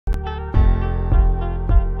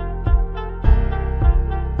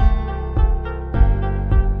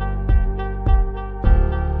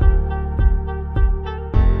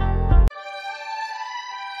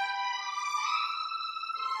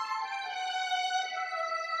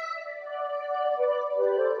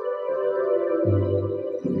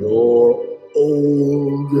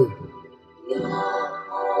old,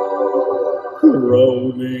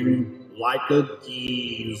 rolling like a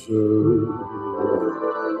geezer.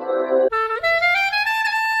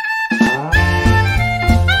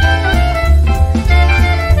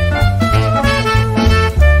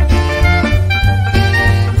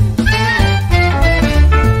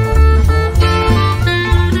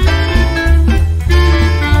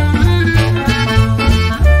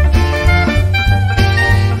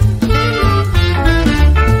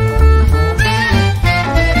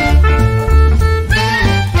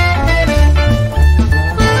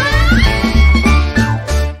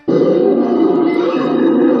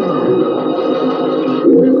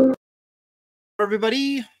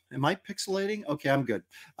 Everybody, am I pixelating? Okay, I'm good.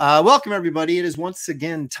 Welcome everybody. It is once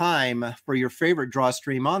again time for your favorite draw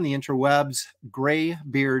stream on the interwebs,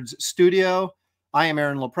 Graybeards Studio. I am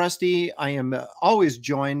Aaron Lopresti. I am always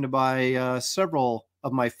joined by several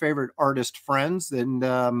of my favorite artist friends, and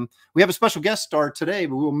we have a special guest star today,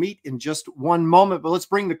 but we'll meet in just one moment. But let's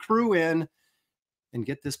bring the crew in and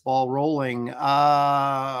get this ball rolling.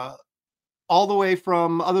 All the way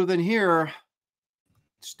from other than here,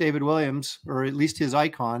 it's David Williams, or at least his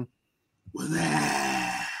icon.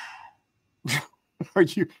 Are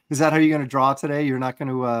you? Is that how you're going to draw today? You're not going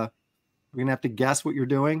to. We're going to have to guess what you're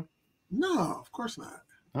doing. No, of course not.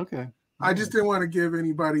 Okay. I just didn't want to give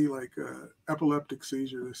anybody like a epileptic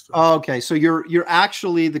seizure this time. Oh, okay. So you're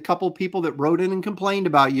actually the couple people that wrote in and complained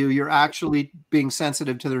about you. You're actually being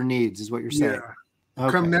sensitive to their needs, is what you're saying. Yeah.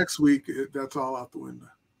 Okay. Come next week, that's all out the window.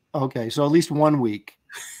 Okay. So at least 1 week.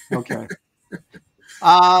 Okay.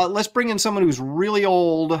 Let's bring in someone who's really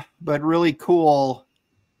old but really cool.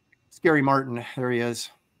 It's Gary Martin. There he is.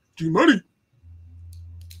 G-Money.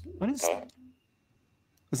 What is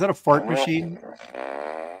that a fart machine?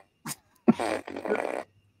 So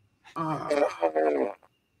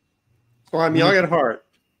I'm young at heart.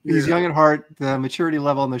 He's young at heart. The maturity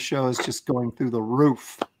level on the show is just going through the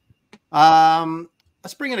roof.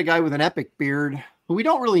 Let's bring in a guy with an epic beard who we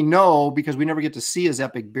don't really know because we never get to see his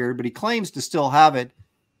epic beard, but he claims to still have it.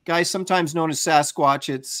 Guy sometimes known as Sasquatch.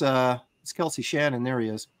 It's Kelsey Shannon. There he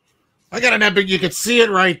is. I got an epic. You can see it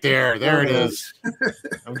right there. There it is.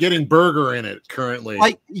 I'm getting burger in it currently.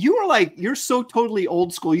 You're so totally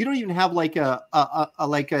old school. You don't even have like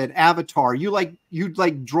like an avatar. You'd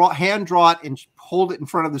hand draw it and hold it in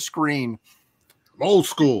front of the screen. I'm old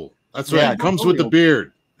school. That's right. It comes with the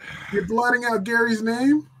beard. You're blotting out Gary's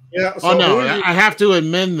name? Yeah. So no, I have to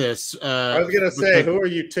amend this. I was gonna say, who are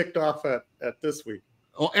you ticked off at this week?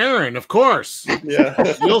 Oh, Aaron, of course.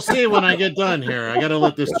 Yeah. You'll see when I get done here. I got to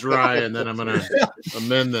let this dry, and then I'm going to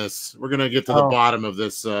amend this. We're going to get to the bottom of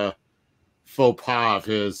this faux pas of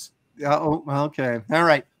his. Oh, okay. All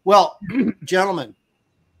right. Well, gentlemen,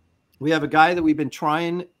 we have a guy that we've been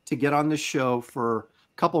trying to get on the show for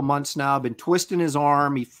a couple months now. Been twisting his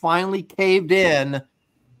arm. He finally caved in.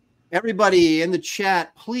 Everybody in the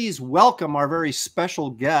chat, please welcome our very special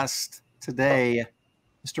guest today,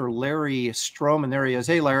 Mr. Larry Stroman. There he is.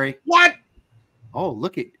 Hey, Larry. What? Oh,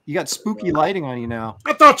 look at you got spooky lighting on you now.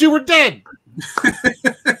 I thought you were dead.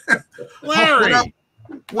 Larry.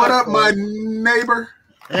 What up, my neighbor?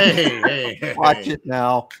 Hey. Watch it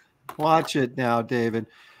now. Watch it now, David.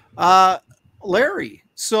 Larry.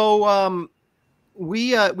 So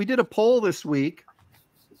we did a poll this week,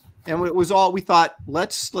 and it was all we thought.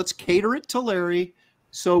 Let's cater it to Larry.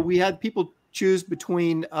 So we had people choose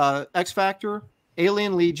between X Factor,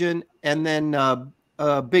 Alien Legion, and then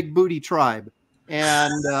Big Booty Tribe.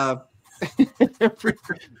 And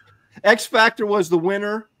X Factor was the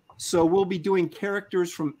winner. So we'll be doing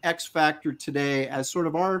characters from X Factor today as sort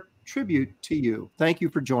of our tribute to you. Thank you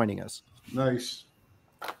for joining us. Nice.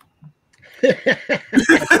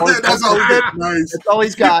 That's all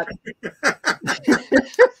he's got.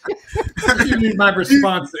 You need my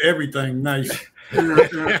response to everything. Nice. He's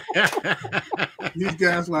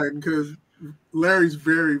gaslighting because Larry's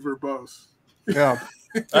very verbose. Yeah.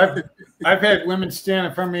 I've had women stand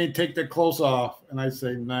in front of me and take their clothes off, and I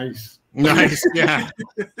say, nice. Nice, yeah.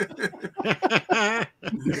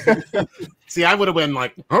 See, I would have been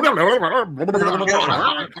like,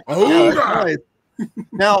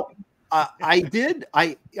 Now,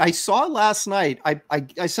 I saw last night,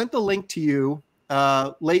 I sent the link to you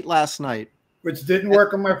late last night. Which didn't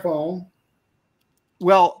work on my phone.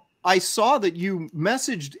 Well, I saw that you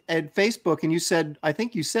messaged at Facebook and you said, I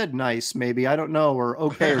think you said nice, maybe, I don't know, or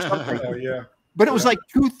okay or something. Oh, yeah. But it was like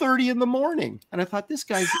 2:30 in the morning. And I thought, this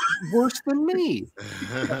guy's worse than me.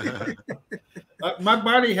 My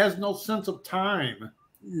body has no sense of time.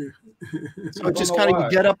 So just kind of, you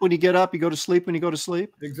get up when you get up, you go to sleep when you go to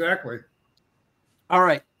sleep. Exactly. All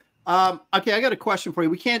right. Okay, I got a question for you.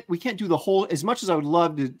 We can't do the whole, as much as I would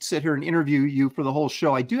love to sit here and interview you for the whole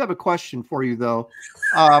show. I do have a question for you though.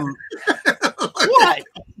 What?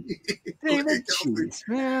 David, jeez,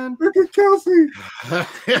 man. Look at Kelsey.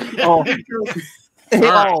 Oh. All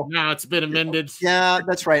right, now it's been amended. Yeah,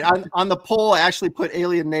 that's right. On the poll, I actually put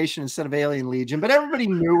Alien Nation instead of Alien Legion, but everybody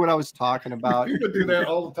knew what I was talking about. People do that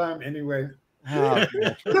all the time anyway. Oh,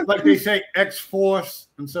 Like they say X Force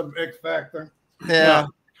instead of X Factor. yeah.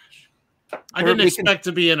 I didn't expect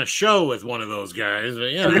to be in a show with one of those guys,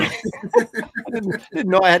 but you know. I didn't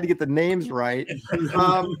know I had to get the names right.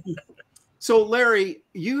 So, Larry,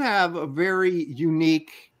 you have a very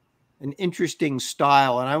unique and interesting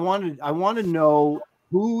style, and I want to know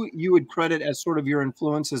who you would credit as sort of your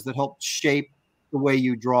influences that helped shape the way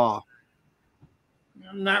you draw.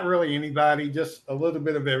 Not really anybody, just a little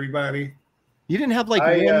bit of everybody. You didn't have like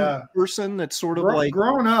one person that's sort of like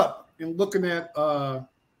growing up and looking at a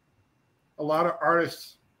lot of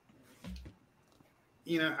artists.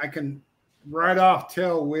 You know, I can right off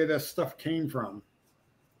tell where that stuff came from,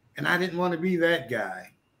 and I didn't want to be that guy.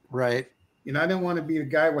 Right. You know, I didn't want to be a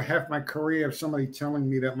guy with half my career of somebody telling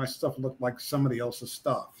me that my stuff looked like somebody else's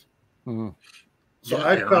stuff. Mm-hmm. So yeah,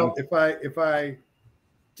 I felt if I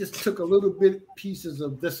just took a little bit pieces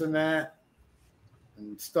of this and that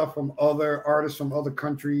and stuff from other artists from other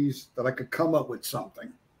countries, that I could come up with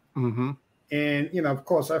something. Mm-hmm. And, you know, of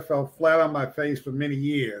course, I fell flat on my face for many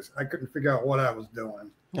years. I couldn't figure out what I was doing.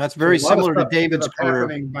 That's very similar to David's career.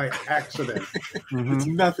 Happening by accident. Mm-hmm. It's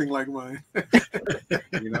nothing like mine.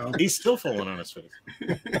 You know, he's still falling on his face.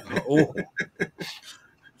 Oh.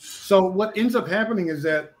 So what ends up happening is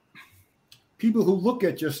that people who look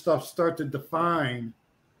at your stuff start to define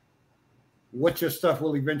what your stuff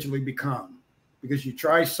will eventually become, because you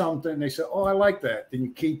try something, they say, "Oh, I like that." Then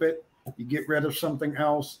you keep it. You get rid of something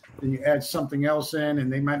else. Then you add something else in, and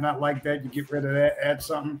they might not like that. You get rid of that. Add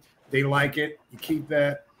something. They like it. You keep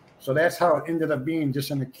that. So that's how it ended up being, just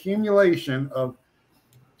an accumulation of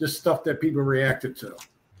just stuff that people reacted to.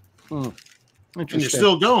 And you're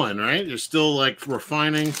still going, right? You're still like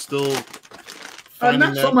refining, still.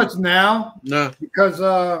 Not so much now. No, because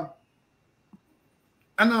I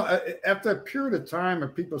know after a period of time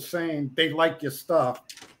of people saying they like your stuff,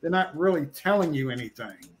 they're not really telling you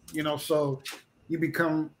anything, you know. So you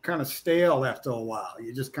become kind of stale after a while.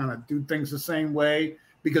 You just kind of do things the same way,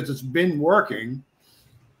 because it's been working,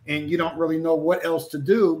 and you don't really know what else to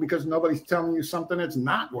do because nobody's telling you something that's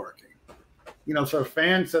not working. You know, so a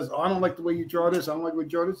fan says, "Oh, I don't like the way you draw this. I don't like the way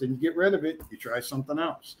you draw this," and you get rid of it. You try something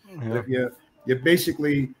else. Yeah. But if you're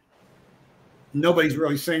basically, nobody's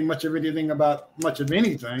really saying much of anything about much of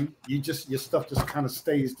anything. Your stuff just kind of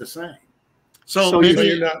stays the same. So maybe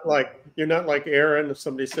you're not like Aaron. If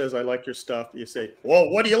somebody says, "I like your stuff," you say,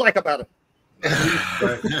 "Well, what do you like about it?"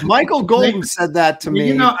 Right. Michael Golden said that to me.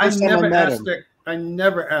 You know, I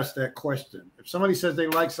never asked that question. If somebody says they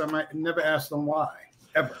like something, I never ask them why,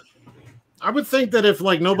 ever. I would think that if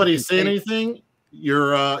like nobody's saying anything,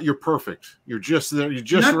 you're perfect. You're just there. You're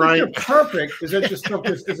just not right. You're perfect. Is that just stuff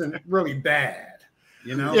just isn't really bad?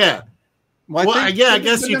 You know? Yeah. Well, I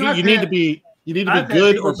guess you need to be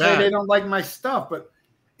good or bad. They don't like my stuff, but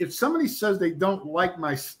if somebody says they don't like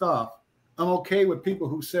my stuff, I'm okay with people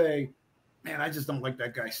who say, "Man, I just don't like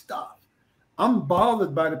that guy's stuff." I'm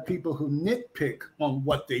bothered by the people who nitpick on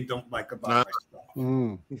what they don't like about my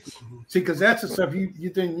stuff. See, because that's the stuff you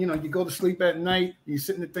think, you know, you go to sleep at night, you're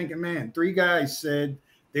sitting there thinking, "Man, 3 guys said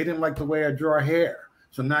they didn't like the way I draw hair.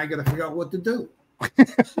 So now you got to figure out what to do."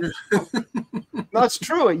 That's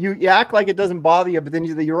true. You act like it doesn't bother you, but then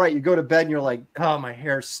you're right. You go to bed and you're like, "Oh, my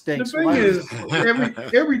hair stinks." The thing is,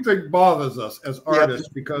 everything bothers us as artists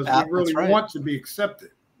because we really want to be accepted.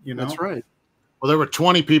 You know, that's right. Well, there were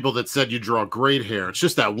 20 people that said you draw great hair. It's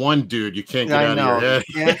just that one dude you can't get out of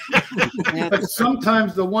your head. Yeah. But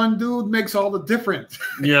sometimes the one dude makes all the difference.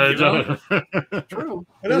 Yeah, true.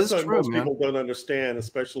 And that's what most people don't understand,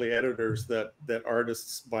 especially editors, that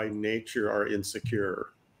artists by nature are insecure.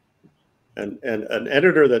 And an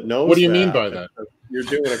editor that knows. What do you mean by that? You're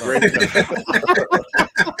doing a great job.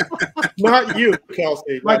 Not you,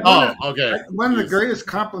 Kelsey. Okay. One of the greatest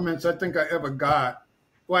compliments I think I ever got.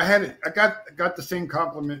 Well, I got the same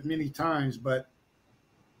compliment many times, but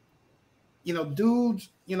you know,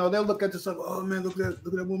 dudes, you know, they'll look at this like, "Oh man, look at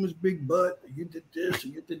that woman's big butt. You did this,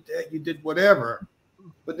 and you did that, you did whatever."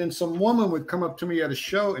 But then some woman would come up to me at a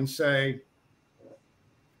show and say,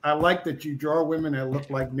 "I like that you draw women that look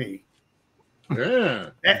like me."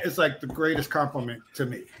 Yeah, that is like the greatest compliment to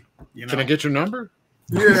me. You know? Can I get your number?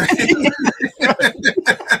 Yeah.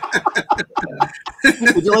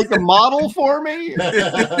 Would you like to model for me?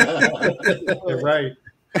 Right.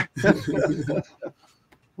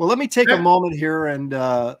 Well, let me take a moment here and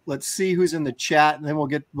let's see who's in the chat, and then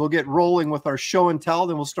we'll get rolling with our show and tell.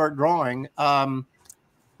 Then we'll start drawing.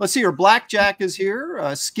 Let's see. Our Blackjack is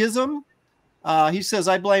here. Schism. He says,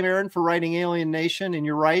 I blame Aaron for writing Alien Nation, and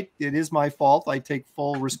you're right. It is my fault. I take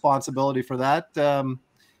full responsibility for that.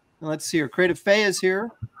 Let's see. Our Creative Faye is here.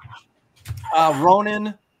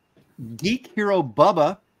 Ronan, Geek Hero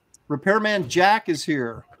Bubba, Repairman Jack is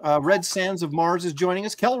here. Red Sands of Mars is joining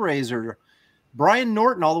us. Kellraiser. Brian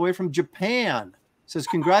Norton, all the way from Japan, says,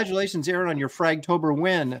 congratulations, Aaron, on your Fragtober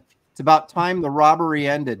win. It's about time the robbery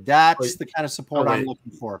ended. That's the kind of support I'm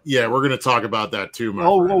looking for. Yeah, we're going to talk about that too, my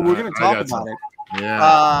well, friend. we're going to talk about it.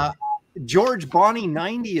 Yeah. George Bonnie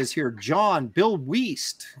 90 is here. John, Bill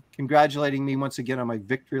Weast, congratulating me once again on my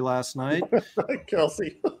victory last night.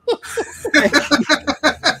 Kelsey.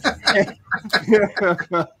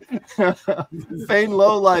 Fane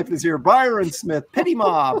Lowlife is here. Byron Smith, Pity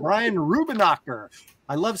Mob, Brian Rubenacher.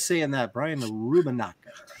 I love saying that, Brian Rubenacher.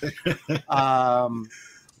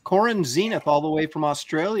 Corin Zenith, all the way from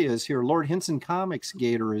Australia, is here. Lord Hinson Comics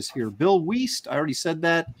Gator is here. Bill Weast, I already said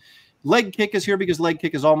that. Leg Kick is here because Leg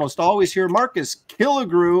Kick is almost always here. Marcus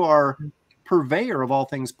Killigrew, our purveyor of all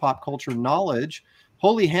things pop culture knowledge.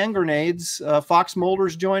 Holy Hand Grenades, Fox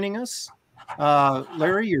Mulder's joining us.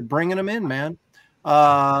 Larry, you're bringing them in, man.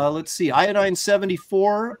 Let's see. Iodine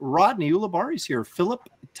 74, Rodney Ulibarri's here. Philip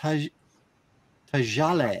Tajale.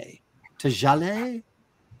 Philip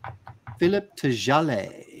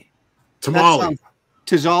Tajale. Tamale.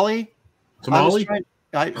 Tajali? Tamale?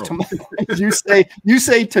 You say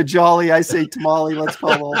Tajali, I say Tamale. Let's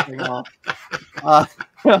call the whole thing off.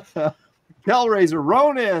 Hellraiser,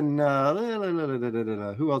 Ronan.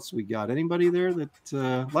 Who else we got? Anybody there? That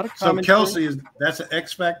a lot of comments. So Kelsey that's an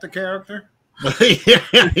X Factor character.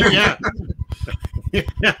 Yeah.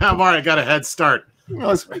 I've already got a head start.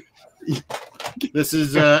 This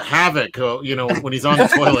is Havoc. When he's on the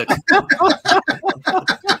toilet.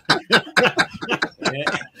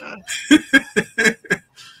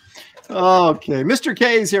 Okay, Mr.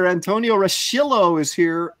 K is here. Antonio Raschillo is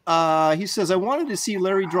here. He says, I wanted to see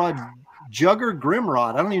Larry draw Jugger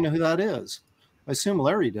Grimrod. I don't even know who that is. I assume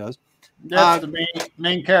Larry does. That's the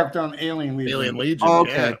main character on Alien Legion. Alien Legion. Oh,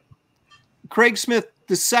 okay. Yeah. Craig Smith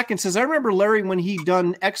II says, I remember Larry when he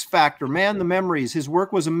done X Factor. Man, the memories. His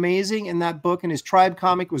work was amazing in that book, and his Tribe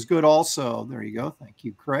comic was good also. There you go. Thank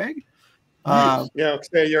you, Craig.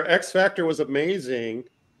 Your X Factor was amazing,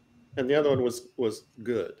 and the other one was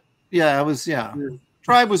good. Yeah, it was. Yeah,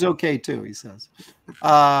 Tribe was okay too. He says.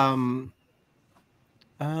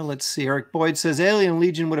 Let's see. Eric Boyd says Alien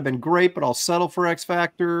Legion would have been great, but I'll settle for X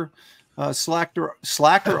Factor. Slacker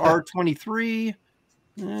R23.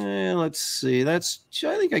 Let's see. I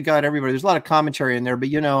think I got everybody. There's a lot of commentary in there, but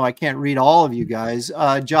I can't read all of you guys.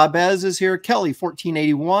 Jabez is here. Kelly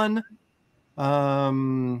 1481.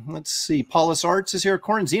 Let's see. Paulus Arts is here.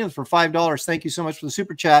 Corn Zenith for $5. Thank you so much for the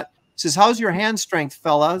super chat. Says, how's your hand strength,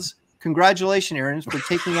 fellas? Congratulations, Aaron, for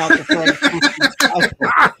taking out the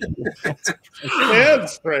hand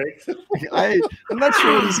strength. I'm not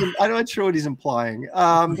sure what he's implying.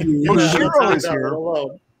 Oshiro is here.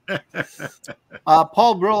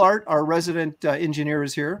 Paul Grillart, our resident engineer,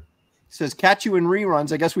 is here. He says, catch you in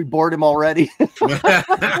reruns. I guess we bored him already.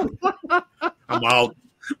 I'm out.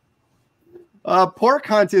 Pork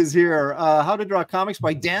Hunt is here. How to Draw Comics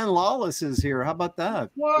by Dan Lawless is here. How about that?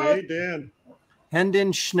 What? Hey, Dan.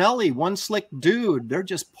 Hendon Schnelly, One Slick Dude. They're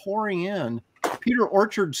just pouring in. Peter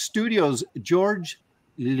Orchard Studios, George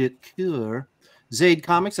Licoeur. Zaid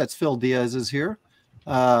Comics, that's Phil Diaz is here.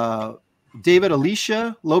 David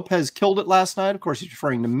Alicia Lopez killed it last night. Of course, he's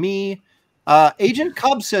referring to me. Agent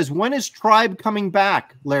Cub says, when is Tribe coming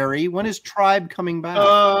back, Larry? When is Tribe coming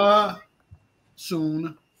back?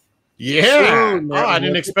 Soon. Yeah. Soon. I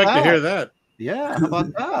didn't expect to hear that. Yeah, how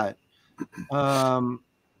about that?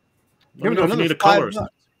 Here we go. Need a colors.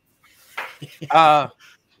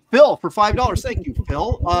 Phil for $5. Thank you,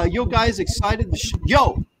 Phil. You guys excited?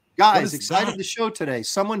 Excited the show today.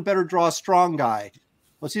 Someone better draw a strong guy.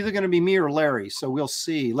 Well, it's either going to be me or Larry, so we'll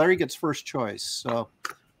see. Larry gets first choice. So,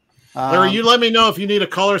 Larry, you let me know if you need a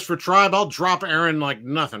colors for Tribe. I'll drop Aaron like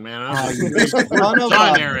nothing, man. You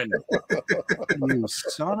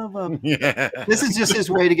son of a. Yeah. This is just his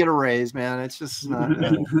way to get a raise, man. It's just not.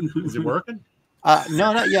 Is it working?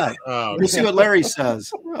 No, not yet. We'll see what Larry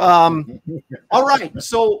says. All right,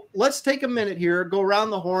 so let's take a minute here, go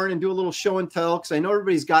around the horn, and do a little show and tell because I know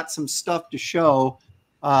everybody's got some stuff to show.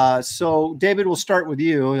 So, David, we'll start with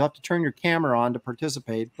you. You'll have to turn your camera on to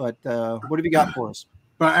participate. But what have you got for us?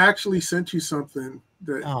 I actually sent you something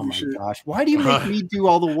that Oh you my should. gosh! Why do you make me do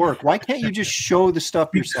all the work? Why can't you just show the stuff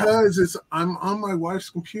yourself? Because I'm on my wife's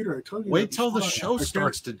computer. I told you. Wait that till the before. show I can't-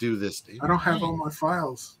 starts to do this, Dave. I don't have all my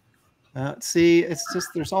files. See, it's just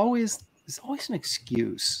there's always an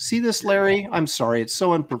excuse. See this, Larry? I'm sorry, it's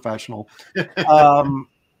so unprofessional.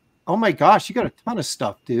 Oh my gosh, you got a ton of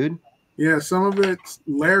stuff, dude. Yeah, some of it's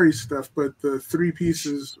Larry stuff, but the 3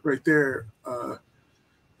 pieces right there, that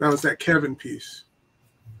was that Kevin piece.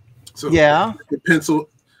 So Yeah. the pencil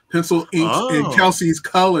inks and Kelsey's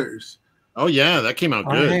colors. Oh yeah, that came out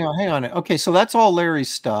good. Hang on. Okay, so that's all Larry's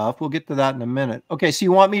stuff. We'll get to that in a minute. Okay, so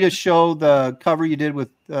you want me to show the cover you did with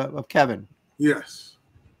of Kevin? Yes.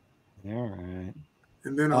 All right.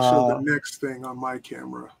 And then I'll show the next thing on my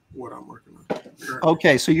camera, what I'm working on.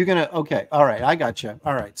 Okay, so you're gonna. Okay, all right, I got you.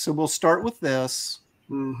 All right, so we'll start with this.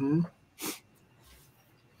 Mm-hmm.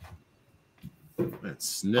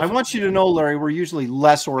 I want you to know, Larry, we're usually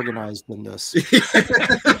less organized than this.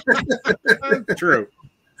 True.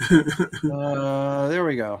 There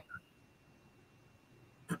we go.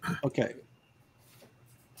 Okay.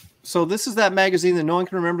 So this is that magazine that no one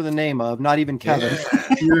can remember the name of, not even Kevin.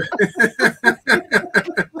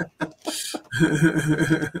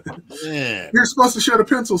 Yeah. You're supposed to show the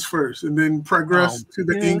pencils first and then progress to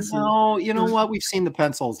the inks. No, you know what? We've seen the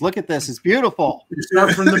pencils. Look at this. It's beautiful.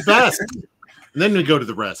 Start from the best. And then we go to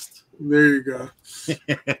the rest. There you go.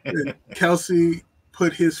 And Kelsey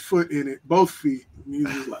put his foot in it, both feet. And he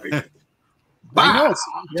was like, I know.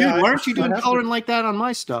 Dude, Yeah, why aren't you doing coloring like that on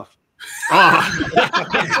my stuff?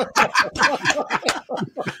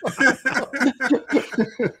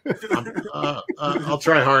 I'll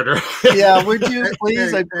try harder. Yeah, would you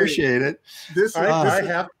please? Hey, I appreciate it. this I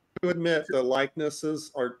have to admit the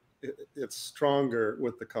likenesses it's stronger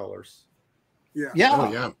with the colors. yeah. Yeah.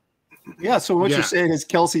 Oh, Yeah. So what Yeah. you're saying is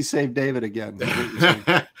Kelsey saved David again.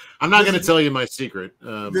 yeah. I'm not going to tell you my secret.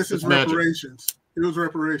 This is it's magic. reparations. It was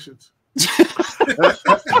reparations.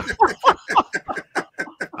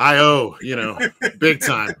 I owe, big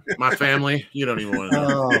time. My family, you don't even want to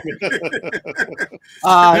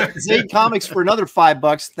know. Zaid Comics for another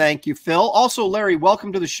 $5. Thank you, Phil. Also, Larry,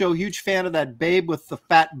 welcome to the show. Huge fan of that babe with the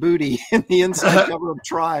fat booty in the inside cover of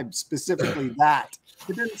Tribe, specifically that.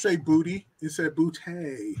 It didn't say booty. It said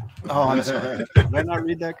bootay. Oh, I'm sorry. Did I not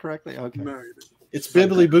read that correctly? Okay. No, it didn't. It's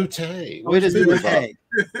Bibbly Bootay. Oh, it is booty.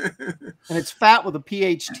 And it's fat with a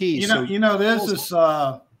PHT.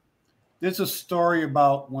 There's a story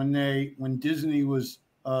about when Disney was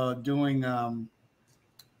doing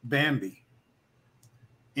Bambi,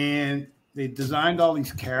 and they designed all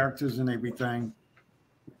these characters and everything,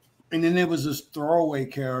 and then there was this throwaway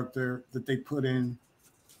character that they put in,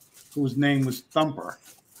 whose name was Thumper.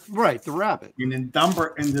 Right, the rabbit. And then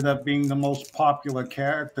Thumper ended up being the most popular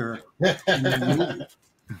character in the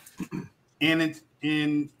movie. And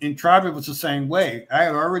in Tribe, it was the same way. I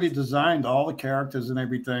had already designed all the characters and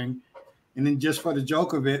everything. And then just for the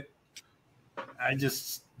joke of it, I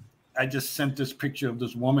just sent this picture of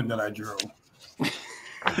this woman that I drew.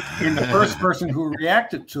 And the first person who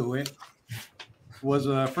reacted to it was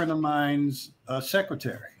a friend of mine's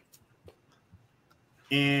secretary.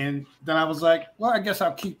 And then I was like, well, I guess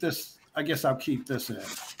I'll keep this in.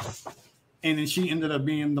 And then she ended up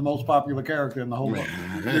being the most popular character in the whole book.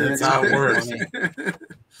 That's how it works.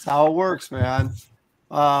 That's how it works, man.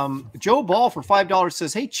 Joe Ball for $5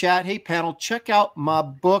 says, hey, chat, hey, panel, check out my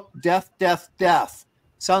book, Death, Death, Death.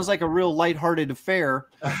 Sounds like a real lighthearted affair.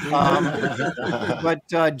 But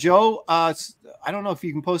Joe, I don't know if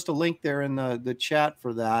you can post a link there in the chat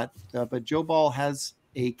for that. But Joe Ball has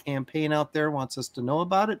a campaign out there, wants us to know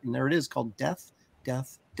about it. And there it is, called Death,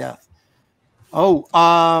 Death, Death. Oh,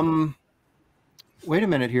 wait a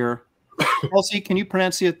minute here. Kelsey, can you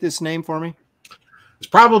pronounce this name for me? It's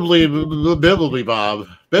probably Bibbly Bob.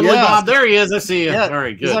 Bibbly Yes. Bob, there he is. I see you. Yeah, All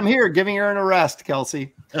right, because good. I'm here giving her an arrest,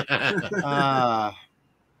 Kelsey.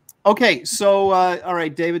 Okay, so all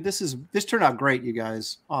right, David, this turned out great, you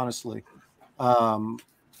guys, honestly.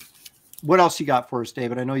 What else you got for us,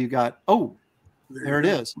 David? I know you got there it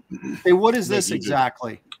is. Hey, what is this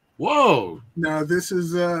exactly? Whoa. Now, this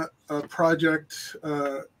is a project,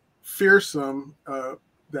 Fearsome,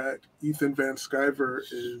 that Ethan Van Sciver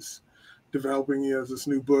is developing. He has this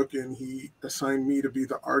new book, and he assigned me to be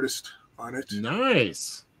the artist on it.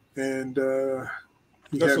 Nice. And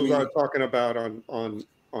This was what I'm talking about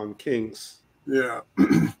on Kings. Yeah.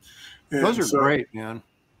 Those are great, man.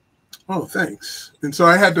 Oh, thanks. And so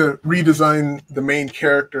I had to redesign the main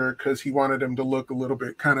character because he wanted him to look a little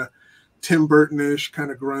bit kind of Tim Burton-ish,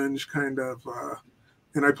 kind of grunge, kind of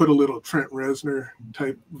and I put a little Trent Reznor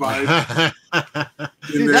type vibe.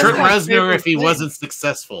 Dude, Trent Reznor, if he wasn't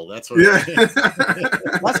successful, that's what. Yeah,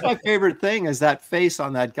 That's my favorite thing is that face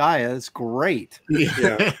on that guy. It's great.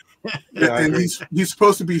 Yeah. Yeah, and he's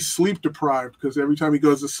supposed to be sleep deprived because every time he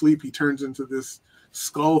goes to sleep, he turns into this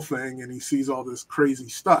skull thing and he sees all this crazy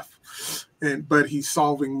stuff. But he's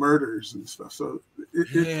solving murders and stuff. So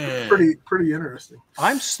it's pretty interesting.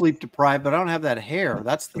 I'm sleep deprived, but I don't have that hair.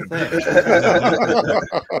 That's the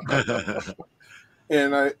thing.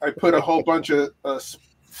 And I put a whole bunch of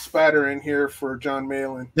spatter in here for John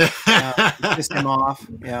Malin. Pissed him off.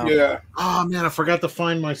 Yeah. Oh man, I forgot to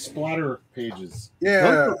find my splatter pages.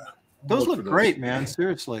 Yeah. Those look great, man.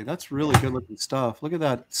 Seriously, that's really good looking stuff. Look at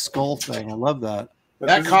that skull thing. I love that.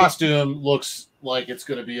 That costume looks like it's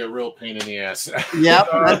going to be a real pain in the ass.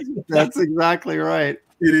 Yeah, that's exactly right.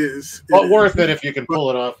 It is. But worth it if you can pull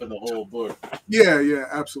it off in the whole book. Yeah,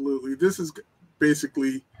 absolutely. This is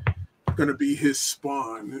basically going to be his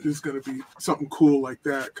spawn. It is going to be something cool like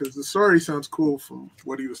that because the story sounds cool from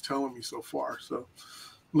what he was telling me so far. So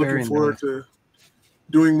looking forward to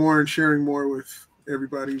doing more and sharing more with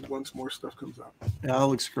everybody once more stuff comes out. Yeah, that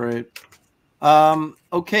looks great.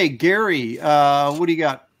 Okay, Gary, what do you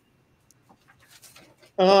got?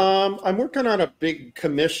 I'm working on a big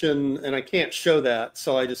commission and I can't show that,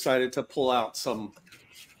 so I decided to pull out some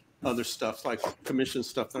other stuff, like commission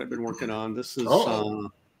stuff that I've been working on. This is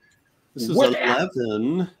 11.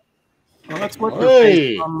 Well, that's what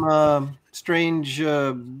from Strange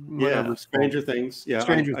whatever. Stranger Things. Yeah,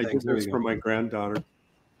 Stranger I Things. did this for my granddaughter.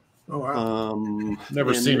 Oh wow.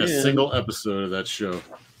 Never seen a single episode of that show.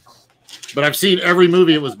 But I've seen every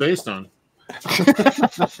movie it was based on.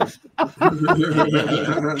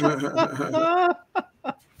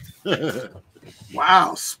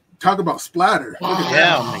 Wow. Talk about splatter.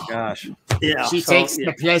 Yeah, oh my gosh. Yeah. She takes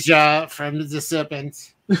the pleasure from the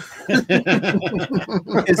serpent. Is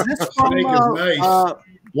this from nice.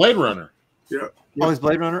 Blade Runner? Yeah. Oh, it's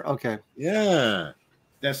Blade Runner? Okay. Yeah.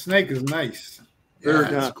 That snake is nice.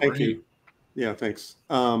 Thank you. Yeah, thanks.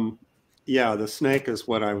 Yeah, the snake is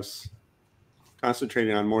what I was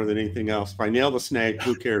concentrating on more than anything else. If I nail the snake,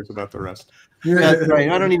 who cares about the rest? Yeah, that's right.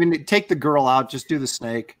 I don't even take the girl out. Just do the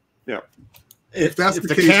snake. Yeah. If that's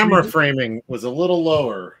the case, camera framing was a little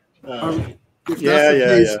lower. If that's the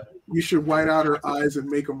case, you should white out her eyes and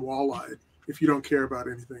make them wall-eyed if you don't care about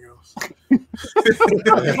anything else.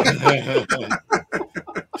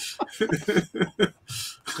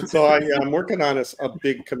 So I'm working on a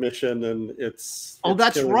big commission, and it's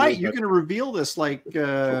that's right. You're going to reveal this like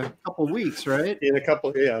a couple weeks, right? In a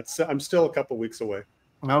couple, yeah. I'm still a couple weeks away.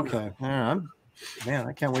 Okay, man,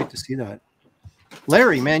 I can't wait to see that.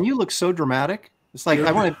 Larry, man, you look so dramatic. It's like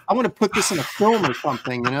I want to put this in a film or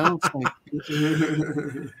something, you know? It's like,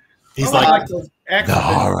 he's like those the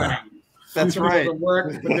horror. That's right.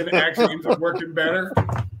 Work, but then it actually ends up working better.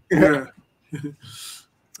 Yeah.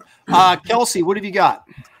 Kelsey, what have you got?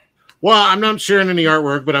 Well, I'm not sharing any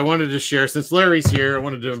artwork, but I wanted to share since Larry's here. I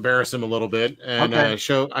wanted to embarrass him a little bit and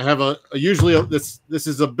show. I have this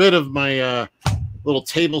is a bit of my little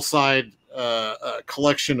tableside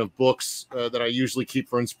collection of books that I usually keep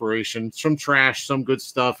for inspiration. Some trash, some good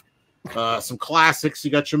stuff, some classics.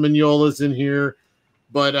 You got your Mignolas in here,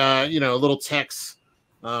 but little texts,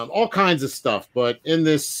 all kinds of stuff. But in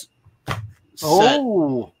this set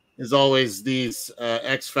is always these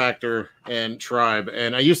X Factor and Tribe,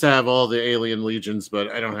 and I used to have all the Alien Legions,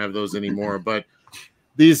 but I don't have those anymore. But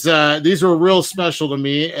these were real special to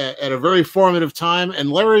me at a very formative time.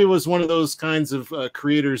 And Larry was one of those kinds of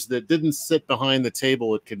creators that didn't sit behind the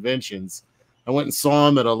table at conventions. I went and saw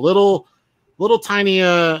him at a little tiny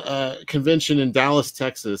convention in Dallas,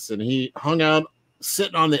 Texas, and he hung out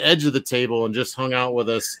sitting on the edge of the table and just hung out with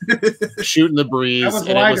us, shooting the breeze.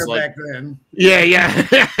 That was lighter back then. Yeah.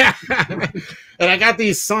 And I got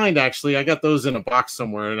these signed, actually. I got those in a box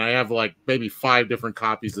somewhere, and I have like maybe 5 different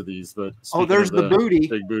copies of these. But there's the booty.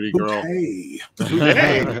 Big booty girl. Hey.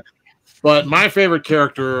 But my favorite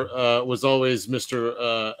character was always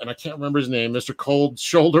Mr. And I can't remember his name, Mr. Cold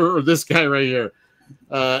Shoulder, or this guy right here.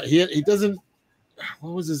 He doesn't.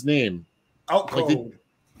 What was his name? Out Cold.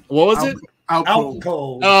 What was it? Out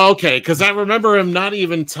Cold. Oh, okay. Because I remember him not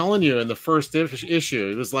even telling you in the first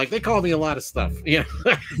issue. It was like, they call me a lot of stuff. Yeah.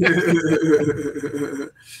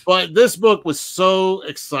 But this book was so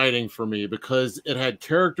exciting for me because it had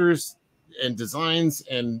characters and designs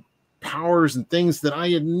and powers and things that I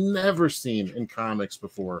had never seen in comics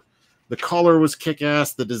before. The color was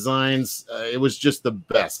kick-ass. The designs, it was just the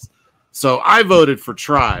best. So I voted for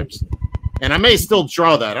Tribes. And I may still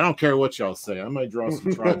draw that. I don't care what y'all say. I might draw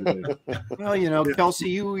some tribe today. Well, you know, Kelsey,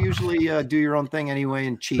 you usually do your own thing anyway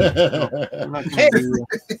and cheat. So I'm not gonna do,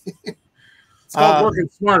 It's called working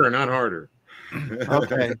smarter, not harder.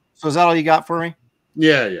 okay. So is that all you got for me?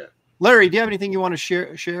 Yeah, yeah. Larry, do you have anything you want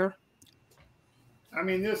to share? I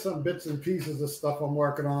mean, there's some bits and pieces of stuff I'm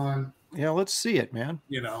working on. Yeah, let's see it, man.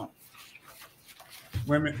 You know,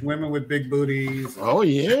 women with big booties. Oh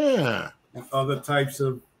yeah. And other types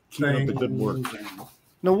of Keeping things. up the good work.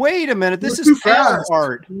 No, wait a minute. This You're is too fast.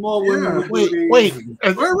 art. More women with Wait, booties. wait.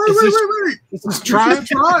 Wait. Is this tribe?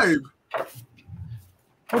 Tribe. What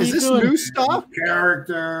are Is you this doing? new stuff?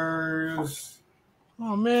 Characters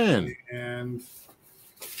Oh man. and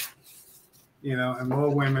and more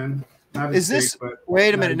women. Not Is as this? big, but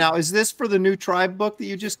Wait a minute. Now, is this for the new tribe book that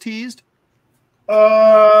you just teased?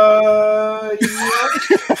 Yeah.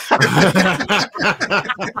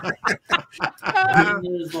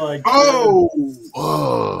 There's like Oh.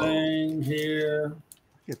 thing here.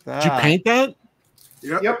 Get that. Did you paint that?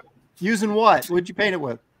 Yep. Using what? What'd you paint it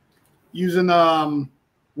with? Using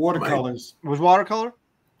watercolors. Was watercolor?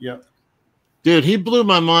 Yep. Dude, he blew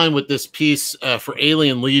my mind with this piece for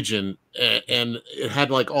Alien Legion, and it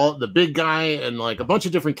had like all the big guy and like a bunch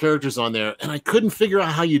of different characters on there, and I couldn't figure out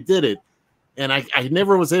how you did it, and I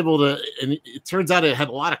never was able to. And it turns out it had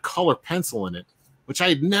a lot of color pencil in it, which I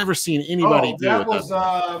had never seen anybody do. That with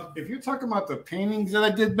was if you're talking about the paintings that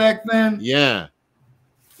I did back then. Yeah.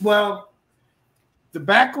 Well, the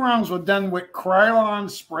backgrounds were done with Krylon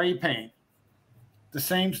spray paint. The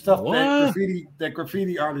same stuff that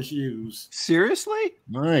graffiti artists use. Seriously?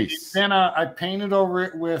 Nice. Then I painted over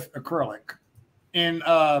it with acrylic in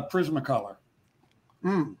Prismacolor.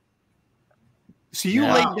 So you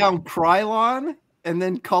laid down Krylon and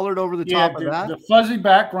then colored over the top of that? The fuzzy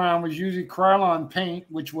background was usually Krylon paint,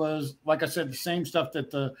 which was, like I said, the same stuff that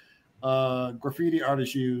the graffiti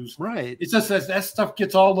artists use. Right. It's just that stuff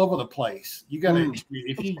gets all over the place. You got to,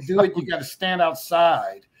 if you do it, you got to stand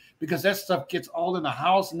outside because that stuff gets all in the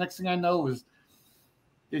house. And next thing I know is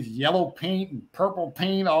there's yellow paint and purple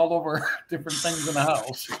paint all over different things in the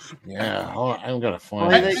house. Yeah, I'm gonna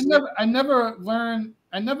find.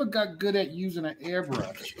 I never got good at using an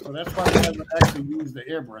airbrush, so that's why I never actually used the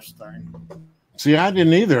airbrush thing. See, I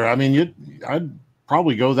didn't either. I mean, I'd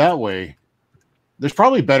probably go that way. There's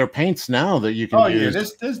probably better paints now that you can use. Yeah,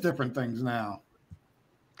 there's different things now.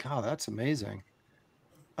 God, that's amazing.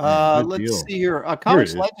 Yeah, let's see here.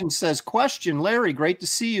 Comics Legend says, question, Larry, great to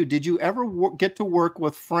see you. Did you ever get to work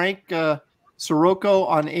with Frank Sirocco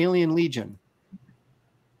on Alien Legion?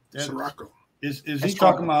 Sirocco. Is he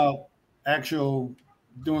talking about actual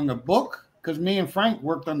doing a book? Because me and Frank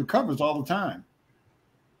worked on the covers all the time.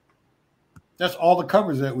 That's all the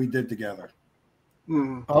covers that we did together.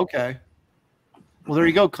 Okay. Well, there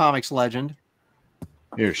you go, Comics Legend.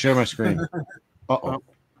 Here, share my screen. Oh,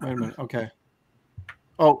 wait a minute. Okay.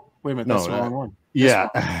 Oh, wait a minute. That's the wrong one.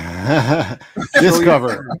 Yeah. This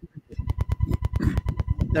cover.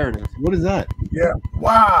 There it is. What is that? Yeah.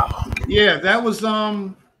 Wow. Yeah, that was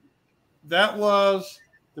the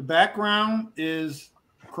background is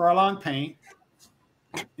Krylon paint,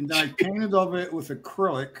 and then I painted over it with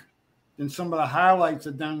acrylic. Then some of the highlights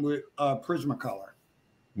are done with Prismacolor.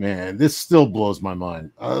 Man, this still blows my mind.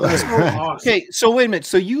 Okay, so wait a minute.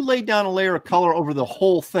 So you laid down a layer of color over the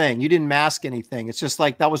whole thing. You didn't mask anything. It's just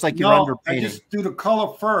like that was like your underpainting. I just do the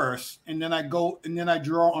color first, and then I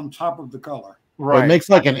draw on top of the color. Right. It makes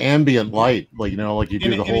like an ambient light, like like you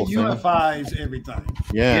do the whole thing. It unifies everything.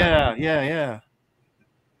 Yeah.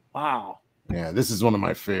 Wow. Yeah, this is one of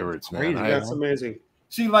my favorites, man. That's amazing.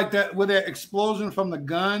 See, like that with that explosion from the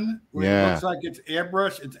gun, where it looks like it's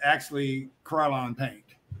airbrush, it's actually Krylon paint.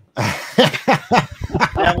 I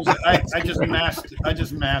just masked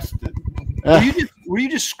it. Were you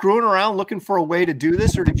just screwing around looking for a way to do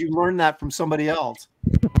this, or did you learn that from somebody else?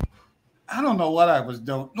 I don't know what I was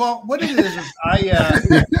doing. Well, what it is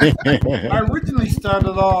I originally started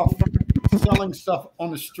off selling stuff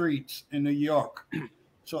on the streets in New York.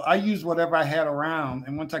 So I used whatever I had around,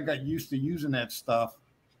 and once I got used to using that stuff,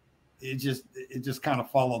 it just kind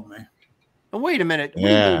of followed me. Wait a minute.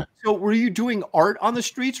 Yeah. So were you doing art on the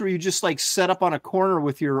streets, or were you just like set up on a corner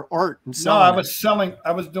with your art and selling? No,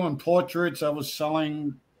 I was doing portraits. I was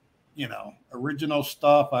selling, original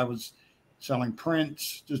stuff. I was selling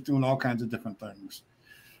prints, just doing all kinds of different things.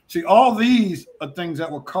 See, all these are things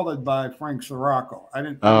that were colored by Frank Sirocco. I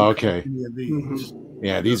didn't. Oh, okay. Any of these.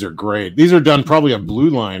 Yeah, these are great. These are done probably on Blue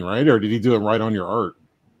Line, right? Or did he do it right on your art?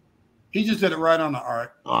 He just did it right on the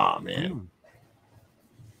art. Oh man.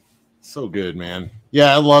 So good, man.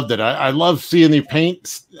 Yeah, I loved it. I love seeing the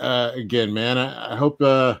paints again, man. I hope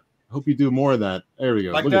hope you do more of that. There we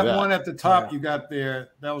go. Like Look at that that one at the top you got there.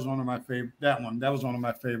 That was one of my favorite. That was one of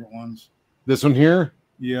my favorite ones. This one here?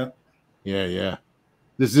 Yeah. Yeah.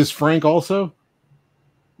 Is this Frank also?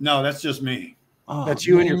 No, that's just me. Oh, that's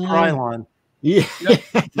you and your Krylon. Yeah. Yep.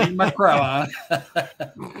 Me and my Krylon.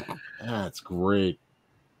 That's great.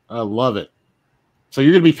 I love it. So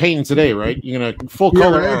you're gonna be painting today, right? You're gonna full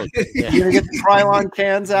color. Right. You're gonna get the Krylon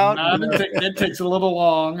cans out. It takes a little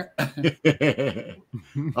long.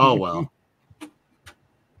 Oh well,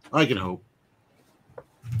 I can hope.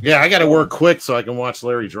 Yeah, I got to work quick so I can watch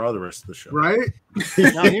Larry draw the rest of the show. Right?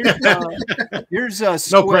 Now here's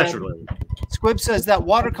Squib. No pressure, Larry. Squib says that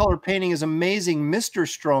watercolor painting is amazing, Mr.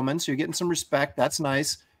 Stroman. So you're getting some respect. That's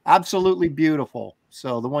nice. Absolutely beautiful.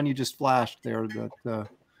 So the one you just flashed there that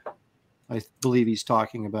I believe he's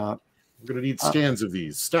talking about. I'm gonna need scans of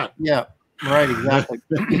these. Stop. Yeah, right, exactly.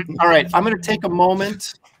 All right, I'm going to take a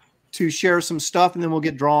moment to share some stuff, and then we'll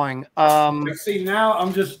get drawing. See, now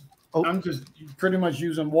I'm just pretty much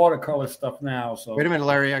using watercolor stuff now. So wait a minute,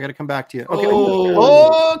 Larry, I got to come back to you. Okay,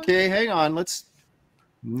 okay, hang on.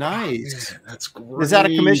 Nice. Man, that's great. Is that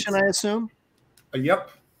a commission, I assume?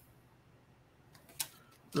 Yep.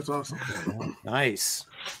 That's awesome. Nice.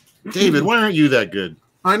 David, why aren't you that good?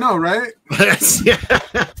 I know, right? Yeah.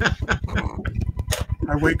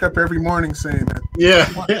 I wake up every morning saying that.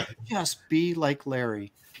 Yeah. Just be like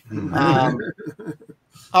Larry.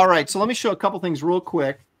 All right, so let me show a couple things real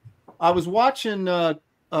quick. I was watching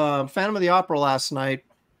Phantom of the Opera last night,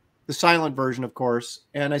 the silent version, of course,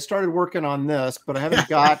 and I started working on this, but I haven't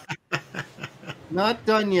got not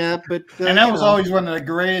done yet. But and that was always one of the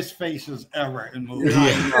greatest faces ever in movies.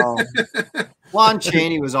 Yeah. Lon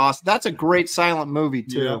Chaney was awesome. That's a great silent movie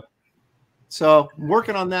too. Yeah. So I'm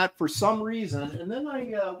working on that for some reason, and then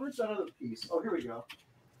where's that other piece? Oh, here we go.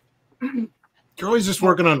 You're always just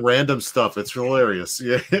working on random stuff. It's hilarious.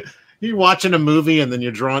 Yeah, you're watching a movie and then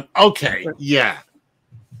you're drawing. Okay, yeah.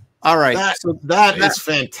 All right. That is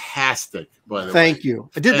fantastic. By the way, thank you.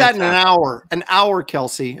 I did that in an hour. An hour,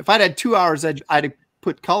 Kelsey. If I'd had 2 hours, I'd have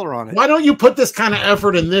put color on it. Why don't you put this kind of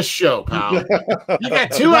effort in this show, pal? You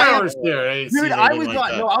got 2 hours there. Dude, I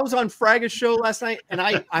was on Fraga's show last night, and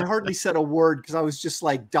I hardly said a word because I was just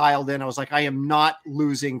like dialed in. I was like, I am not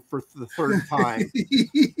losing for the third time.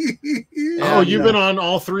 You've been on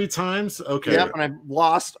all 3 times? Okay. Yep, and I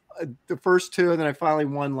lost the first 2, and then I finally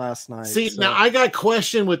won last night. See, now I got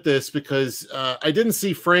question with this because I didn't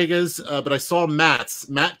see Fraga's, but I saw Matt's.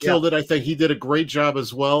 Matt killed it. I think he did a great job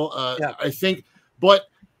as well. I think. But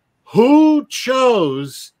who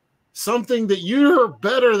chose something that you're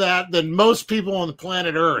better at than most people on the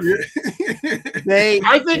planet Earth?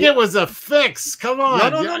 I think it was a fix. Come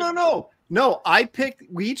on. No, I picked.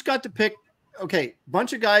 We each got to pick. Okay, a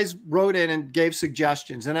bunch of guys wrote in and gave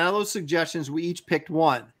suggestions. And out of those suggestions, we each picked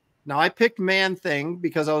one. Now, I picked Man Thing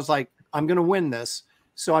because I was like, I'm going to win this.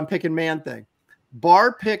 So I'm picking Man Thing.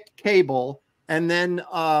 Bar picked Cable. And then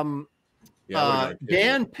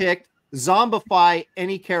Dan picked Zombify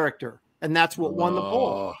any character, and that's what won the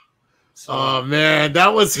poll. So, oh man,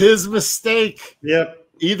 that was his mistake. Yep.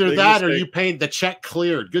 Either big that mistake. Or you paid the check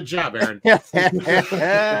cleared. Good job, Aaron.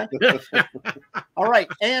 All right,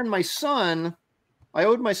 and my son, I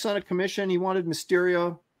owed my son a commission. He wanted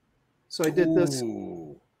Mysterio, so I did this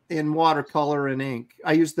in watercolor and ink.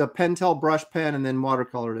 I used the Pentel brush pen and then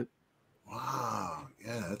watercolored it. Wow,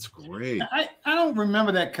 yeah, that's great. I don't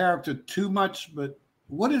remember that character too much, but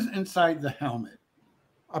what is inside the helmet?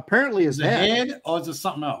 Apparently his head, or is it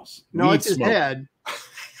something else? No, it's his head.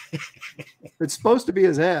 It's supposed to be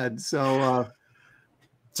his head. So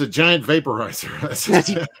it's a giant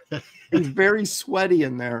vaporizer. He's very sweaty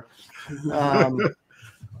in there.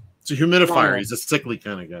 It's a humidifier. He's a sickly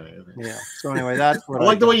kind of guy. Yeah. So anyway, that's what I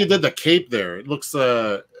like the way you did the cape there. It looks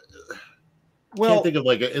can't think of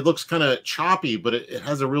it looks kind of choppy, but it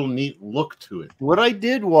has a real neat look to it. What I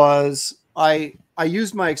did was I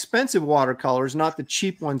used my expensive watercolors, not the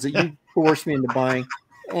cheap ones that you forced me into buying.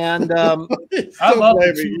 And I love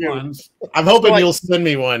the cheap ones. I'm hoping you'll send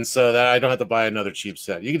me one so that I don't have to buy another cheap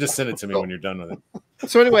set. You can just send it to me when you're done with it.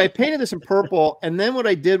 So anyway, I painted this in purple, and then what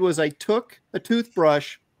I did was I took a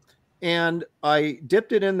toothbrush and I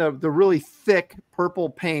dipped it in the really thick purple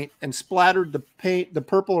paint and splattered the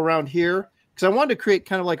purple around here. Because I wanted to create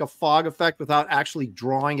kind of like a fog effect without actually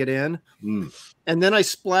drawing it in. And then I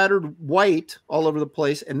splattered white all over the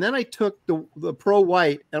place. And then I took the Pro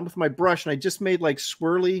White and with my brush and I just made like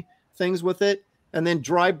swirly things with it and then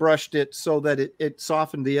dry brushed it so that it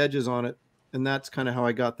softened the edges on it. And that's kind of how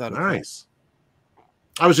I got that. Nice.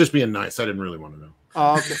 I was just being nice. I didn't really want to know.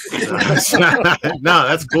 Oh, okay. No,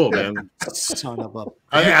 that's cool, man. Son of a.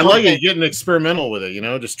 I like it getting experimental with it, you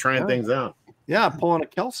know, just trying things out. Yeah, pulling a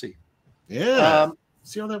Kelsey. Yeah.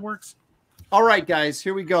 See how that works? All right, guys,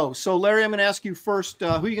 here we go. So, Larry, I'm going to ask you first, who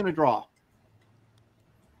are you going to draw?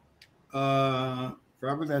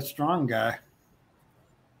 Probably that strong guy.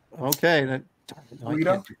 Okay. That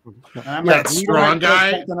strong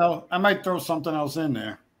guy. I might throw something else in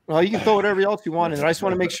there. Well, you can throw whatever else you want in there. I just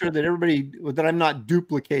want to make sure that that I'm not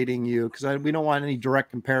duplicating you, because we don't want any direct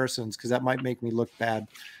comparisons, because that might make me look bad.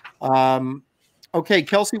 Okay,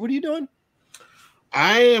 Kelsey, what are you doing?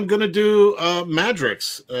 I am going to do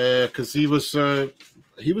Madrix, because he was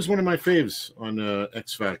one of my faves on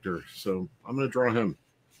X Factor. So I'm going to draw him.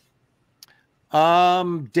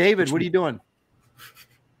 David, what are you doing?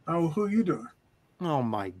 Oh, who are you doing? Oh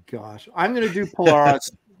my gosh, I'm going to do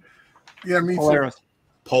Polaris. Yeah, me Polaris. too.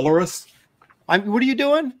 Polaris. What are you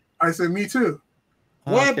doing? I said me too.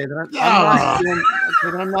 What? Okay,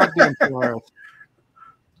 I'm not doing Polaris.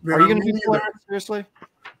 Then Are you I'm going to do neither. Polaris? Seriously?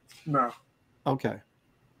 No, Okay.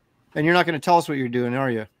 And you're not going to tell us what you're doing,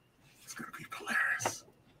 are you? it's gonna be Polaris.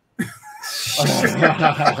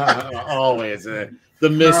 Always the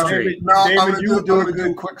mystery. No, David, you were doing a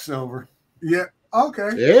good Quicksilver. Yeah. Okay.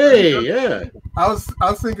 Hey, yeah. I was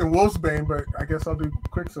thinking Wolfsbane, but I guess I'll do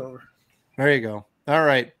Quicksilver. There you go. All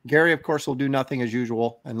right. Gary, of course, will do nothing as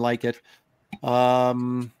usual and like it. I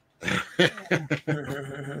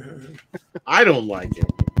don't like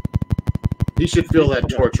it. He should feel that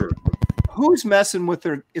torture. Who's messing with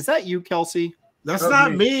her? Is that you, Kelsey? That's That's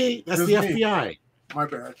not me. me. That's That's the me. FBI. My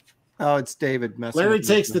bad. Oh, it's David messing Larry with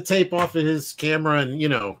takes me. the tape off of his camera, and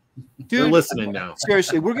they're Dude, listening now.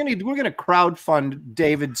 seriously, we're gonna crowdfund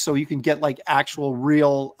David so you can get like actual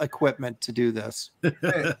real equipment to do this.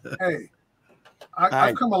 Hey,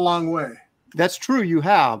 I've come a long way. That's true, you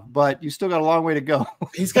have, but you still got a long way to go.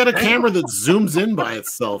 He's got a camera that zooms in by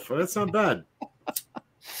itself. That's not bad.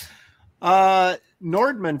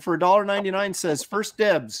 Nordman for $1.99 says first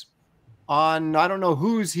dibs on, I don't know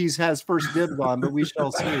whose he has first dibs on, but we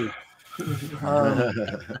shall see.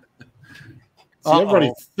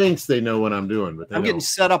 Everybody thinks they know what I'm doing, but I'm getting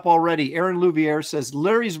set up already. Aaron Louvier says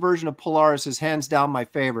Larry's version of Polaris is hands down my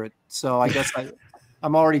favorite. So I guess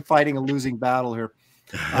I'm already fighting a losing battle here.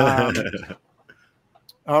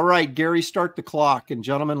 All right, Gary, start the clock, and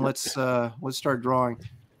gentlemen, let's start drawing.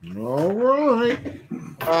 All right.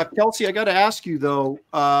 Kelsey, I got to ask you though.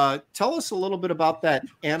 Tell us a little bit about that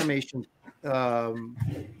animation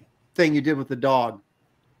thing you did with the dog.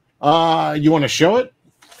 You want to show it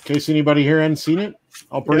in case anybody here hadn't seen it?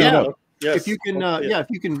 I'll bring it up. Yes. If you can, if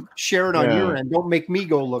you can share it on your end, don't make me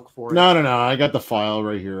go look for it. No. I got the file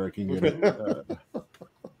right here. I can get it.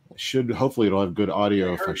 Hopefully it'll have good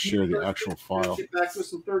audio if I share the actual file. Get back to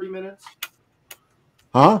us in 30 minutes.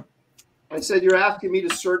 Huh? I said you're asking me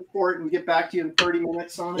to search for it and get back to you in 30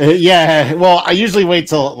 minutes on it. Yeah. Well, I usually wait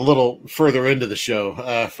till a little further into the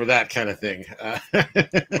show for that kind of thing.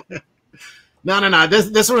 No.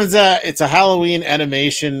 This one is it's a Halloween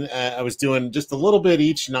animation. I was doing just a little bit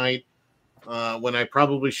each night when I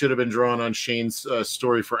probably should have been drawing on Shane's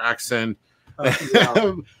story for Accent.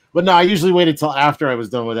 But no, I usually waited till after I was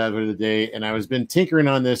done with that for the day, and I was been tinkering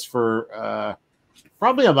on this for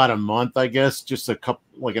probably about a month, I guess, just an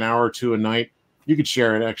hour or two a night. You could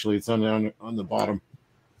share it actually; it's on the bottom.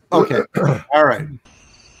 Okay, all right.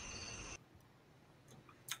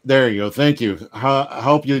 There you go. Thank you. I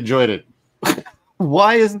hope you enjoyed it.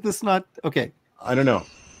 Why isn't this not okay? I don't know.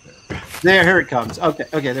 Here it comes.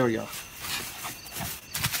 Okay, there we go.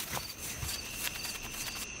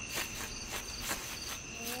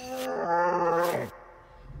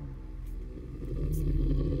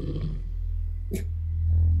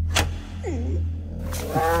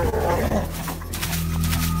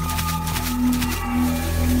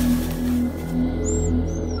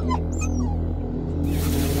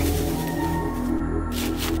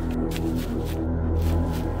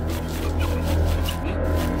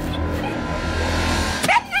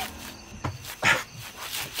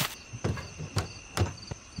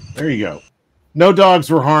 There you go. No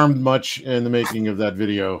dogs were harmed much in the making of that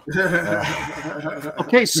video.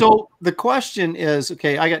 Okay, so the question is,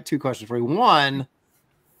 okay, I got two questions for you. One,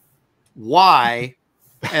 why?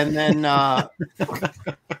 And then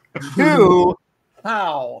two,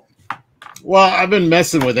 how? Well, I've been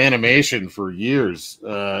messing with animation for years.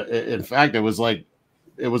 In fact, it was like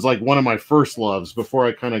one of my first loves before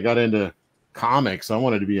I kind of got into comics. I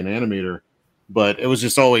wanted to be an animator, but it was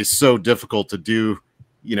just always so difficult to do,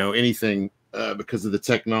 anything because of the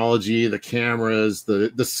technology, the cameras,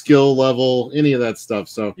 the skill level, any of that stuff.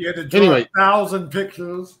 So You had to draw 1,000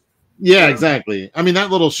 pictures. Yeah, exactly. I mean, that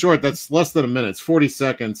little short, that's less than a minute. It's 40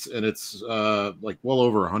 seconds, and it's like well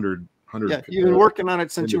over 100. Yeah, you've been working on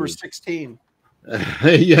it since you were 16.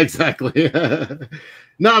 Yeah, exactly.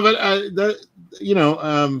 No, but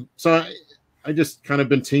so I just kind of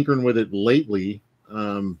been tinkering with it lately,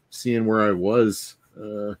 seeing where I was,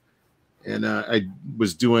 and I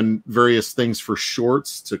was doing various things for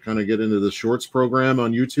shorts to kind of get into the shorts program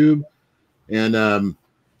on YouTube, and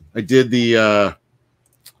I did the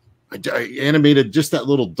I animated just that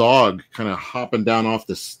little dog kind of hopping down off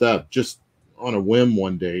the step just on a whim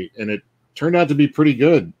one day, and it turned out to be pretty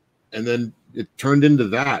good. And then it turned into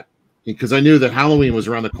that because I knew that Halloween was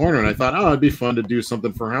around the corner, and I thought, oh, it'd be fun to do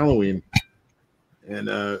something for Halloween.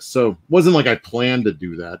 And so it wasn't like I planned to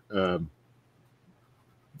do that.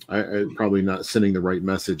 I probably not sending the right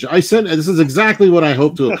message. This is exactly what I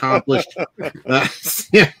hope to accomplish.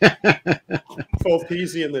 Paul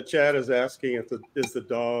Peasy in the chat is asking if is the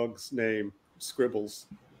dog's name Scribbles.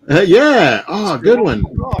 Yeah. Oh, good one.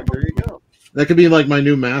 Dog, there you go. That could be like my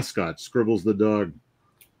new mascot, Scribbles the dog.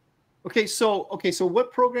 Okay, so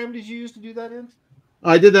what program did you use to do that in?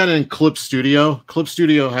 I did that in Clip Studio. Clip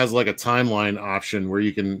Studio has like a timeline option where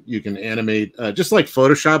you can animate just like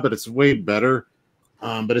Photoshop, but it's way better.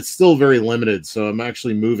 But it's still very limited. So I'm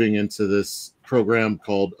actually moving into this program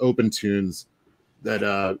called OpenTunes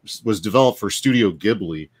that was developed for Studio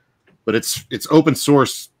Ghibli, but it's open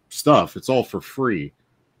source stuff. It's all for free,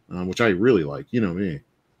 which I really like. You know me.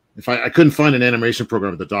 If I couldn't find an animation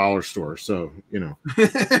program at the dollar store, so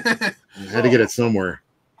I had to get it somewhere.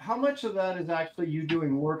 How much of that is actually you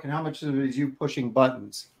doing work, and how much of it is you pushing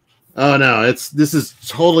buttons? Oh no, this is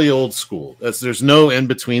totally old school. There's no in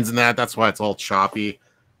betweens in that. That's why it's all choppy.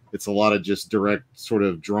 It's a lot of just direct sort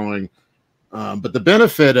of drawing. But the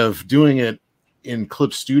benefit of doing it in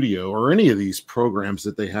Clip Studio or any of these programs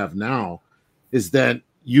that they have now is that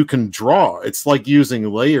you can draw. It's like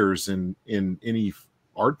using layers in any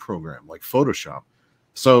art program like Photoshop.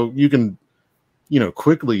 So you can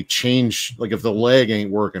quickly change, like if the leg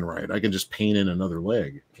ain't working right, I can just paint in another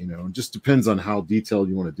leg. It just depends on how detailed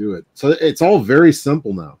you want to do it. So it's all very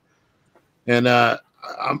simple now. And I'm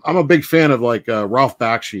a big fan of like Ralph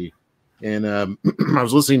Bakshi, and I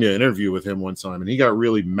was listening to an interview with him one time, and he got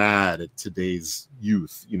really mad at today's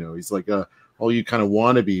youth. He's like, all you kind of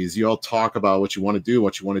wannabes, you all talk about what you want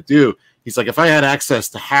to do. He's like, if I had access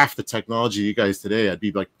to half the technology you guys today, I'd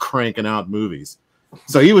be like cranking out movies.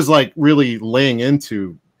 So he was like really laying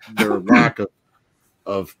into their lack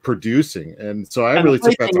of producing. And so I really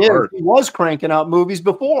took that to heart. He was cranking out movies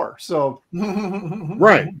before. So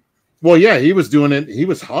right. Well, yeah, he was doing it. He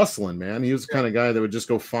was hustling, man. He was the kind of guy that would just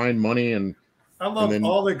go find money. And I love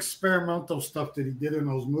all the experimental stuff that he did in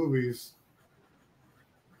those movies.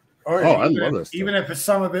 I love this. Even if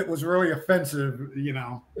some of it was really offensive,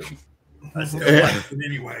 I still liked it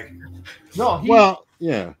anyway.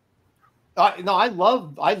 Yeah. I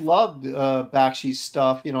loved Bakshi's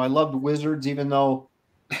stuff. I loved Wizards, even though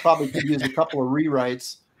probably could use a couple of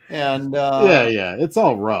rewrites. And yeah, it's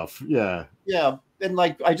all rough. Yeah. And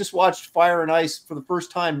like I just watched Fire and Ice for the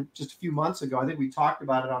first time just a few months ago. I think we talked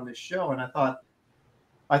about it on this show, and I thought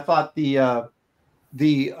the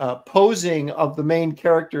posing of the main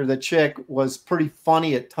character, the chick, was pretty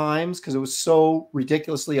funny at times because it was so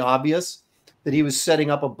ridiculously obvious that he was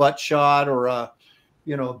setting up a butt shot or a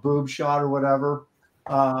boob shot or whatever.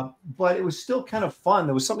 But it was still kind of fun.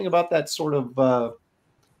 There was something about that sort of, how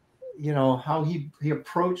he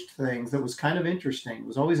approached things that was kind of interesting. It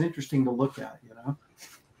was always interesting to look at,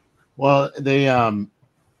 Well, they,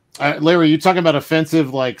 Larry, you talking about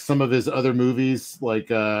offensive, like some of his other movies, like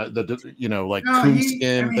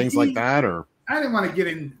Coonskin, things like that, or? I didn't want to get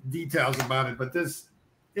in details about it, but there's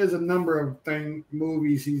a number of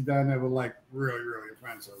movies he's done that were like really, really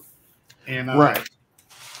offensive. And right.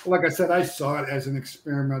 Like I said, I saw it as an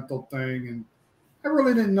experimental thing, and I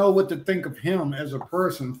really didn't know what to think of him as a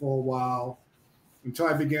person for a while until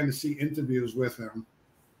I began to see interviews with him.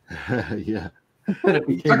 Yeah.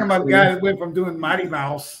 Talking about a guy that went from doing Mighty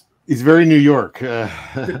Mouse. He's very New York.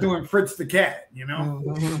 To doing Fritz the Cat,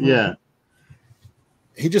 Yeah.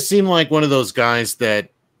 He just seemed like one of those guys that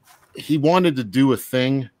he wanted to do a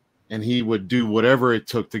thing, and he would do whatever it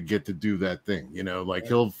took to get to do that thing. Like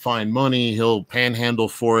he'll find money, he'll panhandle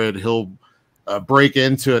for it, he'll break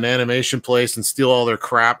into an animation place and steal all their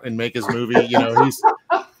crap and make his movie.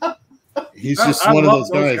 He's just one of those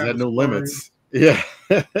guys that had no limits. Yeah.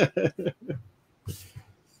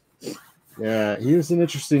 Yeah, he was an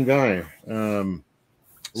interesting guy.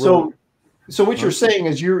 So what you're saying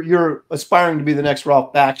is you're aspiring to be the next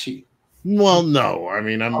Ralph Bakshi. Well, no, I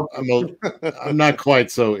mean, I'm not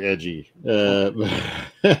quite so edgy, but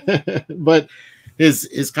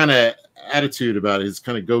his kind of attitude about it, his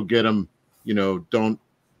kind of go get 'em, don't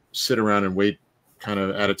sit around and wait kind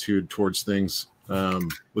of attitude towards things,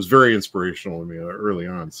 was very inspirational to me early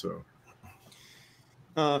on. So,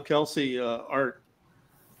 Kelsey, Art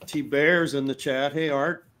T Bear's in the chat. Hey,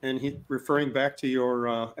 Art, and he referring back to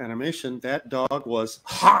your animation. That dog was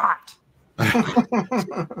hot.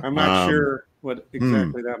 I'm not sure what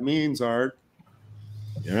exactly that means, Art.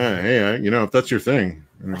 Yeah, hey, if that's your thing.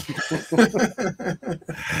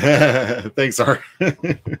 Thanks, Art.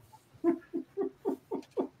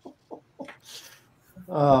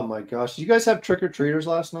 Oh my gosh! Did you guys have trick or treaters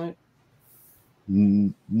last night?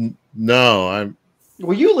 No,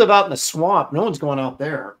 Well, you live out in the swamp. No one's going out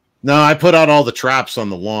there. No, I put out all the traps on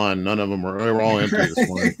the lawn. None of them were. They were all empty this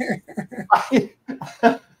morning.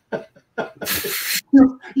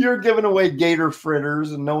 You're giving away gator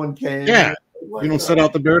fritters, and no one came. Yeah, you don't set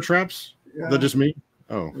out the bear traps. Yeah. They're just me.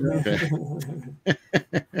 Oh, okay.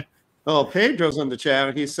 Oh, Pedro's in the chat,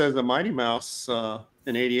 and he says the Mighty Mouse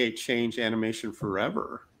in '88 changed animation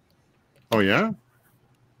forever. Oh yeah.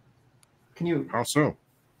 Can you? How so?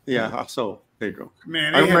 Yeah, how so, Pedro?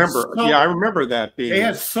 Man, I remember. I remember that being. They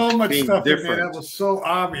had so much stuff different. in there that was so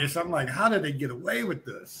obvious. I'm like, how did they get away with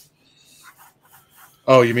this?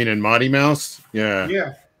 Oh, you mean in Mighty Mouse? Yeah.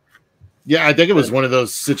 Yeah. Yeah, I think it was one of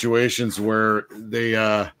those situations where they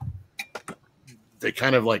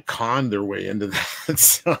kind of like conned their way into that.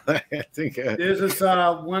 So I think there's this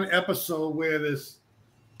one episode where this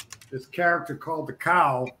character called the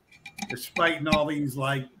Cow is fighting all these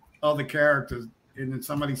like other characters, and then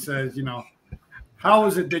somebody says, how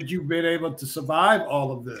is it that you've been able to survive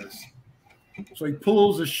all of this? So he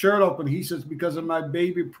pulls his shirt open. He says, because of my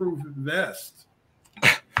baby-proof vest.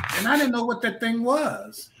 And I didn't know what that thing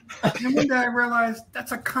was. And one day I realized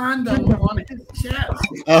that's a condom on his chest.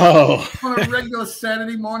 Oh. On a regular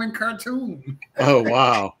Saturday morning cartoon. Oh,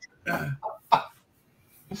 wow.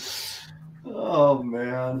 Oh,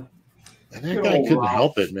 man. That guy couldn't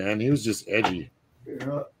help it, man. He was just edgy.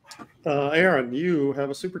 Yeah. Aaron, you have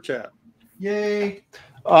a super chat. Yay.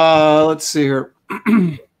 Let's see here.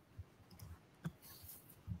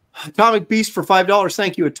 Atomic Beast for $5.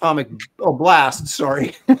 Thank you, Atomic Blast.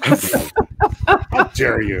 Sorry. How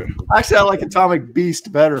dare you? Actually, I like Atomic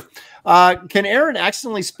Beast better. Can Aaron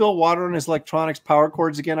accidentally spill water on his electronics power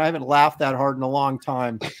cords again? I haven't laughed that hard in a long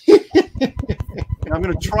time. I'm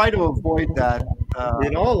going to try to avoid that.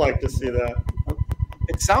 We'd all like to see that.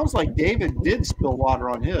 It sounds like David did spill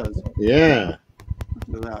water on his. Yeah.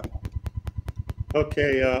 Look at that.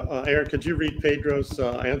 Okay, Aaron, could you read Pedro's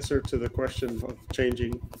answer to the question of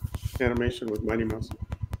changing animation with Mighty Mouse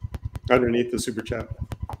underneath the super chat?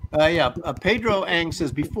 Pedro Ang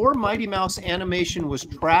says, before Mighty Mouse animation was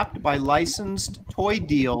trapped by licensed toy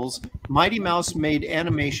deals, Mighty Mouse made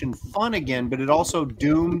animation fun again, but it also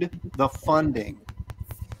doomed the funding.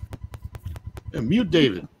 Yeah, mute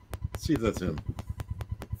David. Let's see if that's him.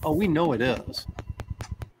 Oh, we know it is.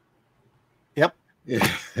 Yep.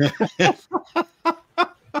 Yeah.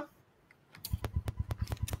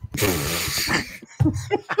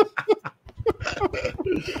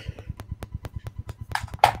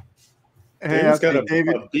 Hey,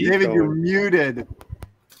 David, you're muted.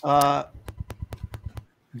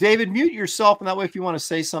 David, mute yourself, and that way if you want to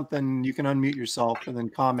say something, you can unmute yourself and then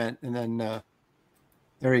comment, and then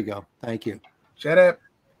there you go. Thank you. Shut up.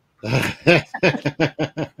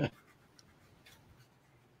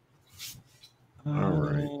 All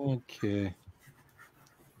right. Okay.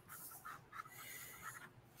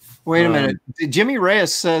 Wait a minute. Jimmy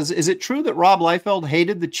Reyes says, is it true that Rob Liefeld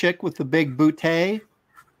hated the chick with the big bootay?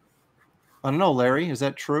 I don't know, Larry. Is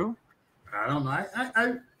that true? I don't know.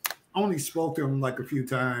 I only spoke to him like a few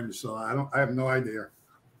times, so I have no idea.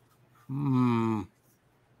 Hmm.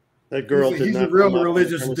 That girl He's a real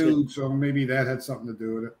religious dude, so maybe that had something to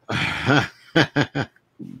do with it.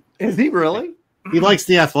 Is he really? He likes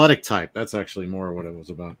the athletic type. That's actually more what it was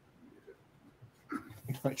about.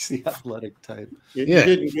 He likes the athletic type. You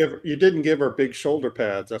didn't give her big shoulder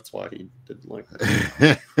pads. That's why he didn't like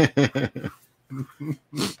her.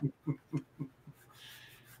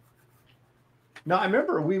 No, I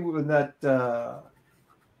remember we were that.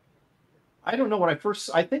 I don't know when I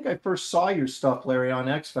think I first saw your stuff, Larry, on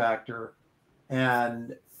X Factor,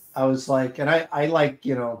 and I was like, and I like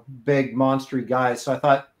big monstery guys, so I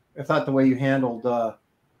thought the way you handled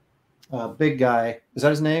big guy, is that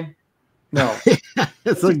his name? No,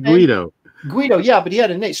 it's like Guido. Guido, yeah, but he had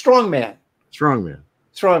a name, Strongman. Strongman.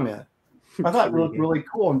 Strongman. I thought it looked really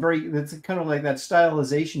cool and very. It's kind of like that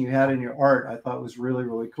stylization you had in your art. I thought was really,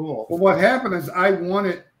 really cool. Well, what happened is I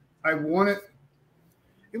wanted.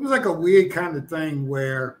 It was like a weird kind of thing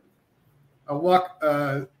where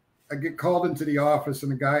I get called into the office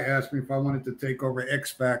and the guy asked me if I wanted to take over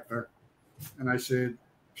X Factor, and I said,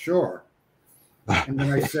 sure. And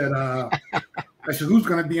then I said, who's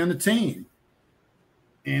going to be on the team?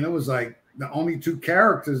 And it was like the only two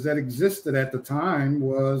characters that existed at the time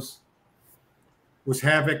was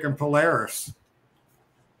Havoc and Polaris.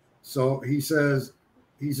 So he says,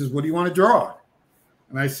 what do you want to draw?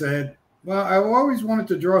 And I said, well, I've always wanted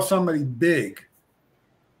to draw somebody big.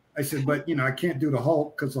 I said, but I can't do the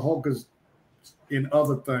Hulk because the Hulk is in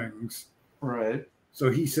other things. Right.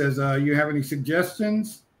 So he says, you have any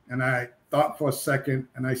suggestions? And I thought for a second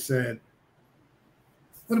and I said,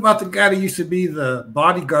 what about the guy that used to be the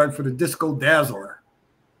bodyguard for the Disco Dazzler?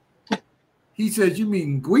 He says, you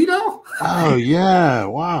mean Guido? Oh, yeah.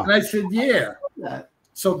 Wow. And I said, yeah.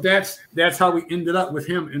 So that's how we ended up with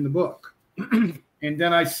him in the book. And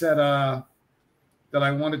then I said that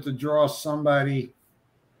I wanted to draw somebody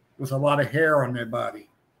with a lot of hair on their body.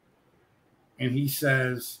 And he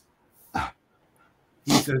says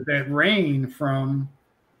that Rain from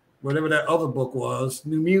whatever that other book was,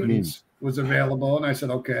 New Mutants, was available. And I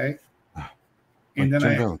said, okay. And then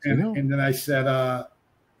I said,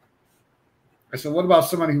 what about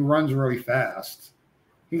somebody who runs really fast?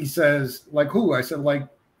 He says, like who? I said, like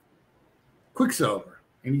Quicksilver.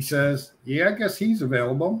 And he says, yeah, I guess he's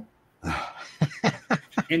available.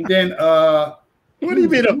 And then what do you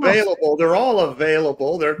mean available? They're all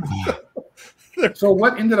available. They're so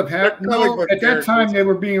what ended up happening? No, at that time they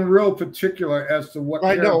were being real particular as to what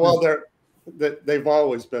I know. Well, they've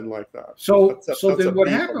always been like that. So then what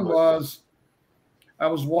happened was I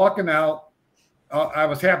was walking out. I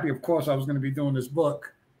was happy, of course, I was going to be doing this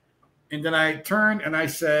book. And then I turned and I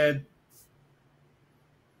said,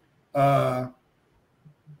 can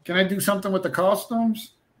I do something with the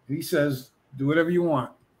costumes? He says, do whatever you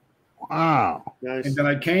want. Wow. Nice. And then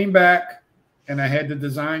I came back and I had the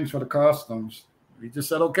designs for the costumes. He just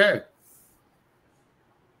said, okay.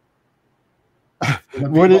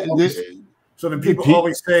 So then people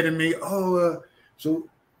always say to me, so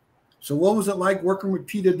what was it like working with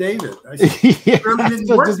Peter David? I said, I really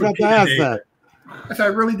didn't work with Peter David. I said, I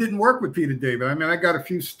really didn't work with Peter David. I mean, I got a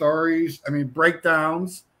few stories,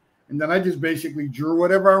 breakdowns, and then I just basically drew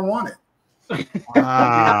whatever I wanted.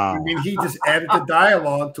 Wow. I mean, he just added the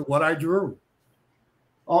dialogue to what I drew.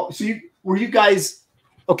 Oh, so were you guys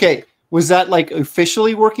okay? Was that like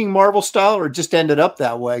officially working Marvel style, or just ended up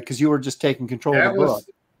that way because you were just taking control of the book?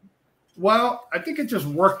 Well, I think it just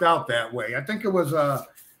worked out that way. I think it was I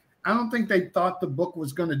don't think they thought the book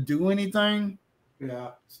was going to do anything.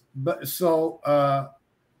 Yeah. But so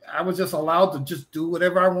I was just allowed to just do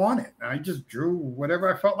whatever I wanted. I just drew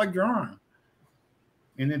whatever I felt like drawing.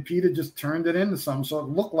 And then Peter just turned it into something. So it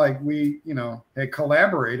looked like we, had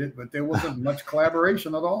collaborated, but there wasn't much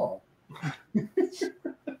collaboration at all.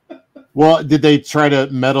 Well, did they try to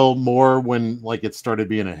meddle more when it started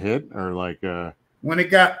being a hit, or when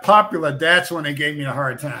it got popular, that's when they gave me a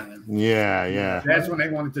hard time. Yeah. That's when they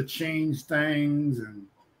wanted to change things and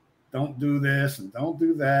don't do this and don't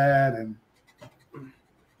do that.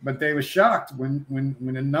 But they were shocked when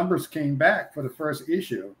the numbers came back for the first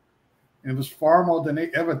issue. It was far more than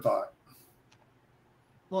they ever thought.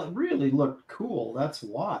 Well, it really looked cool. That's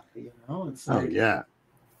why, It's yeah.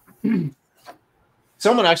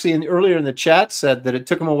 Someone actually earlier in the chat said that it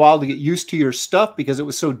took them a while to get used to your stuff because it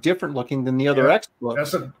was so different looking than the other X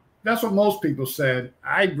books. That's what most people said.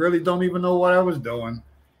 I really don't even know what I was doing.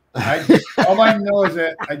 All I know is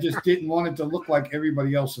that I just didn't want it to look like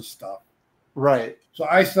everybody else's stuff. Right. So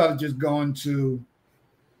I started just going to,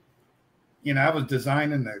 I was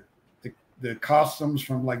designing the costumes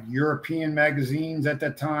from European magazines at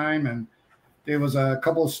that time. And there was a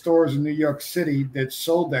couple of stores in New York City that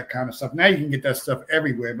sold that kind of stuff. Now you can get that stuff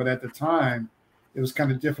everywhere. But at the time, it was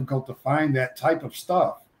kind of difficult to find that type of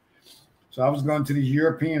stuff. So I was going to these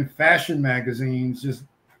European fashion magazines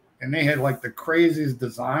and they had the craziest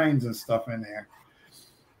designs and stuff in there.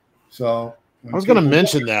 So I was going to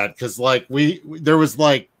mention that because there was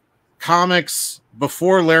comics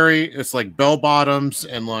before Larry. It's bell bottoms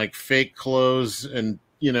and fake clothes and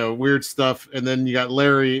weird stuff, and then you got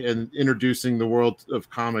Larry and introducing the world of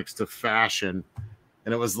comics to fashion,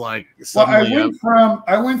 and it was suddenly. Well,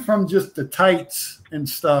 I went from just the tights and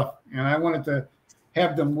stuff, and I wanted to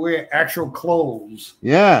have them wear actual clothes.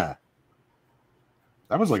 Yeah.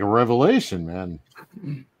 That was a revelation, man.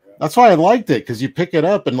 That's why I liked it, because you pick it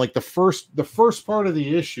up and the first part of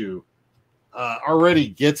the issue already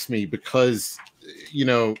gets me because, you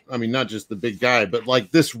know, I mean, not just the big guy, but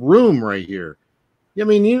like this room right here. I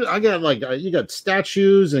mean, you got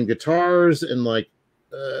statues and guitars and like,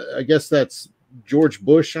 I guess that's George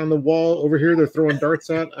Bush on the wall over here. They're throwing darts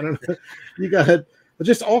at. I don't know. You got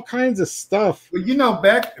just all kinds of stuff. Well, you know,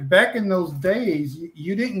 back in those days,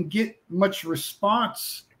 you didn't get much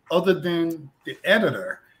response other than the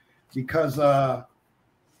editor, because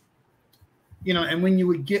you know, and when you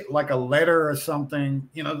would get like a letter or something,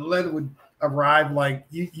 you know, the letter would arrive like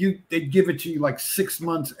they'd give it to you like 6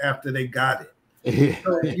 months after they got it.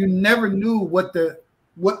 So you never knew what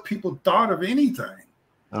people thought of anything.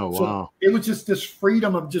 Oh, so wow. It was just this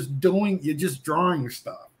freedom of just drawing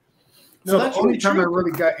stuff. No, So that's the only really time I true.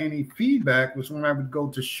 really got any feedback was when I would go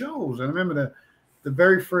to shows. I remember the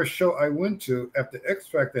very first show I went to after X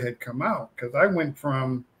Factor had come out, because I went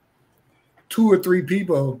from 2 or 3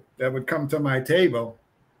 people that would come to my table,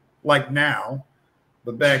 like now,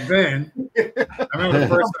 but back then, I remember the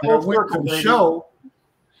first time I went to the show,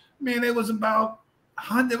 man, there was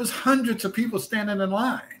hundreds of people standing in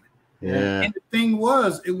line. Yeah. And the thing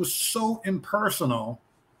was, it was so impersonal.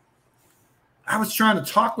 I was trying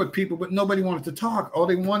to talk with people, but nobody wanted to talk. All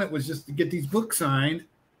they wanted was just to get these books signed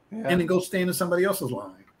and then go stand in somebody else's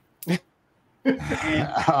line. And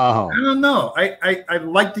I don't know. I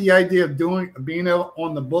like the idea of being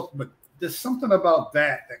on the book, but there's something about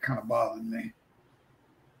that kind of bothered me.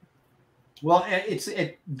 Well, it's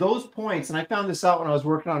at those points, and I found this out when I was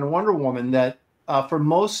working on Wonder Woman, that for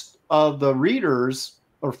most of the readers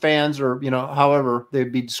or fans, or you know, however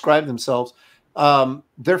they'd be described themselves,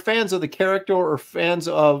 they're fans of the character or fans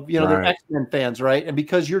of, you know, they're X-Men fans, right? And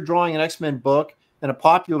because you're drawing an X-Men book and a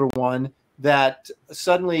popular one, that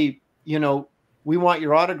suddenly, you know, we want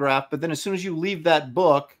your autograph, but then as soon as you leave that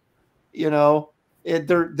book, you know,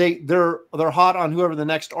 they're hot on whoever the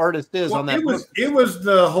next artist is on that. It was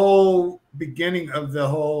the whole beginning of the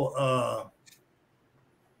whole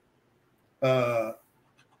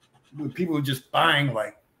when people were just buying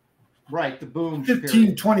like the boom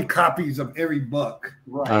 15, 20 copies of every book.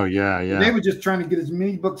 Right. Oh yeah. They were just trying to get as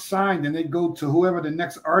many books signed, and they'd go to whoever the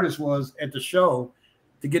next artist was at the show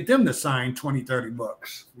to get them to sign 20, 30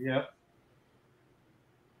 books. Yep.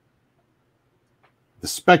 The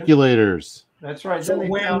speculators. That's right. So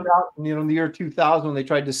then they found out, you know, in the year 2000, when they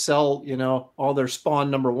tried to sell, you know, all their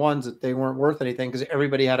Spawn #1s, that they weren't worth anything because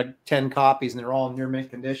everybody had 10 copies and they're all in near mint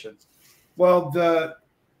condition. Well, the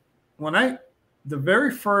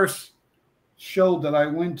very first show that I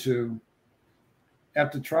went to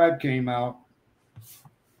after Tribe came out,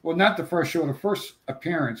 well, not the first show, the first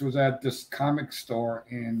appearance was at this comic store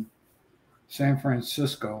in San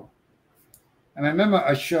Francisco. And I remember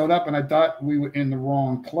I showed up and I thought we were in the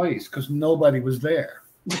wrong place because nobody was there.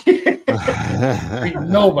 I mean,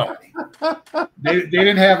 nobody. They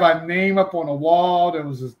didn't have our name up on a wall. There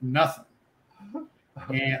was just nothing.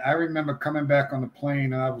 And I remember coming back on the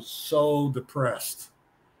plane and I was so depressed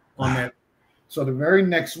on that. So the very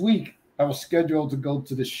next week, I was scheduled to go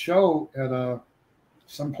to the show at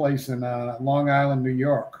someplace in Long Island, New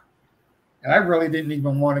York. And I really didn't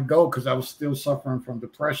even want to go because I was still suffering from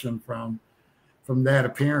depression from that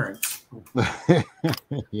appearance.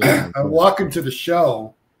 Yeah. I walk into the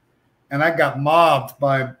show and I got mobbed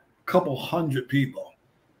by a couple hundred people.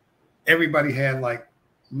 Everybody had like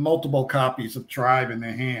multiple copies of Tribe in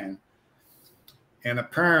their hand. And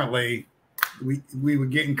apparently we were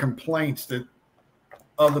getting complaints that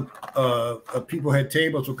other people had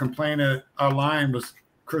tables were complaining that our line was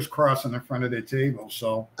crisscrossing in front of their table.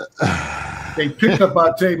 So they picked up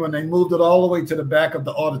our table and they moved it all the way to the back of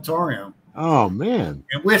the auditorium. Oh man.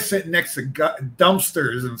 And we're sitting next to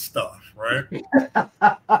dumpsters and stuff, right?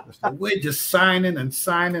 So we're just signing and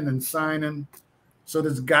signing and signing. So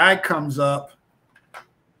this guy comes up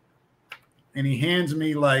and he hands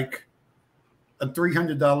me like a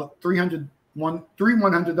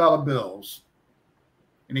 $100 bills.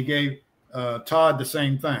 And he gave Todd the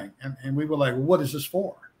same thing. And we were like, what is this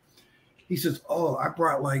for? He says, oh, I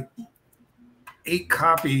brought like 8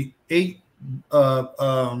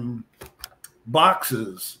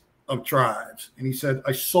 boxes of Tribes. And he said,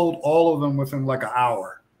 I sold all of them within like an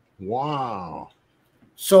hour. Wow.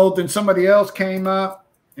 So then somebody else came up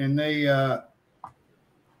and they so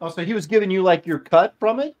he was giving you like your cut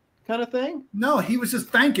from it kind of thing? No, he was just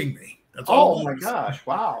thanking me. That's all. Oh my gosh.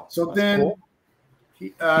 Wow. So That's then cool.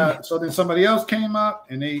 so then somebody else came up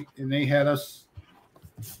and they had us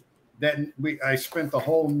I spent the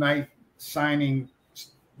whole night signing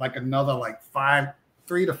like another like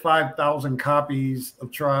 3,000 to 5,000 copies of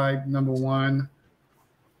Tribe #1.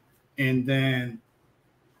 And then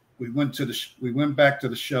we went back to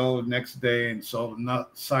the show the next day and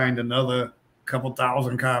signed another couple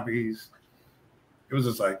thousand copies. It was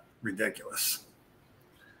just like ridiculous.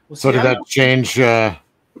 Well, so did that change? Did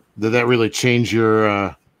that really change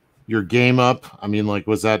your game up? I mean, like,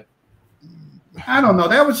 was that? I don't know.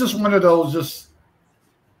 That was just one of those just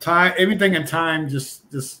time. Everything in time just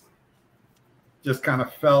kind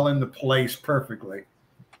of fell into place perfectly.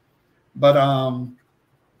 But I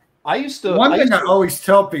always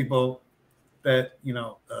tell people that, you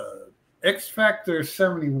know, X Factor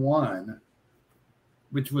 71,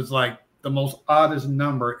 which was like the most oddest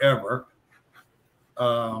number ever,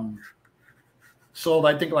 sold,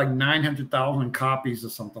 I think, like 900,000 copies or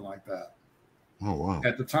something like that. Oh, wow.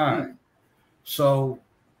 At the time. So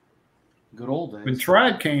good old days. When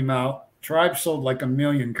Tribe came out, Tribe sold like 1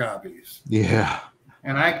 million copies. Yeah.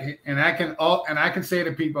 And I can say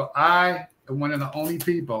to people, I am one of the only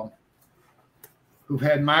people who've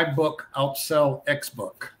had my book outsell X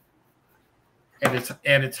book at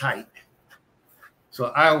its height. So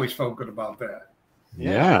I always felt good about that.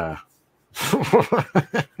 Yeah.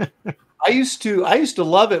 I used to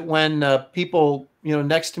love it when people, you know,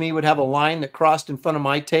 next to me would have a line that crossed in front of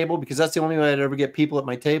my table, because that's the only way I'd ever get people at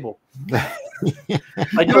my table.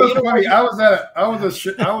 I know, it's funny. I was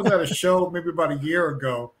at a show maybe about a year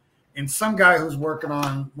ago, and some guy who's working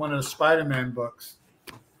on one of the Spider-Man books,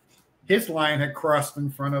 his line had crossed in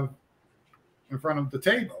front of the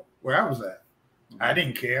table where I was at. I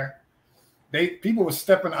didn't care. People were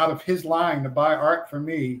stepping out of his line to buy art for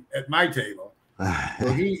me at my table.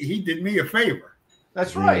 So he did me a favor.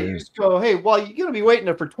 That's right. You just go, hey, well, you're gonna be waiting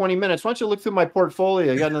there for 20 minutes. Why don't you look through my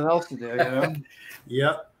portfolio? You got nothing else to do, you know?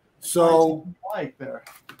 Yep. So like there.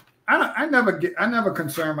 I never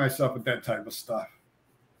concern myself with that type of stuff.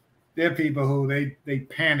 There are people who they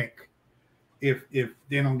panic if they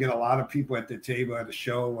don't get a lot of people at the table at the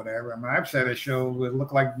show or whatever. I mean, I've sat at shows where it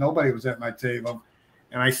looked like nobody was at my table,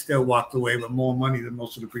 and I still walked away with more money than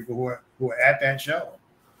most of the people who were at that show.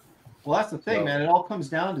 Well, that's the thing, man. It all comes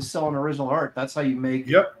down to selling original art. That's how you make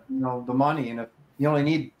you know, the money. And if you only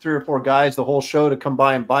need 3 or 4 guys the whole show to come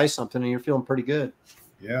by and buy something, and you're feeling pretty good.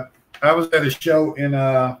 Yeah. I was at a show in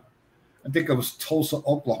I think it was Tulsa,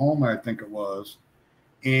 Oklahoma, I think it was.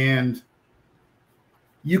 And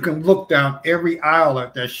you can look down every aisle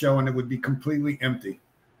at that show and it would be completely empty.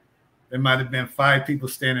 There might have been 5 people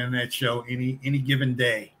standing in that show any given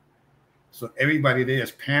day. So everybody there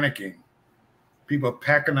is panicking. People are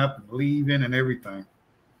packing up and leaving and everything.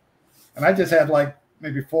 And I just had like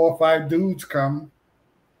maybe 4 or 5 dudes come,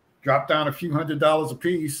 drop down a few $100s a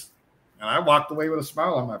piece, and I walked away with a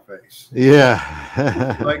smile on my face.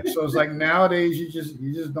 Yeah. So it's like nowadays you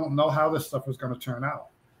just don't know how this stuff is going to turn out.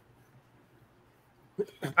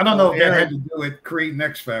 I don't know if that had to do with creating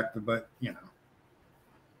X Factor, but you know.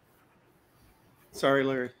 Sorry,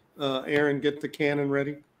 Larry. Aaron, get the cannon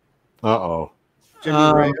ready. Uh-oh.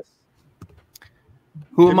 Jimmy Reyes.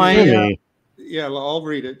 Who am I? Yeah, I'll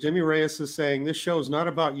read it. Jimmy Reyes is saying, this show is not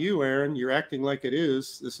about you, Aaron. You're acting like it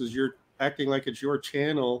is. This is your acting like it's your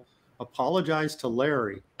channel. Apologize to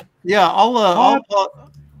Larry. Yeah, I'll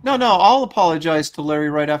apologize to Larry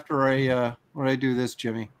right after I do this,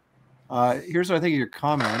 Jimmy. Here's what I think of your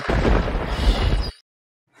comment.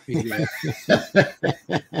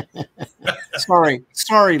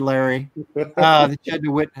 Sorry, Larry, that you had to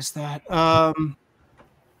witness that.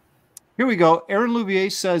 Here we go. Aaron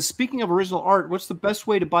Louvier says, speaking of original art, what's the best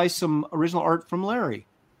way to buy some original art from Larry?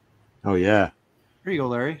 Oh, yeah. Here you go,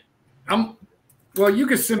 Larry. Well, you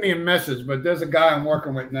can send me a message, but there's a guy I'm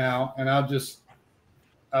working with now, and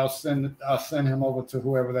I'll send him over to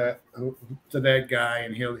to that guy,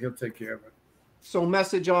 and he'll take care of it. So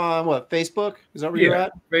message on what, Facebook? Is that where you're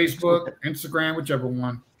at? Facebook, Instagram, whichever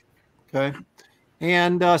one. Okay.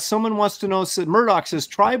 And someone wants to know, Murdoch says,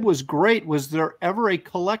 Tribe was great. Was there ever a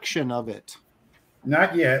collection of it?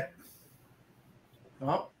 Not yet.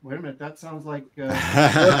 Oh, wait a minute. That sounds like...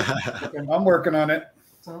 I'm working on it.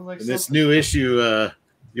 Sounds like this new issue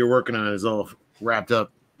you're working on is all wrapped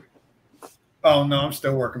up. Oh, no, I'm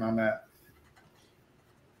still working on that.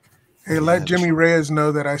 Hey, let Jimmy Reyes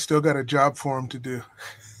know that I still got a job for him to do.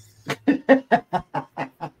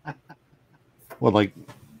 What, like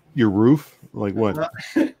your roof? Like what?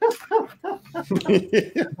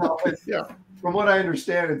 Yeah. From what I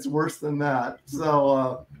understand, it's worse than that.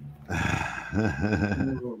 So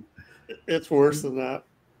it's worse than that.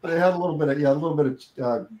 They had a little bit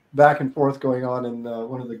of back and forth going on in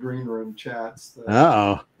one of the green room chats.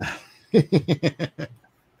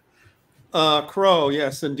 Crow,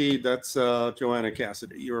 yes, indeed, that's Joanna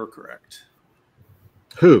Cassidy. You're correct.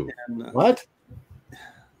 Who? And, what?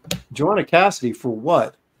 Joanna Cassidy for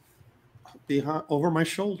what? behind over my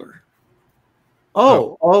shoulder.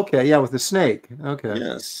 Oh, okay, yeah, with the snake. Okay.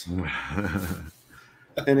 Yes.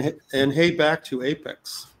 and hey, back to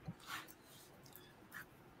Apex.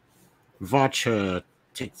 Watch her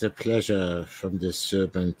take the pleasure from the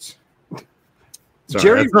serpent. Sorry,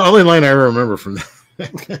 Jerry, that's the only line I ever remember from that.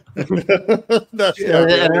 That's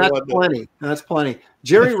plenty. That's plenty.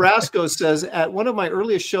 Jerry Rasco says, at one of my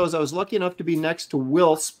earliest shows, I was lucky enough to be next to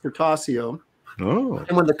Wills Pertasio. Oh.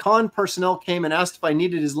 And when the con personnel came and asked if I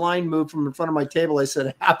needed his line moved from in front of my table, I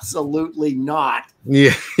said, absolutely not.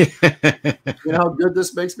 Yeah. You know how good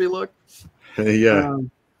this makes me look? Yeah.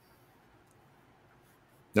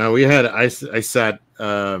 Now I sat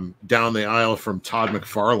down the aisle from Todd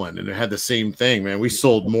McFarlane, and it had the same thing, man. We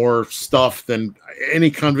sold more stuff than any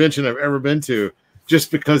convention I've ever been to, just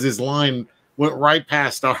because his line went right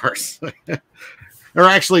past ours. Or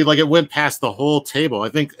actually, like, it went past the whole table. I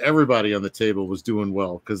think everybody on the table was doing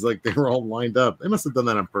well because, like, they were all lined up. They must have done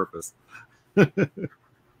that on purpose. Yeah,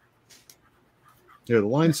 the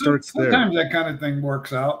line starts there. Sometimes that kind of thing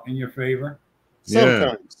works out in your favor.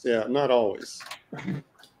 Sometimes, yeah, not always.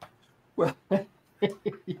 Well, yeah.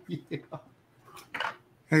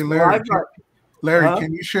 Hey, Larry, Well, Larry,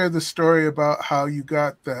 can you share the story about how you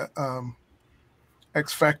got the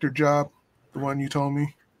X Factor job, the one you told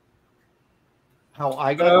me? How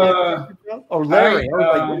I got that? Oh, Larry. I was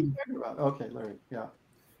like, what are you talking about? Okay, Larry. Yeah.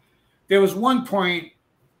 There was one point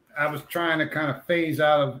I was trying to kind of phase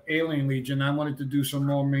out of Alien Legion. I wanted to do some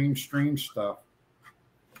more mainstream stuff.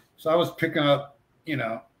 So I was picking up,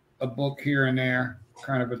 a book here and there,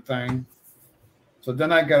 kind of a thing. So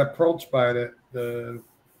then I got approached by the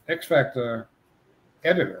X Factor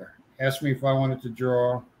editor, asked me if I wanted to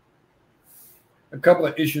draw a couple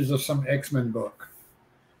of issues of some X-Men book.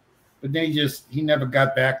 But then he never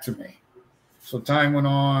got back to me. So time went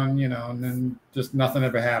on, and then just nothing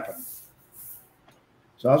ever happened.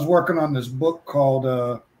 So I was working on this book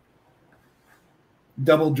called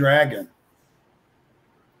Double Dragon.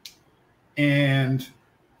 And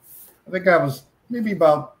I think I was maybe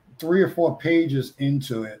about 3 or 4 pages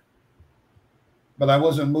into it, but I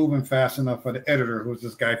wasn't moving fast enough for the editor, who was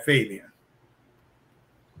this guy, Fabian.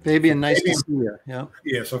 Fabian, nice to see you. Yeah.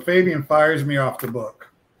 Yeah, so Fabian fires me off the book.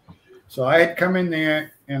 So I had come in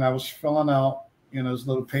there and I was filling out, his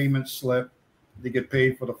little payment slip to get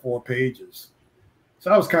paid for the 4 pages.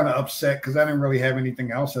 So I was kind of upset because I didn't really have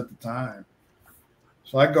anything else at the time.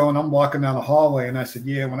 So I go and I'm walking down the hallway and I said,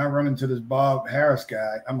 yeah, when I run into this Bob Harris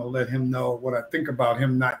guy, I'm going to let him know what I think about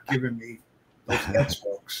him not giving me those X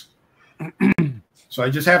books. So I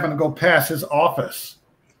just happened to go past his office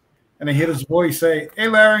and I hear his voice say, hey,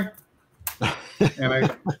 Larry. And I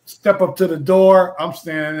step up to the door. I'm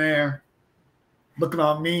standing there looking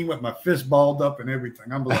on me with my fist balled up and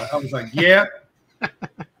everything. I was like, yeah.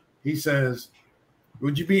 He says,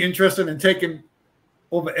 would you be interested in taking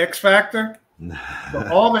over X Factor?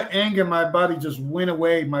 But all the anger in my body just went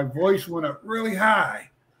away. My voice went up really high.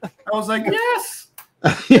 I was like, yes.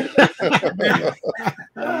 And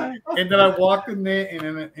then I walked in there,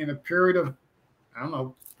 and in a period of, I don't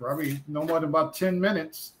know, probably no more than about 10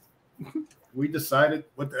 minutes, we decided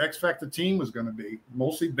what the X Factor team was going to be,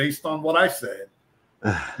 mostly based on what I said.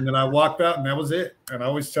 And then I walked out, and that was it. And I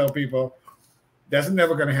always tell people, that's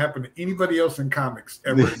never going to happen to anybody else in comics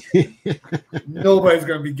ever. Nobody's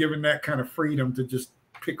going to be given that kind of freedom to just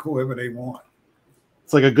pick whoever they want.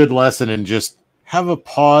 It's like a good lesson in just have a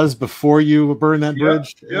pause before you burn that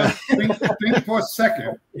bridge. Yeah. Think for a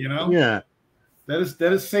second, Yeah. That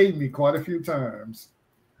has saved me quite a few times.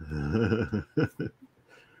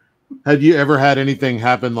 Have you ever had anything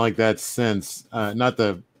happen like that since? Not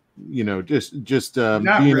the, just being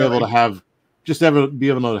really. able to have. Just ever be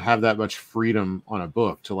able to have that much freedom on a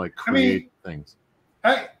book to like create things.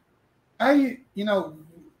 The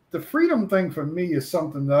freedom thing for me is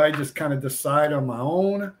something that I just kind of decide on my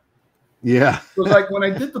own. Yeah. It was like when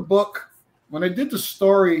I did the book, when I did the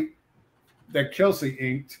story that Kelsey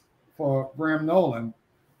inked for Graham Nolan,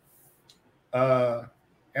 after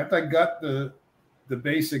I got the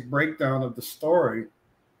basic breakdown of the story,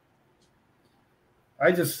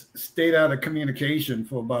 I just stayed out of communication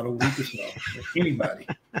for about a week or so with anybody.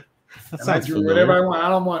 And I drew whatever I want. I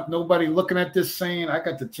don't want nobody looking at this saying, I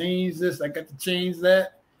got to change this, I got to change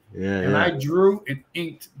that. And I drew and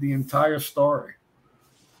inked the entire story.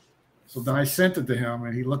 So then I sent it to him,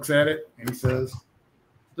 and he looks at it, and he says,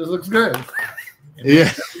 this looks good.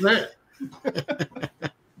 Yeah.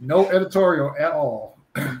 No editorial at all.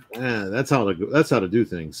 Yeah, that's how to do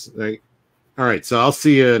things. Like, all right, so I'll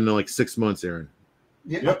see you in like 6 months, Aaron.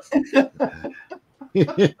 Yep.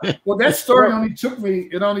 Well, that story only took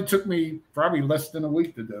me probably less than a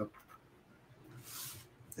week to do.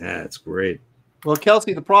 Yeah, it's great. Well,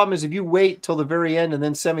 Kelsey, the problem is if you wait till the very end and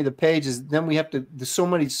then send me the pages, then we have to. There's so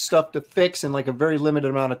many stuff to fix in like a very limited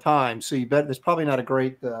amount of time. So you bet there's probably not a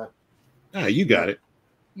great. You got it.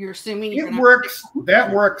 You're assuming it works.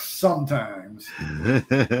 That works sometimes.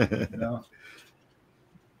 You know?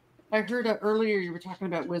 I heard earlier you were talking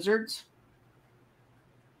about Wizards.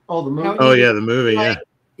 Oh, the movie. Oh yeah, the movie. Yeah.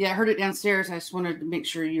 Yeah, I heard it downstairs. I just wanted to make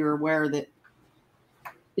sure you're aware that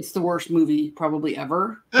it's the worst movie probably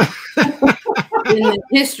ever in the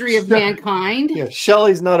history of mankind. Yeah,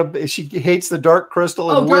 Shelley's not a. She hates the Dark Crystal.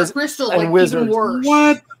 Oh, And Dark Crystal, and like Wizards. even worse.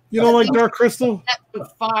 What? You don't like Dark Crystal? That's with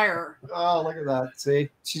fire. Oh, look at that. See,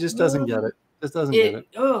 she just doesn't get it. Just doesn't get it.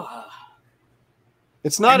 Ugh.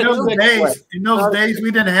 It's not in those days we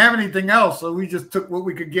didn't have anything else, so we just took what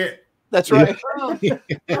we could get. That's right. Oh.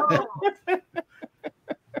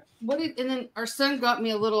 And then our son got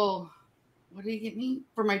me a little. What did he get me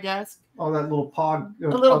for my desk? Oh, that little pog. A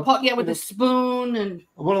little pog, yeah, with a spoon and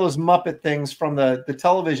one of those Muppet things from the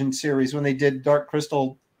television series when they did Dark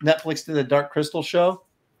Crystal. Netflix did the Dark Crystal show.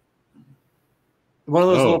 One of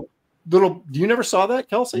those little. You never saw that,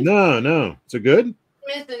 Kelsey? No. Is it good?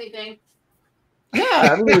 Miss anything?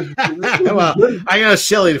 Yeah, I mean, well, I know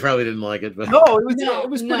Shelley probably didn't like it, but no, it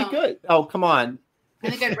was pretty good. Oh, come on. I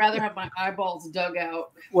think I'd rather have my eyeballs dug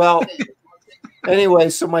out. Well, anyway,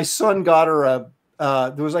 so my son got her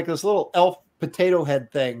there was like this little elf potato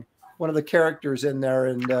head thing, one of the characters in there,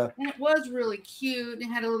 and it was really cute. It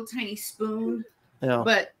had a little tiny spoon,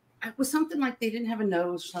 but it was something like they didn't have a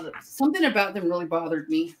nose. Something about them really bothered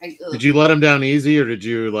me. Did you let them down easy, or did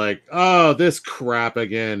you like, oh, this crap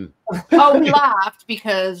again? Oh, we laughed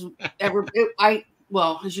because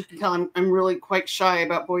well, as you can tell, I'm really quite shy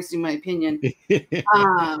about voicing my opinion.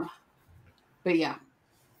 But yeah,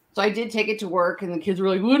 so I did take it to work, and the kids were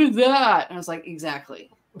like, "What is that?" And I was like, "Exactly."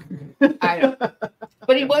 I don't.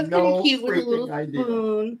 But he was kind of cute with a little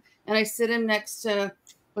spoon, and I sit him next to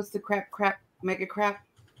what's the crap mega crap.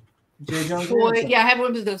 Boy, yeah, I have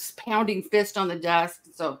one of those pounding fist on the desk.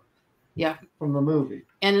 So, yeah, from the movie,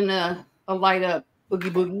 and in a light up Oogie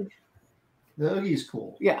Boogie. The Oogie's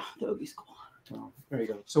cool. Yeah, the Oogie's cool. Oh, there you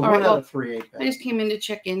go. So one out of 3 ate that. I just came in to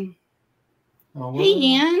check in. Oh,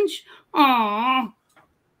 hey, Ange. Aw.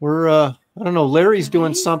 We're I don't know. Larry's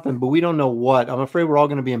doing something, but we don't know what. I'm afraid we're all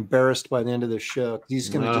going to be embarrassed by the end of this show. He's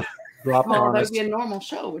going to just drop on us. That would be a normal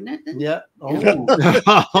show, wouldn't it? Yeah.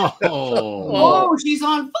 Oh, she's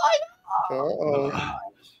on fire. Uh-oh.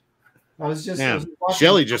 I was just.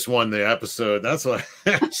 Shelley just won the episode. That's why.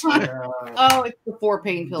 Oh, it's the 4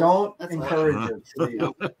 pain pills. Don't encourage it, please.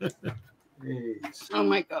 Jeez. Oh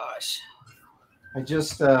my gosh. I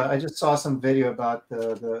just saw some video about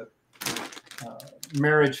the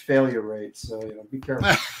marriage failure rate. So be careful.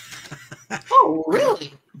 Oh,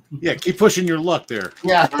 really? Yeah, keep pushing your luck there.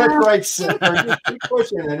 Yeah, that's right, sir. Just keep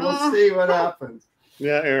pushing, and we'll see what happens.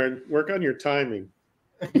 Yeah, Aaron, work on your timing.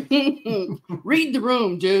 Read the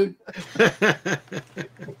room, dude.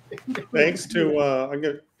 Thanks to I'm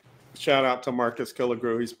gonna shout out to Marcus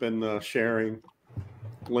Killigrew. He's been sharing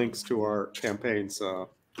links to our campaigns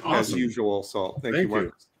as usual. So thank you,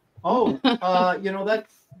 Marcus. Oh,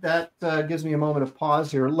 that gives me a moment of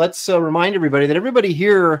pause here. Let's remind everybody that everybody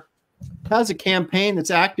here has a campaign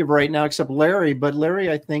that's active right now, except Larry. But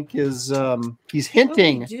Larry, I think, is he's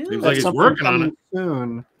hinting. Seems like he's working on it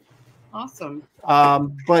soon. Awesome.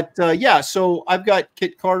 Yeah, so I've got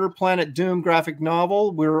Kit Carter, Planet Doom graphic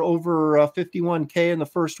novel. We're over 51K in the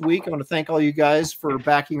first week. I want to thank all you guys for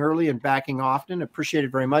backing early and backing often. Appreciate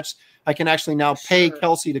it very much. I can actually now pay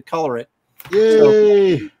Kelsey to color it.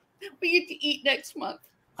 Yay! So, we get to eat next month.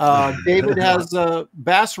 David has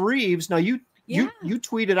Bass Reeves. Now you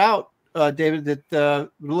tweeted out, David, that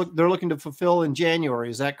they're looking to fulfill in January.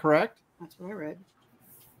 Is that correct? That's what I read.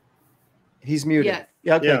 He's muted. Yes.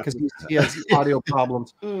 Yeah, okay, because he has audio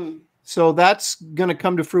problems. So that's going to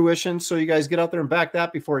come to fruition. So you guys get out there and back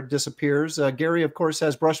that before it disappears. Gary, of course,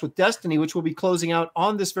 has Brush with Destiny, which will be closing out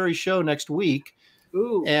on this very show next week.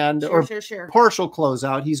 Ooh, and partial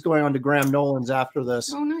closeout. He's going on to Graham Nolan's after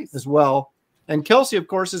this as well. And Kelsey, of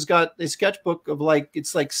course, has got a sketchbook of like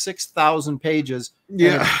 6,000 pages.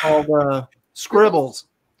 Yeah, it's called Scribbles.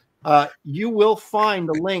 You will find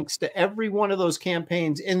the links to every one of those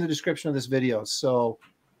campaigns in the description of this video. So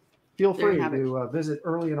feel free to visit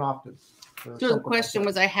early and often. So the question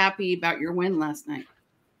was, I happy about your win last night?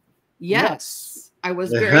 Yes. I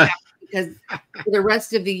was very happy because for the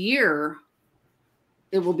rest of the year,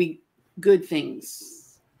 it will be good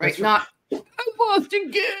things, right? Not I lost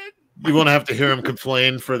again. You won't have to hear him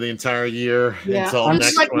complain for the entire year until I'm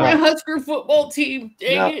next like one. my Husker football team.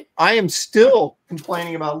 Dang it. I am still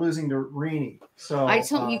complaining about losing to Reenie. So I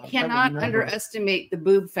told you cannot underestimate the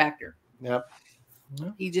boob factor. Yep.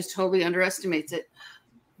 He just totally underestimates it.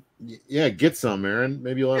 Yeah, get some, Aaron.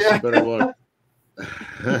 Maybe you'll have some better luck. I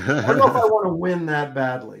don't know if I want to win that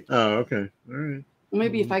badly. Oh, okay. All right.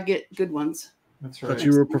 Maybe if I get good ones. That's Thought right.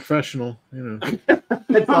 you were a professional, you know.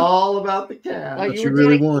 It's all about the cat. Oh, But you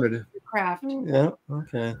really wanted it. Craft. Yeah.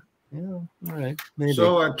 Okay. Yeah. All right. Maybe.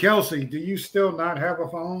 So, Kelsey, do you still not have a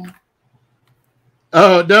phone?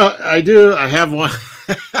 Oh no, I do. I have one.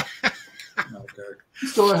 Okay. You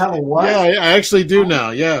still have a what? Yeah, I actually do now.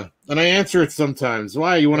 Yeah, and I answer it sometimes.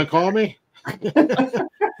 Why? You want to call me? That's Well,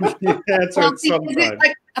 right. see, is it Sometimes.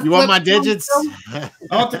 like a You want flip my phone digits? still?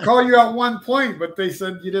 I want to call you at one point, but they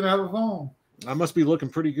said you didn't have a phone. I must be looking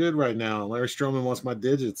pretty good right now. Larry Stroman wants my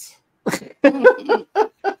digits.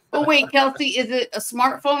 Oh wait, Kelsey, is it a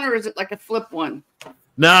smartphone or is it like a flip one?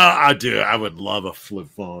 No, I do. I would love a flip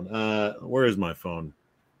phone. Where is my phone?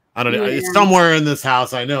 I don't know. Yeah. It's somewhere in this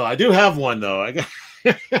house. I know. I do have one though. I got.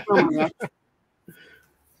 Oh my gosh.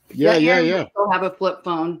 Yeah. Aaron would still have a flip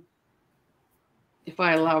phone if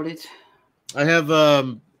I allowed it. I have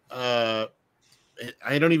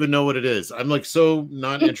I don't even know what it is. I'm like so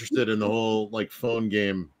not interested in the whole like phone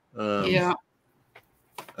game. Yeah.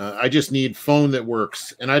 I just need phone that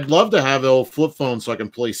works, and I'd love to have the old flip phone so I can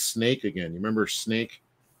play Snake again. You remember Snake?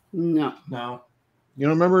 No. You don't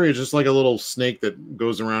remember? It's just like a little snake that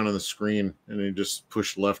goes around on the screen, and you just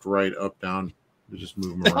push left, right, up, down. You just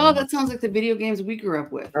move them around. Oh, that sounds like the video games we grew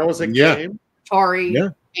up with. That was a Yeah. game. Atari, Yeah.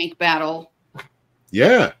 Tank Battle.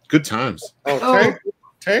 Yeah, good times. Oh,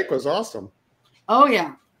 Tank was awesome. Oh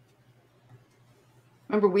yeah.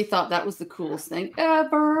 Remember, we thought that was the coolest thing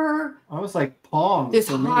ever. I was like Pong. This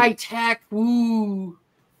for me. high tech, woo.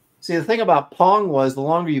 See, the thing about Pong was the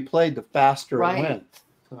longer you played, the faster Right. it went.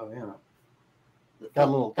 So got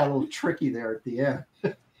a little tricky there at the end.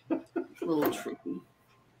 A little tricky.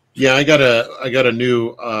 Yeah, I got a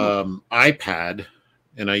new iPad,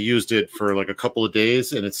 and I used it for like a couple of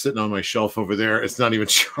days, and it's sitting on my shelf over there. It's not even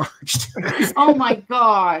charged. Oh my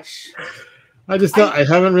gosh. I just thought I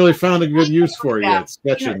haven't really found a good use for it yet.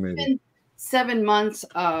 Sketching, It's maybe. been 7 months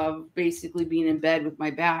of basically being in bed with my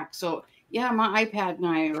back. So yeah, my iPad and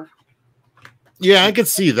I are. Yeah, I could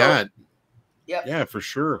see that. Yep. Yeah, for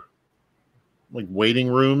sure. Like waiting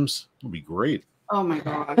rooms would be great. Oh my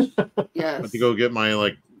gosh. I Yes. have to go get my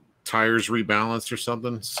like tires rebalanced or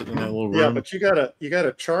something. Sit in that little room. Yeah, but you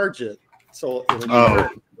gotta charge it. So it'll Oh,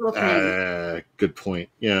 Little thing. good point.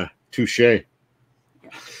 Yeah, touche.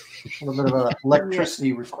 A little bit of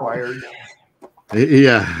electricity required.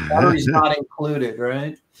 Yeah. Battery's not included,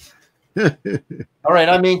 right? All right,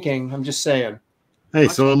 I'm inking. I'm just saying. Hey,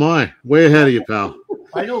 so am I. Way ahead of you, pal.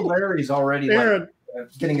 I know Larry's already Aaron,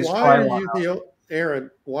 getting his why are Krylon you out.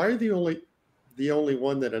 Aaron? Why are the only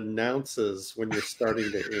one that announces when you're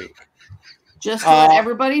starting to ink? Just to let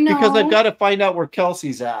everybody know. Because I've got to find out where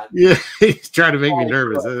Kelsey's at. Yeah, he's trying to make me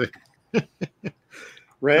nervous.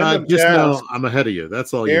 Random Just know task. I'm ahead of you.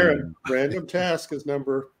 That's all you Aaron, random task is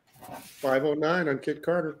number 509 on Kit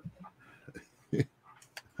Carter.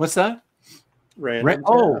 What's that? Random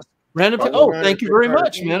Oh, random. Oh, Oh, random thank you very card.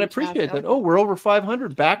 much, man. I appreciate that. Oh, we're over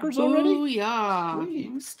 500 backers already. Oh yeah.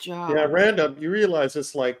 Sweet. Nice job. Yeah, random. You realize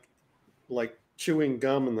it's like chewing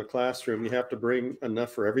gum in the classroom. You have to bring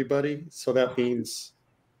enough for everybody. So that means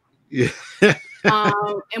Yeah.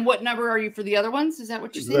 And what number are you for the other ones? Is that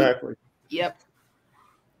what you're saying? exactly. Yep.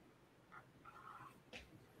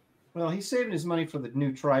 Well, he's saving his money for the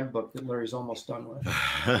new tribe book that Larry's almost done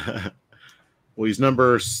with. Well, he's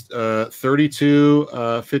numbers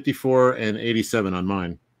 32, 54, and 87 on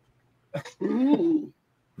mine. Ooh.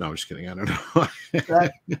 No, I'm just kidding. I don't know.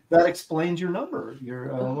 That explains your number. Your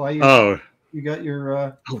why you, Oh, you got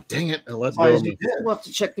your oh, dang it! I let size go. you did. We'll have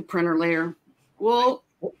to check the printer later. Well,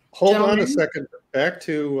 Hold on a Gentlemen. second. Back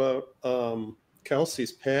to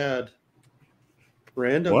Kelsey's pad.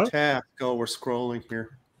 Random What? task. Oh, we're scrolling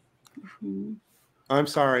here. mhm. I'm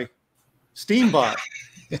sorry. Steambot.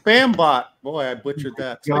 Spambot. Boy, I butchered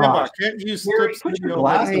that. Gosh. Spambot. Can't you use Gary, Clip put your Studio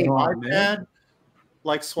glasses with the on, man. iPad?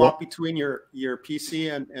 Like swap between your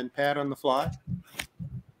PC and pad on the fly?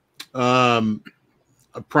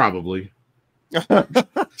 Probably. Can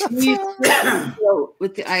you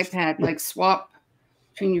with the iPad, like swap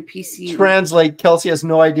between your PC. and- Translate. Kelsey has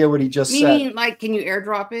no idea what he just said. Meaning, like, can you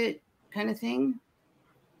airdrop it, kind of thing?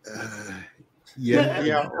 Yeah.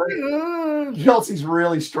 Yeah. Kelsey's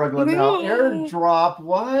really struggling now. Airdrop.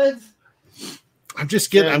 What? I'm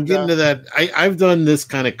getting to that. I've done this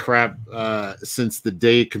kind of crap since the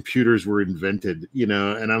day computers were invented,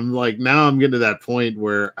 and I'm like, now I'm getting to that point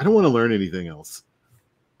where I don't want to learn anything else.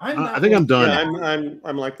 I think I'm done. Yeah,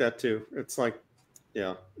 I'm like that too. It's like,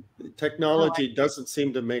 yeah, technology doesn't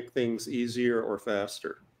seem to make things easier or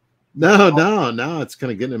faster. No, it's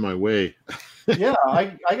kind of getting in my way. Yeah,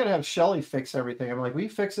 I gotta have Shelly fix everything. I'm like, will you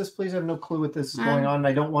fix this, please? I have no clue what this is going on, and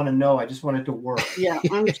I don't want to know. I just want it to work. Yeah,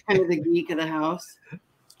 I'm kind of the geek of the house.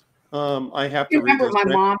 I have to remember my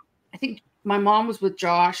mom. I think my mom was with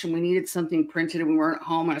Josh, and we needed something printed, and we weren't at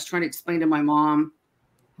home. I was trying to explain to my mom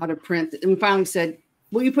how to print it, and we finally said,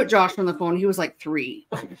 "Will you put Josh on the phone?" He was like 3.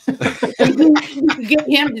 Get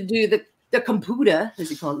him to do the computer, as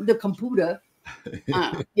he called it, the computer.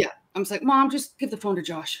 Yeah, I was like, Mom, just give the phone to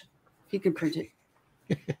Josh. He can print it.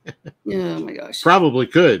 Oh my gosh. Probably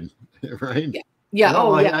could, right? Yeah.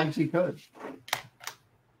 No, yeah. I actually could.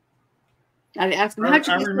 I'd ask him, how'd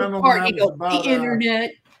you get this part? You go, the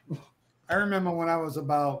internet. I remember when I was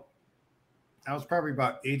probably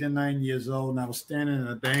about 8 or 9 years old, and I was standing in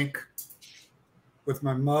a bank with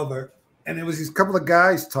my mother, and there was these couple of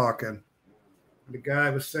guys talking. The guy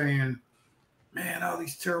was saying, man, all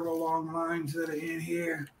these terrible long lines that are in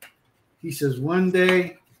here. He says, one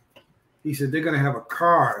day, he said, they're going to have a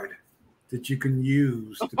card that you can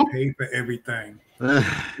use to pay for everything. And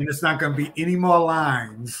it's not going to be any more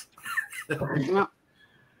lines.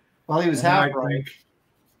 Well, he was half right.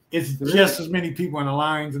 It's just as many people in the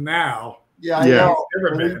lines now. Yeah, I know.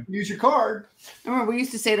 Use your card. I remember we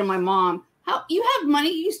used to say to my mom, "How you have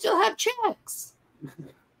money? You still have checks."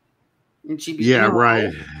 And she'd be,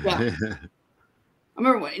 right. Yeah. I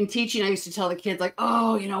remember in teaching, I used to tell the kids, like,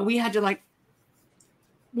 "Oh, we had to like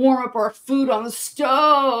warm up our food on the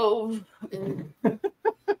stove." And,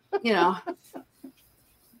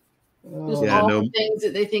 just all the things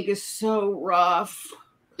that they think is so rough.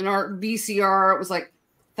 In our VCR, it was like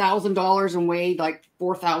 $1,000 and weighed like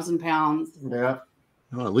 4,000 pounds. Yeah.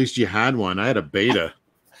 Well, at least you had one. I had a Beta.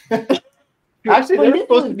 Actually, they're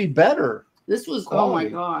supposed to be better. This was, oh my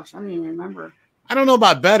gosh, I don't even remember. I don't know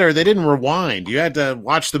about better. They didn't rewind. You had to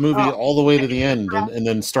watch the movie all the way to the end and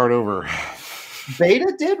then start over.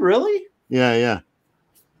 Beta did? Really? Yeah.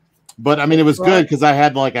 But I mean, it was good because I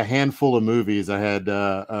had like a handful of movies. I had,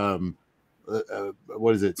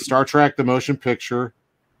 what is it? Star Trek, the motion picture,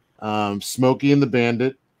 Smokey and the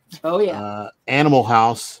Bandit. Oh, yeah. Animal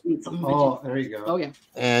House. Oh, there you go. Oh, yeah.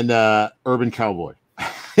 And Urban Cowboy.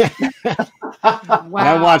 Wow.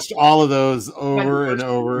 I watched all of those over and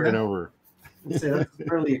over and over. That's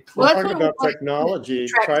really talking about technology.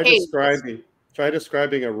 Try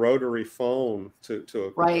describing a rotary phone to a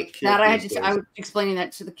right. Kid that I was explaining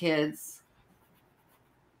that to the kids.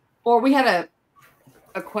 Or we had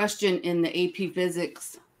a question in the AP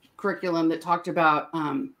Physics curriculum that talked about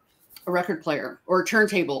a record player or a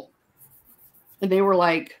turntable, and they were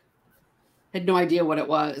like, had no idea what it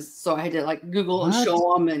was, so I had to like Google and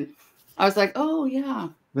show them, and I was like, oh yeah.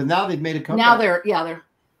 But now they've made a comeback. Now they're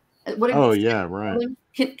what? Oh yeah, right.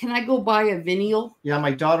 Can I go buy a vinyl? Yeah,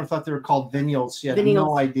 my daughter thought they were called vinyls. She had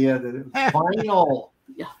no idea that it was vinyl.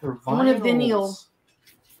 Yeah, they're vinyls. I want a vinyl.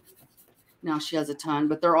 Now she has a ton,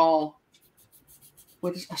 but they're all.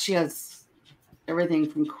 She has everything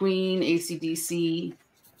from Queen, AC/DC.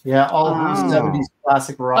 Yeah, all of the 70s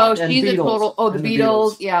classic rock. Oh, she's a total. Oh, the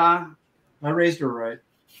Beatles. Yeah. I raised her right.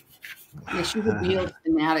 Yeah, she's a Beatles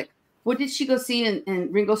fanatic. What did she go see?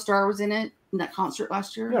 And Ringo Starr was in it in that concert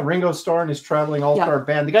last year. Yeah, Ringo Starr and his traveling all-star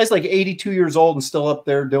band. The guy's like 82 years old and still up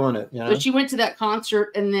there doing it. So she went to that concert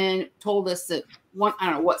and then told us that I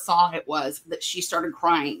don't know what song it was, that she started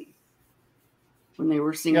crying when they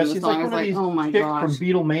were singing the song. I was like, oh my gosh. From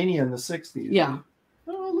Beatlemania in the 60s. Yeah.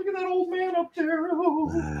 Oh, look at that old man up there.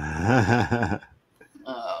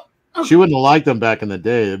 She wouldn't have liked them back in the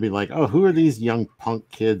day. They'd be like, oh, who are these young punk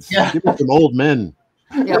kids? Yeah. Give me some old men.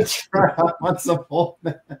 Yeah. I want some old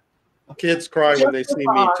men. Kids cry when they see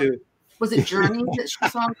me too. Was it Journey that she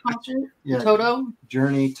saw in concert? Yeah. Toto?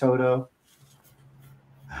 Journey, Toto.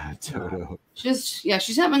 Toto.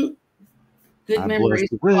 She's having good I memories.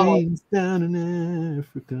 Bless the rains down in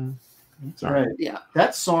Africa. That's right. Yeah.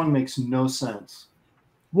 That song makes no sense.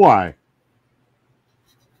 Why?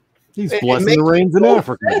 He's blessing the rains in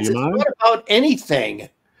Africa. Do you mind? It's not about anything.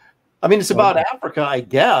 I mean, it's about Africa, I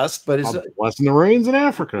guess, but it's blessing the rains in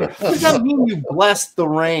Africa. What does that mean? You bless the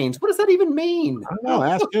rains? What does that even mean? I don't know.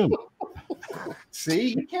 Ask him.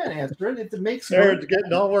 See, you can't answer it. It makes Aaron's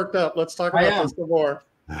getting all worked up. Let's talk about this some more.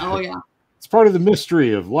 Oh yeah, it's part of the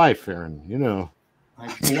mystery of life, Aaron. You know. I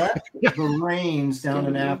bless the rains down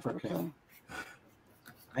in Africa.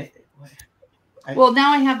 Well,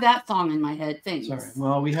 now I have that song in my head. Thanks. Sorry.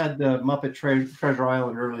 Well, we had the Muppet Treasure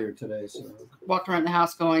Island earlier today, so Walked around the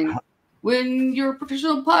house going, "When you're a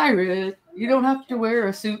professional pirate, you don't have to wear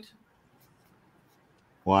a suit."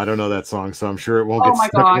 Well, I don't know that song, so I'm sure it won't Oh get my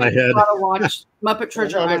stuck God! in my You head. gotta watch Muppet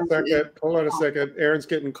Treasure Island. Hold on a second. Aaron's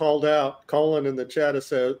getting called out. Colin in the chat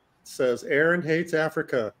says Aaron hates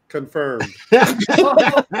Africa. Confirmed.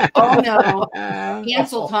 Oh no!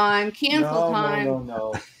 Cancel time! Cancel time!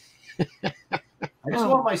 No. I just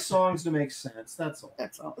want my songs to make sense. That's all.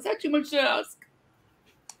 That's all. Is that too much to ask?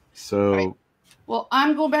 So, right. Well,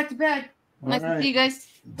 I'm going back to bed. Nice to see you guys.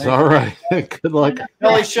 It's all right. Good luck.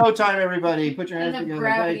 Kelly, showtime, everybody. Put your hands Enough together.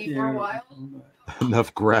 gravity for a while.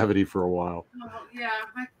 Enough gravity for a while. Oh, yeah,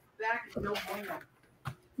 my back is no bueno.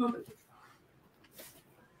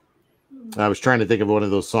 I was trying to think of one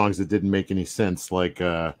of those songs that didn't make any sense, like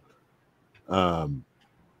what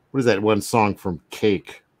is that one song from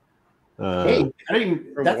Cake? Hey,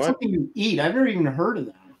 that's something you eat. I've never even heard of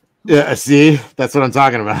that. Yeah, see, that's what I'm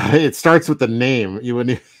talking about. It starts with the name. You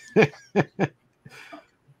wouldn't.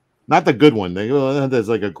 Not the good one. There's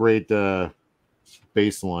like a great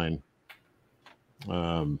bass line.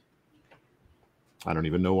 I don't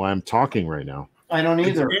even know why I'm talking right now. I don't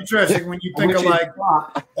either. It's interesting when you think of like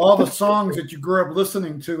all the songs that you grew up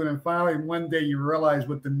listening to, and then finally one day you realize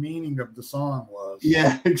what the meaning of the song was.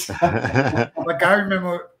 Yeah, exactly. Like I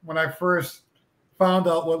remember when I first found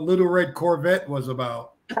out what Little Red Corvette was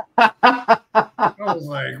about. I was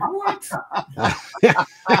like, what?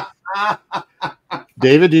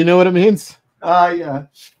 David, do you know what it means? Yeah.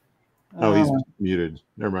 Oh, he's muted.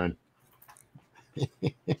 Never mind.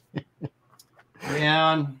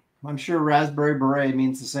 Yeah, I'm sure raspberry beret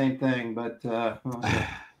means the same thing, but I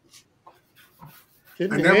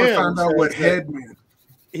never found out what head meant.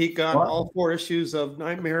 He got all 4 issues of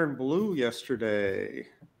Nightmare in Blue yesterday.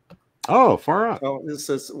 Oh, far out. Oh,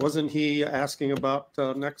 wasn't he asking about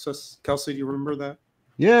Nexus? Kelsey, do you remember that?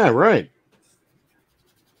 Yeah, right.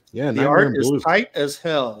 Yeah, the art is tight as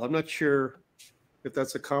hell. I'm not sure if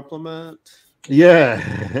that's a compliment. Yeah,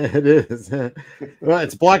 it is. Well,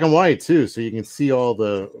 it's black and white too, so you can see all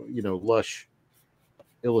the lush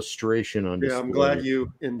illustration on display. Yeah, I'm glad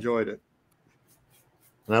you enjoyed it.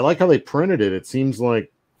 And I like how they printed it. It seems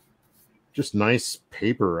like just nice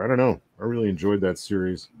paper. I don't know. I really enjoyed that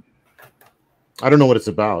series. I don't know what it's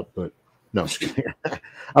about, but no, just kidding.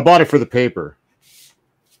 I bought it for the paper.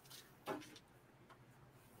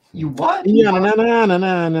 You what? Yeah,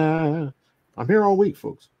 na. I'm here all week,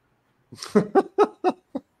 folks.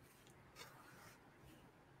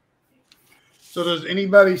 So does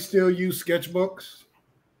anybody still use sketchbooks?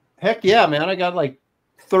 Heck yeah, man. I got like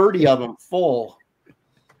 30 of them full.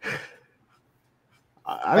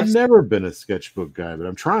 I've never been a sketchbook guy, but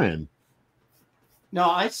I'm trying. No,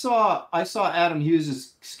 I saw Adam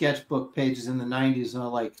Hughes's sketchbook pages in the 90s, and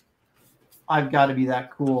I'm like, I've got to be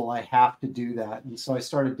that cool. I have to do that. And so I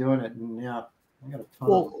started doing it, and yeah, I got a ton.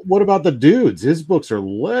 Well, what about the dudes? His books are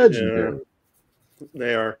legendary. Yeah,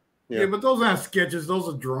 they are. Yeah, but those aren't sketches; those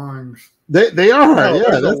are drawings. They are. No,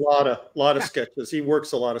 yeah, there's a lot of sketches. He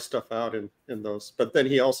works a lot of stuff out in those, but then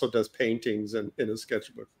he also does paintings in his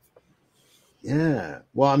sketchbook. Yeah.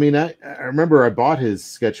 Well, I mean, I remember I bought his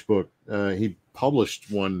sketchbook. He published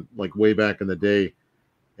one like way back in the day,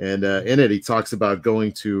 and in it he talks about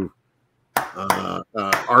going to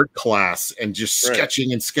art class and just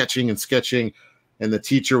sketching and sketching and sketching, and the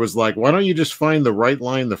teacher was like, "Why don't you just find the right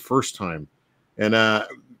line the first time?" And I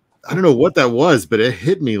don't know what that was, but it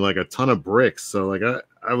hit me like a ton of bricks. So like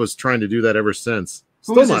I was trying to do that ever since.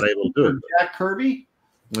 Still not able to do it. Jack Kirby?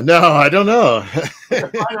 No, I don't know.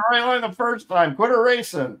 Find the right line the first time. Quit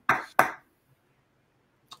erasing.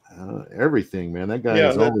 Everything, man. That guy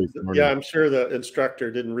is always learning. Yeah, I'm sure the instructor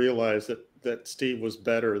didn't realize that Steve was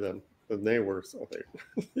better than they were. So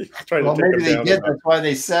they trying to take maybe him they down. did. That's why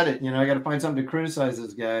they said it. I got to find something to criticize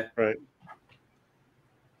this guy. Right.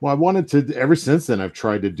 Well, I wanted to, ever since then, I've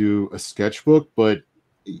tried to do a sketchbook, but,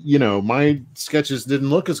 my sketches didn't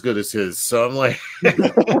look as good as his. So I'm like, I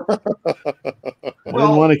didn't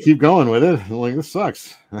want to keep going with it. I'm like, this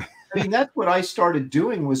sucks. I mean, that's what I started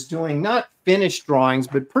doing, was doing not finished drawings,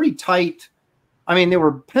 but pretty tight. I mean, they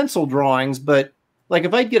were pencil drawings, but like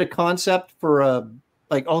if I'd get a concept for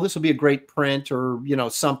this will be a great print or,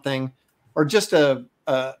 something, or just a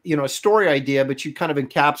story idea, but you kind of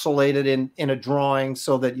encapsulate it in a drawing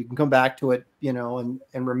so that you can come back to it, and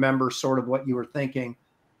remember sort of what you were thinking.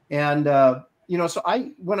 And, so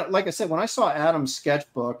like I said, when I saw Adam's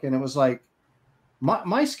sketchbook, and it was like,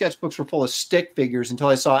 my sketchbooks were full of stick figures until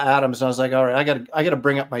I saw Adam's, and I was like, all right, I got to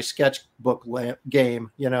bring up my sketchbook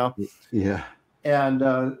game, Yeah.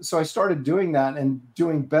 And so I started doing that and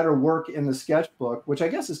doing better work in the sketchbook, which I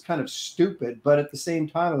guess is kind of stupid. But at the same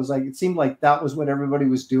time, it seemed like that was what everybody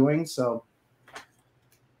was doing. So,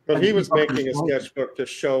 but he was making a sketchbook to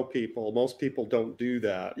show people. Most people don't do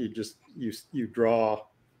that. You draw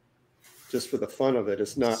just for the fun of it.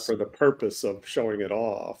 It's not for the purpose of showing it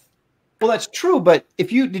off. Well, that's true. But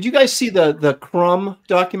did you guys see the Crumb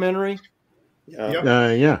documentary?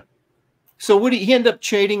 Yeah. Yeah. So he end up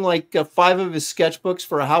trading like 5 of his sketchbooks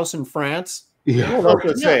for a house in France? Yeah. Well, that's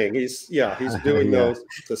what I'm saying. He's doing those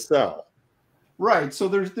to sell. Right. So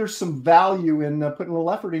there's some value in putting a little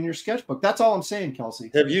effort in your sketchbook. That's all I'm saying, Kelsey.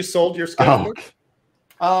 Have you sold your sketchbook?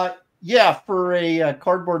 Yeah, for a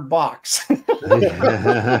cardboard box.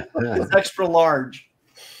 It's extra large.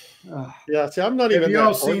 Yeah. See, I'm not even. Have you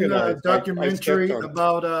all seen the the documentary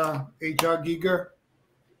about H.R. Giger?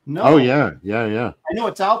 No. Oh yeah. I know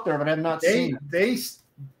it's out there, but I've not seen it.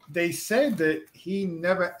 They said that he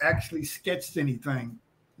never actually sketched anything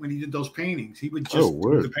when he did those paintings. He would just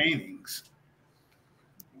do the paintings.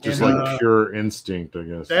 Just like pure instinct, I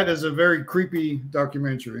guess. That is a very creepy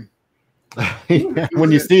documentary.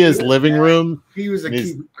 When you see his living room, he was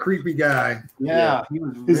a creepy guy. Yeah.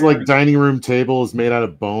 His like dining room table is made out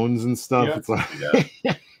of bones and stuff. Yeah. It's like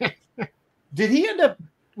Did he end up?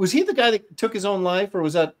 Was he the guy that took his own life, or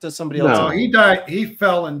was that somebody else? No, he died. He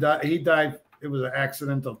fell and died. He died. It was an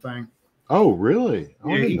accidental thing. Oh, really?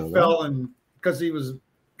 Yeah, he fell and because he was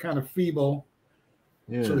kind of feeble.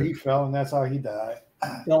 Yeah. So he fell, and that's how he died.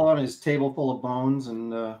 Fell on his table full of bones,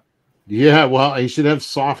 and yeah. Well, he should have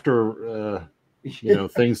softer,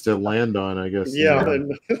 things to land on, I guess. Yeah,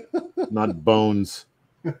 not bones.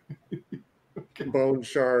 Bone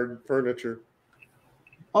shard furniture.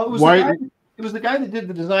 Oh, it was the guy that did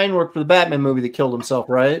the design work for the Batman movie that killed himself,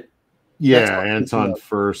 right? Yeah, Anton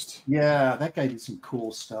First. Yeah, that guy did some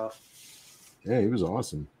cool stuff. Yeah, he was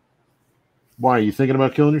awesome. Why, are you thinking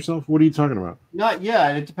about killing yourself? What are you talking about? Not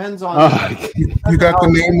yet. It depends on. You got the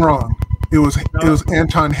name wrong. It was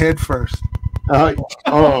Anton Head First.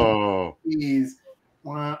 Oh, please.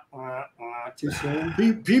 Too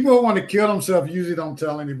soon. People who want to kill themselves usually don't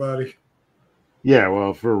tell anybody. Yeah,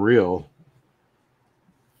 well, for real.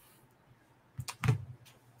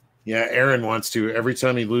 Yeah, Aaron wants to every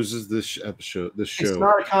time he loses this show. It's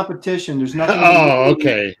not a competition. There's nothing. Oh,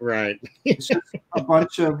 okay, right. It's just a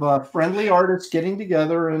bunch of friendly artists getting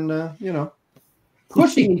together and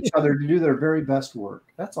pushing each other to do their very best work.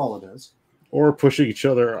 That's all it is. Or pushing each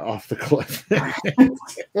other off the cliff.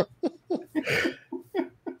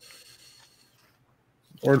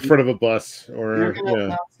 Or in front of a bus. Or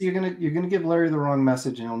you're gonna give Larry the wrong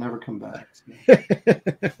message and he'll never come back.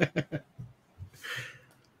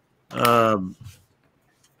 What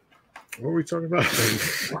were we talking about?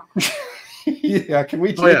 Yeah, can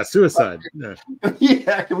we? Oh yeah, suicide. Yeah.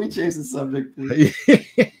 Yeah, can we change the subject, please?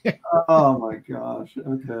 Oh my gosh.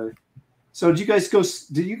 Okay. So, did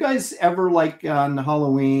you guys ever like on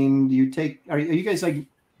Halloween? Are you guys like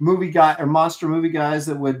movie guy or monster movie guys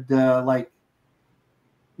that would like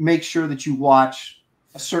make sure that you watch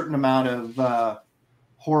a certain amount of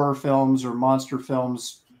horror films or monster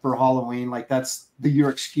films for Halloween? Like that's your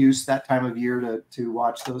excuse that time of year to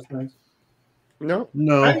watch those things? No.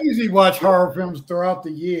 I usually watch horror films throughout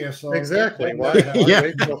the year. So exactly. Why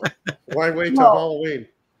wait till Halloween?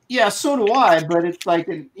 Yeah, so do I. But it's like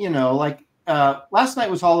last night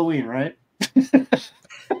was Halloween, right? Yes.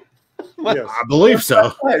 I believe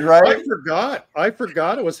so. Right? I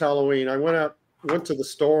forgot it was Halloween. I went to the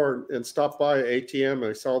store and stopped by an ATM and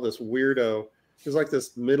I saw this weirdo. He was like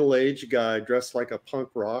this middle-aged guy dressed like a punk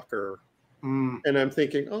rocker. And I'm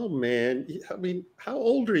thinking, oh man, I mean, how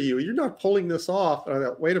old are you? You're not pulling this off. And I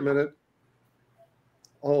thought, wait a minute.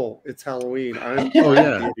 Oh, it's Halloween.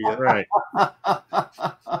 Idiot. Right.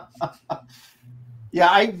 Yeah,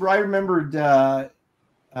 I remembered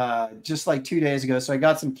just like 2 days ago. So I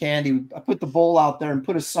got some candy. I put the bowl out there and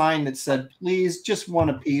put a sign that said, please, just one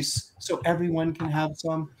a piece so everyone can have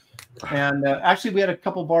some. And actually, we had a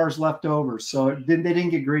couple bars left over. So they didn't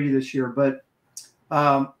get greedy this year. But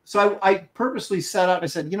so I purposely set out. I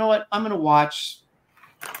said, you know what? I'm going to watch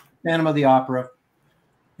Phantom of the Opera.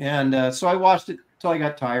 And so I watched it until I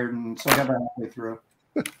got tired. And so I got about halfway through.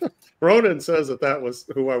 Ronan says that was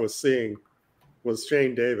who I was seeing was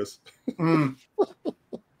Shane Davis.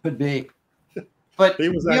 Could be. But he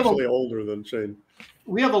was actually older than Shane.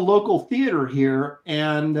 We have a local theater here,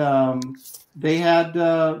 and they had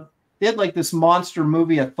like this monster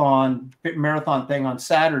movie-a-thon marathon thing on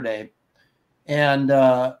Saturday. And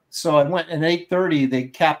so I went, and 8:30, they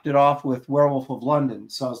capped it off with Werewolf of London.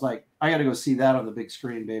 So I was like, I got to go see that on the big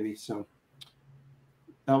screen, baby. So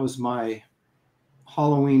that was my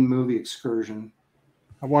Halloween movie excursion.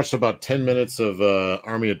 I watched about 10 minutes of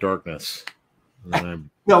Army of Darkness. And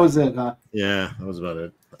That was it, huh? yeah, that was about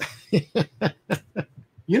it.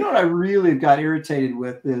 You know what I really got irritated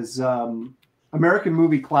with is American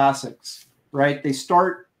movie classics, right? They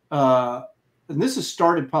start, and this has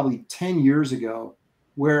started probably 10 years ago,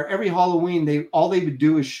 where every Halloween, all they would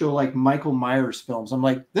do is show like Michael Myers films. I'm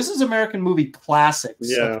like, this is American movie classics.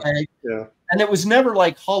 Yeah. Okay? Yeah. And it was never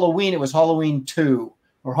like Halloween. It was Halloween 2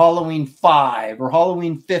 or Halloween 5 or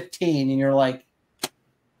Halloween 15. And you're like,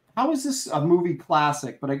 how is this a movie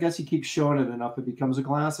classic? But I guess you keep showing it enough, it becomes a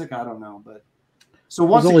classic. I don't know. But so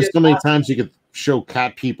once there's only so many times you could show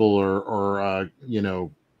Cat People or you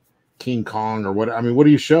know, King Kong or what. I mean, what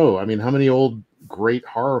do you show? I mean, how many old great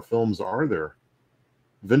horror films are there?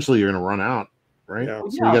 Eventually you're going to run out, right? Yeah. So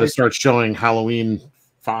you got to start showing Halloween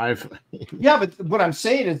 5. Yeah, but what I'm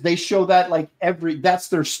saying is they show that like that's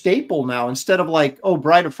their staple now. Instead of like, oh,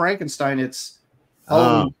 Bride of Frankenstein, it's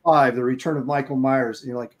Halloween 5, The Return of Michael Myers. And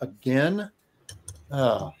you're like, again?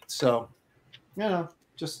 So, you know,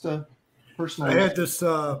 just personal. I had this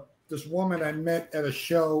woman I met at a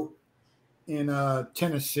show in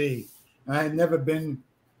Tennessee. I had never been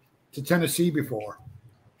to Tennessee before.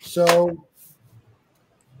 So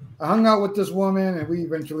I hung out with this woman, and we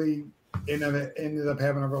eventually ended up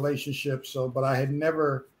having a relationship. But I had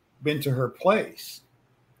never been to her place.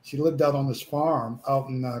 She lived out on this farm out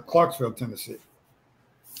in Clarksville, Tennessee.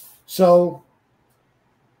 So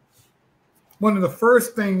one of the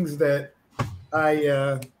first things that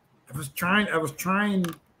I was trying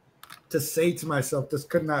to say to myself, this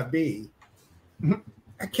could not be.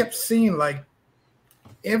 I kept seeing like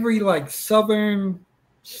every like Southern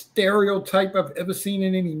stereotype I've ever seen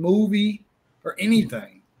in any movie or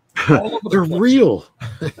anything. All over They're real.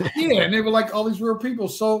 Yeah, and they were like all these real people.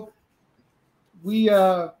 So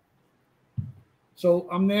so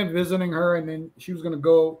I'm there visiting her, and then she was gonna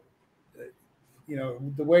go, you know,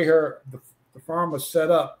 the way the farm was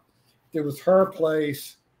set up, there was her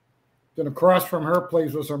place. Then across from her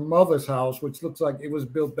place was her mother's house, which looks like it was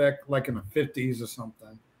built back like in the 50s or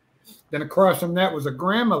something. Then across from that was a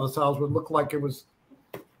grandmother's house, which looked like it was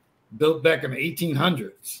built back in the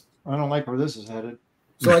 1800s. I don't like where this is headed.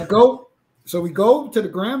 So we go to the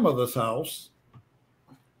grandmother's house,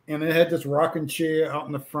 and it had this rocking chair out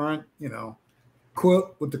in the front, you know,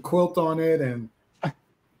 quilt with the quilt on it, and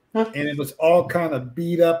it was all kind of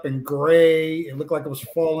beat up and gray. It looked like it was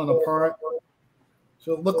falling apart.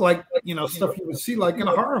 So it looked like, you know, stuff you would see like in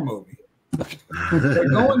a horror movie. I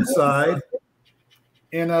go inside,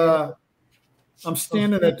 and I'm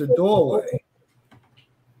standing at the doorway.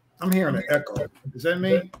 I'm hearing an echo. Is that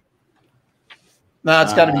me? No,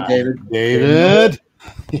 it's got to be David. David.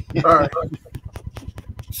 All right.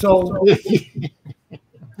 So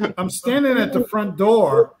I'm standing at the front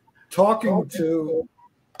door talking to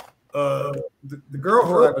the girl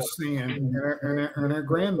who I was seeing and her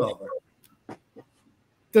grandmother.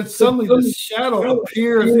 Then suddenly the shadow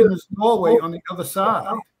appears in this doorway on the other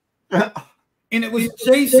side. And it was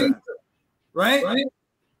Jason, right?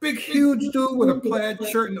 Big, huge dude with a plaid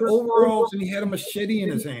shirt and overalls, and he had a machete in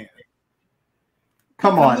his hand.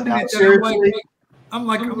 Come on, now, seriously? I'm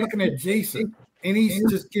looking at Jason, and he's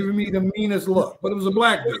just giving me the meanest look. But it was a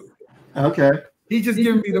black dude. Okay. He's just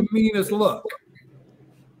giving me the meanest look.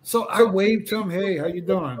 So I waved to him, hey, how you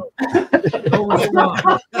doing? No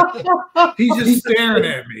response. He's just staring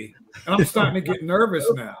at me, and I'm starting to get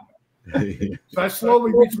nervous now. So I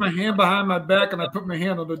slowly reach my hand behind my back, and I put my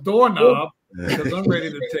hand on the doorknob because I'm ready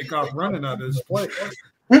to take off running out of this place.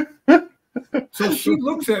 So she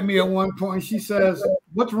looks at me at one point. She says,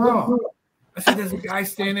 "What's wrong?" I said, "There's a guy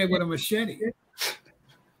standing there with a machete."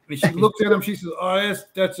 And she looked at him. She says, "Oh,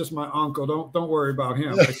 that's just my uncle. Don't worry about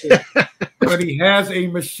him." I said, "But he has a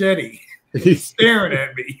machete." He's staring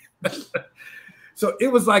at me. So it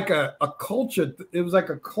was like a culture. It was like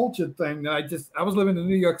a culture thing that I was living in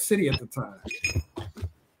New York City at the time.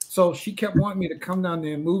 So she kept wanting me to come down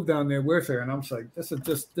there and move down there with her, and I'm like, this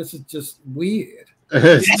is just weird.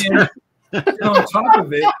 And on top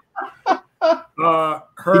of it,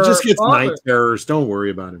 he just gets night terrors. Don't worry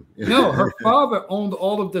about him. No, her father owned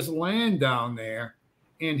all of this land down there,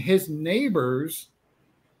 and his neighbors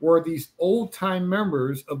were these old-time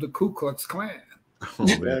members of the Ku Klux Klan.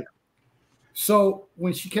 Oh, man. So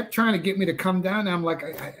when she kept trying to get me to come down there, I'm like,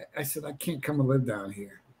 I said, I can't come and live down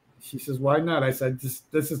here. She says, why not? I said,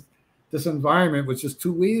 this environment was just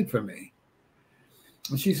too weird for me.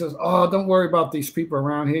 And she says, oh, don't worry about these people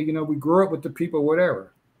around here. You know, we grew up with the people,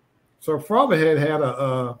 whatever. So her father had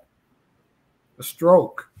a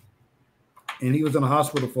stroke, and he was in the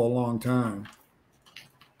hospital for a long time.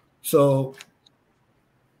 So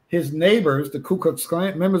his neighbors, the Ku Klux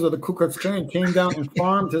Klan, members of the Ku Klux Klan, came down and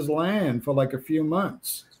farmed his land for like a few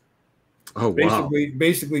months. Oh, wow.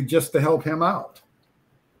 Basically just to help him out.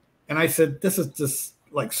 And I said, this is just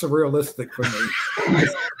like surrealistic for me.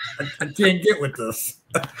 I can't get with this.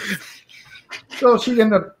 So she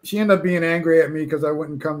ended up being angry at me because I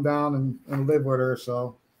wouldn't come down and live with her.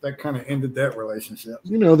 So that kind of ended that relationship.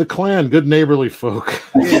 You know, the Klan, good neighborly folk.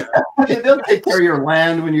 Yeah. They'll take care of your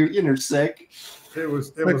land when you're sick. It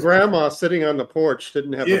was grandma sitting on the porch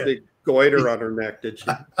didn't have a big goiter on her neck, did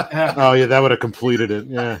she? Oh yeah, that would have completed it.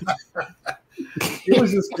 Yeah. It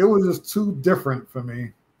was just too different for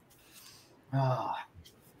me.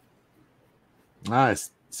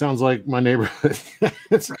 Nice. Sounds like my neighborhood.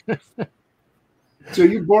 So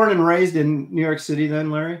you're born and raised in New York City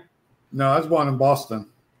then, Larry? No, I was born in Boston.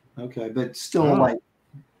 Okay, but still like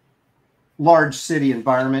large city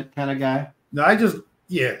environment kind of guy? No, I've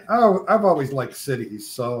always liked cities.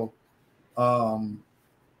 So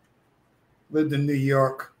lived in New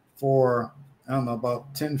York for, I don't know,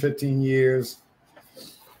 about 10, 15 years.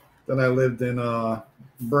 Then I lived in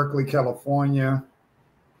Berkeley, California,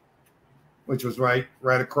 which was right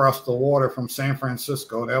across the water from San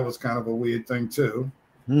Francisco. That was kind of a weird thing too.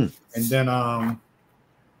 And then I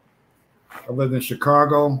lived in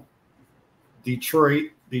Chicago, Detroit.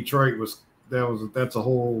 That's a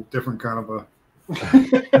whole different kind of a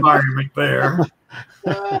environment there.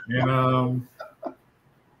 And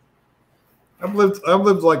I've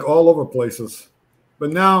lived like all over places,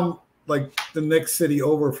 but now I'm like the next city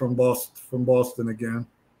over from Boston again.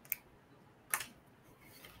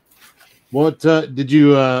 What did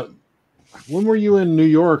you? When were you in New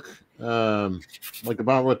York? Like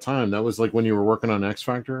about what time? That was like when you were working on X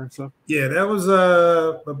Factor and stuff. Yeah, that was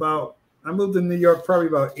about. I moved to New York probably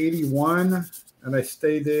about 81, and I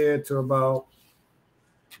stayed there to about,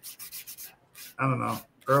 I don't know,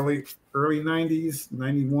 early 90s,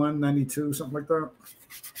 91, 92, something like that.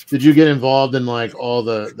 Did you get involved in like all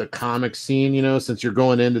the comic scene? You know, since you're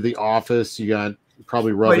going into the office, you got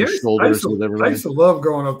probably rubbing shoulders with everybody. I used to love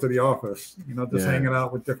going up to the office, you know, just hanging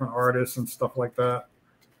out with different artists and stuff like that.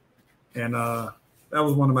 And that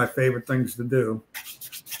was one of my favorite things to do.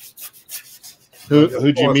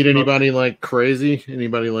 Who'd you meet? Anybody like crazy?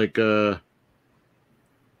 Anybody like well,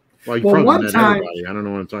 you probably met everybody. I don't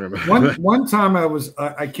know what I'm talking about. One time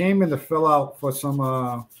I came in to fill out for some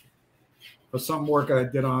work I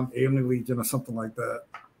did on Alien Legion or something like that.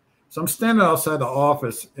 So I'm standing outside the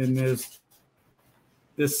office, and there's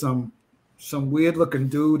some weird looking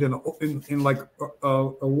dude in like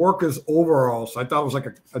a worker's overalls. I thought it was like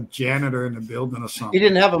a janitor in the building or something. He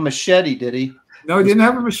didn't have a machete, did he? No, he didn't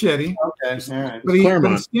have a machete. Okay, all right. But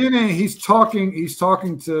he's standing. He's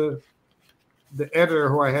talking to the editor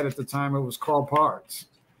who I had at the time. It was Carl Parks.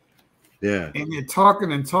 Yeah. And you're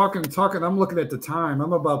talking and talking and talking. I'm looking at the time.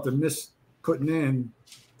 I'm about to miss putting in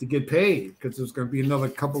to get paid because it was going to be another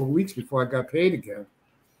couple of weeks before I got paid again.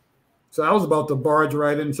 So I was about to barge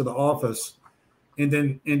right into the office, and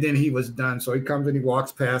then he was done. So he comes and he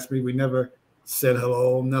walks past me. We never said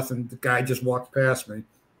hello, nothing. The guy just walked past me.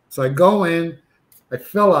 So I go in, I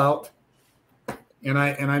fill out, and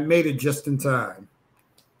I made it just in time.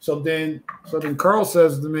 So then Carl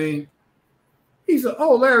says to me, he said,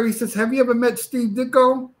 "Oh, Larry," he says, "have you ever met Steve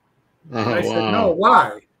Ditko?" And I said, "No,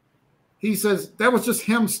 why?" He says, "That was just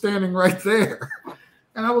him standing right there."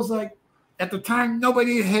 And I was like, at the time,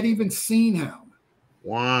 nobody had even seen him.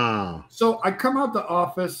 Wow. So I come out the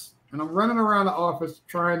office, and I'm running around the office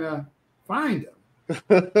trying to find him.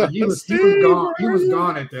 He was gone. He was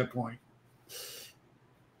gone at that point.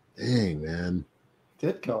 Dang, man.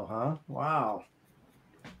 Ditko, huh? Wow.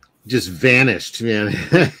 Just vanished, man.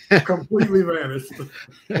 Completely vanished.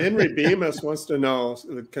 Henry Bemis wants to know,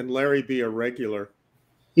 can Larry be a regular?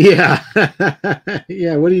 Yeah.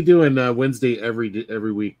 Yeah. What are you doing Wednesday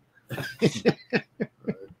every week? But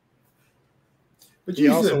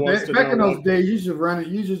back in those days, you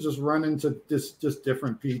should just run into just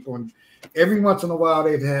different people, and every once in a while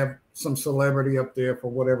they'd have some celebrity up there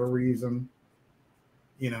for whatever reason.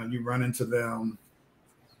 You know, you run into them.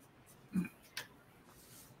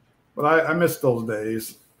 But I miss those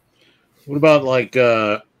days. What about like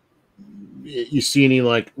you see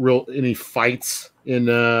any fights in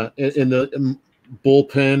the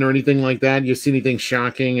bullpen or anything like that? You see anything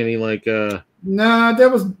shocking? Any like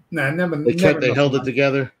never. They held it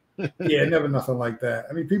together. Yeah, never nothing like that.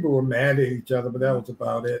 I mean, people were mad at each other, but that was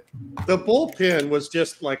about it. The bullpen was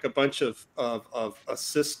just like a bunch of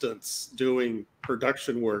assistants doing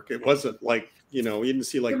production work. It wasn't like, you didn't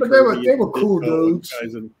see like. Yeah, but they were cool dudes.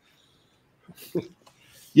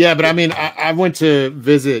 Yeah, but I mean, I went to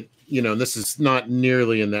visit you know, this is not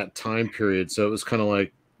nearly in that time period. So it was kind of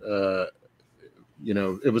like, you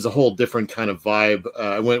know, it was a whole different kind of vibe.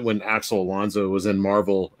 I went when Axel Alonso was in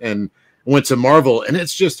Marvel, and went to Marvel, and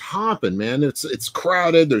it's just hopping, man. It's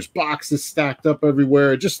crowded. There's boxes stacked up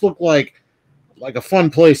everywhere. It just looked like a fun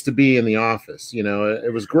place to be in the office. You know,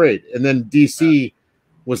 it was great. And then DC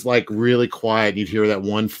was like really quiet. You'd hear that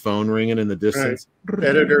one phone ringing in the distance. Right.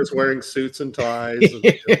 Editors wearing suits and ties. And,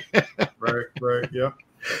 right. Yeah.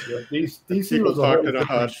 DC people talking a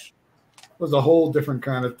hush. Was a whole different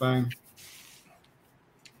kind of thing.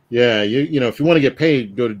 Yeah, you know, if you want to get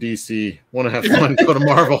paid, go to DC. Want to have fun, go to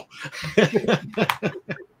Marvel.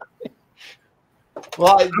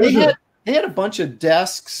 Well, they had a bunch of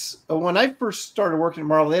desks when I first started working at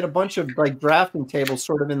Marvel. They had a bunch of like drafting tables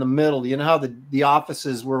sort of in the middle. You know how the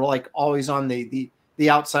offices were like always on the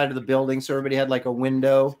outside of the building, so everybody had like a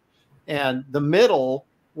window, and the middle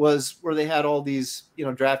was where they had all these, you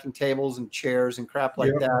know, drafting tables and chairs and crap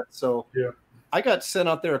like that. So I got sent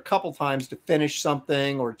out there a couple times to finish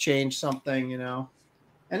something or change something, you know.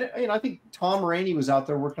 And you know, I think Tom Rainey was out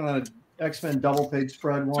there working on an X-Men double page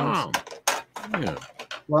spread once. Yeah.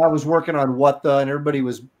 Well, I was working on and everybody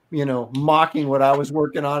was, you know, mocking what I was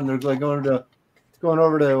working on. And they're like going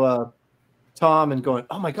over to Tom and going,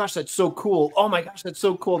 "Oh my gosh, that's so cool! Oh my gosh, that's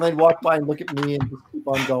so cool!" And they'd walk by and look at me and just keep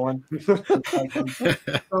on going. But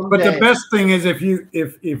the best thing is if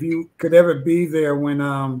you could ever be there when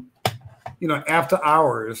you know, after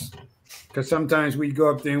hours, because sometimes we'd go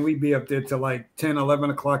up there and we'd be up there till like 10, 11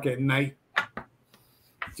 o'clock at night,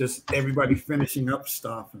 just everybody finishing up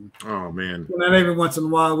stuff. And oh man! And then every once in a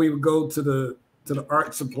while we would go to the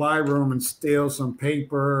art supply room and steal some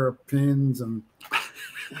paper, pens, and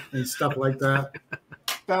stuff like that.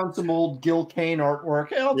 Found some old Gil Kane artwork.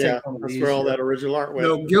 Hey, I'll take one of that's these. where all that original art went.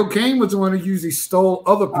 No, Gil Kane was the one who usually stole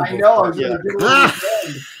other people's I know. art.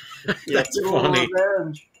 That's funny.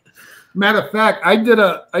 Matter of fact, I did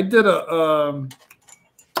a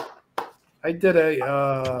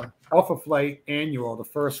Alpha Flight annual, the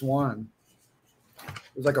first one. It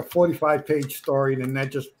was like a 45-page story, and then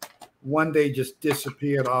that just one day just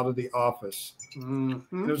disappeared out of the office.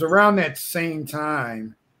 Mm-hmm. It was around that same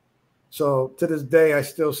time. So to this day, I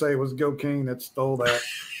still say it was Gil King that stole that.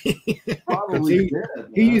 Probably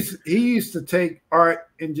he used to take art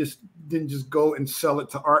and didn't just go and sell it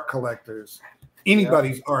to art collectors.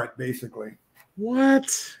 Anybody's art, basically.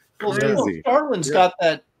 What? Well, Starlin's got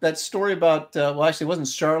that story about. Well, actually, it wasn't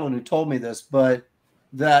Starlin who told me this, but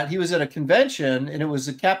that he was at a convention and it was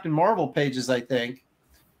the Captain Marvel pages, I think,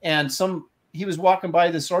 and he was walking by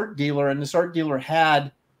this art dealer, and this art dealer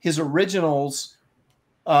had his originals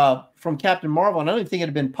from Captain Marvel, and I don't even think it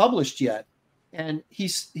had been published yet. And he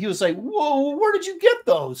was like, "Whoa, where did you get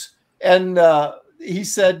those?" And he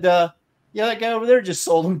said, "Yeah, that guy over there just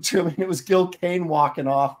sold them to me." It was Gil Kane walking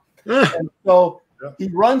off. And so he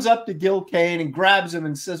runs up to Gil Kane and grabs him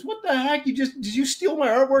and says, "What the heck? Did you steal my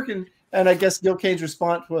artwork?" And I guess Gil Kane's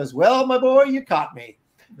response was, "Well, my boy, you caught me."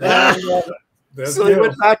 So he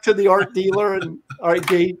went back to the art dealer and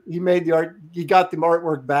he made the art. He got the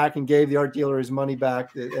artwork back and gave the art dealer his money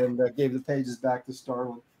back and gave the pages back to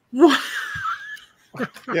Starlin. Yeah,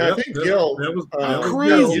 I think Gil was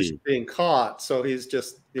crazy. used to being caught, so he's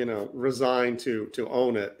just, you know, resigned to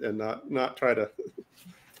own it and not try to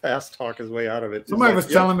fast talk his way out of it. Somebody was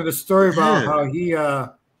telling me the story about how he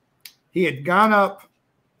had gone up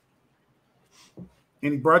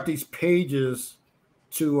and he brought these pages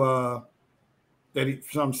to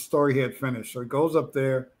some story he had finished. So he goes up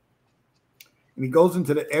there and he goes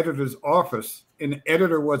into the editor's office, and the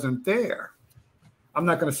editor wasn't there. I'm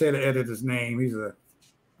not going to say the editor's name. He's a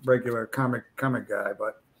regular comic guy,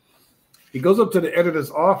 but he goes up to the editor's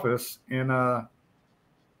office and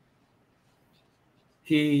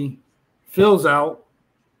he fills out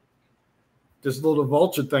this little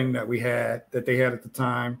vulture thing that they had at the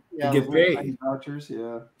time to get paid. Vouchers,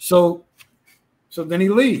 yeah. So then he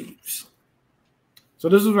leaves. So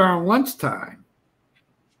this is around lunchtime.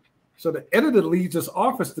 So the editor leaves his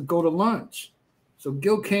office to go to lunch. So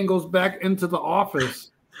Gil Kane goes back into the office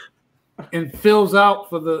and fills out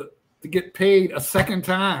to get paid a second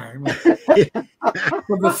time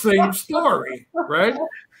for the same story, right?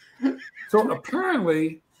 So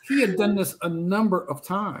apparently he had done this a number of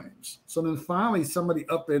times. So then finally somebody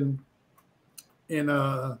up in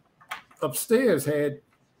upstairs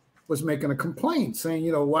was making a complaint saying,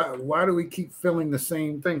 you know, why do we keep filling the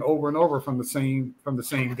same thing over and over from the same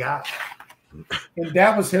guy? And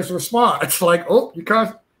that was his response. Like, "Oh, you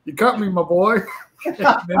caught me, my boy." and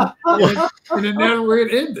then that's where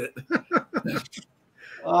it ended.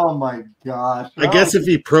 Oh my gosh! I guess if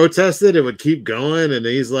he protested, it would keep going, and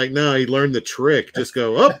he's like, "No, he learned the trick. Just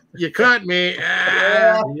go, oh, you caught me."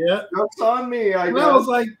 Ah. Yeah, jokes on me. I was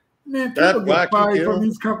like, man, people get fired deal. from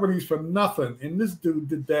these companies for nothing, and this dude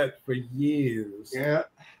did that for years. Yeah,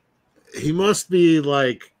 he must be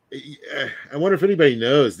like. I wonder if anybody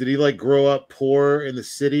knows. Did he like grow up poor in the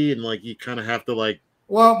city, and like you kind of have to like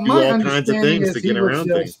do my all kinds of things to get around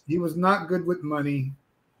things? He was not good with money.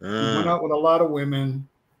 He went Ah. out with a lot of women.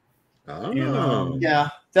 Oh. And, yeah,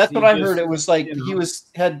 that's what I heard. It was like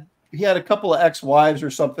he had a couple of ex-wives or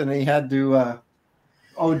something. And he had to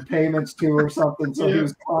owed payments to or something, so he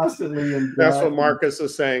was constantly in. That's what Marcus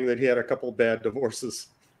is saying, that he had a couple bad divorces.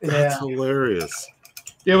 That's hilarious.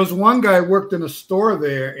 There was one guy who worked in a store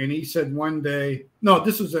there, and he said one day, no,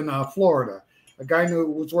 this was in Florida. A guy who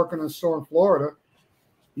was working in a store in Florida.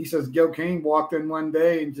 He says Gil Kane walked in one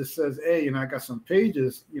day and just says, "Hey, I got some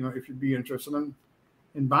pages, if you'd be interested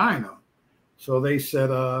in buying them." So they said,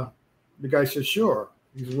 the guy said, "Sure."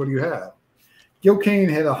 He said, "What do you have?" Gil Kane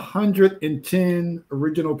had 110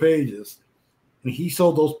 original pages, and he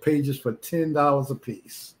sold those pages for $10 a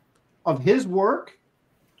piece. Of his work?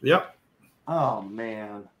 Yep. Oh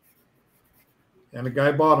man. And the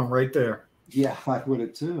guy bought them right there. Yeah, I would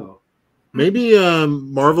have too. Maybe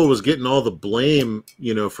Marvel was getting all the blame,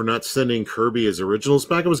 for not sending Kirby his originals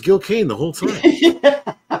back. It was Gil Kane the whole time.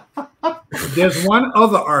 There's one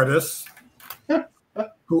other artist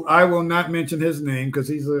who I will not mention his name because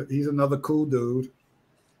he's another cool dude.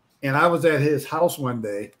 And I was at his house one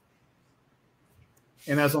day,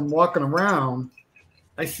 and as I'm walking around,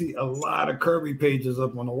 I see a lot of Kirby pages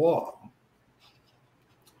up on the wall.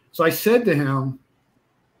 So I said to him,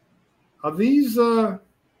 "Are these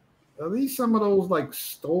some of those like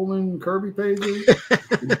stolen Kirby pages?"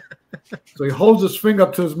 So he holds his finger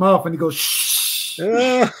up to his mouth and he goes, "Shh."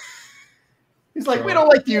 He's like, "We don't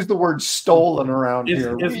like to use the word stolen around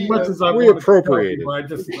here. As much as I we want to tell appropriate people, I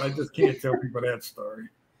just can't tell people that story."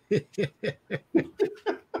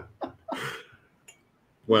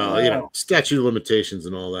 Well, statute of limitations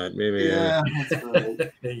and all that. Maybe. Yeah, that's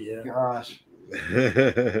right. Yeah. Gosh.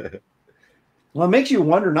 Well, it makes you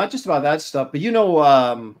wonder not just about that stuff, but dang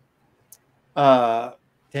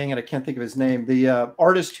it, I can't think of his name. The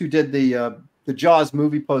artist who did the Jaws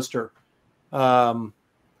movie poster. That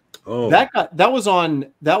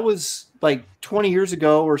was like 20 years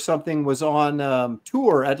ago or something. Was on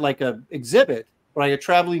tour at like a exhibit, like a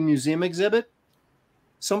traveling museum exhibit.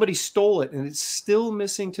 Somebody stole it, and it's still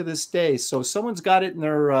missing to this day. So someone's got it in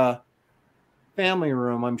their family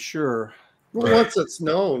room, I'm sure. Well, once it's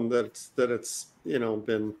known that it's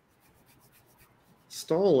been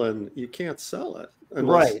stolen, you can't sell it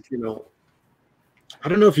unless, right. I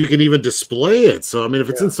don't know if you can even display it. So I mean, if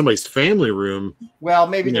it's in somebody's family room, well,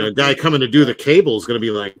 maybe a guy coming to do the cable is going to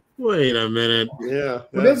be like, "Wait a minute." Yeah.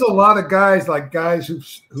 But there's a lot of guys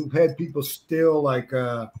who've had people steal like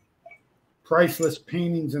priceless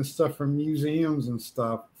paintings and stuff from museums and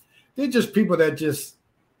stuff. They're just people that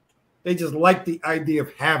they just like the idea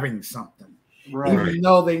of having something. Right. Even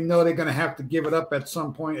though they know they're going to have to give it up at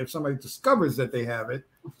some point if somebody discovers that they have it,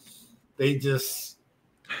 they just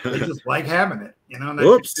like having it.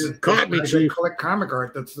 Oops, caught me, Chief. Collect comic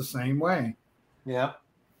art that's the same way. Yeah.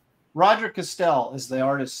 Roger Castell is the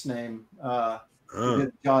artist's name. He did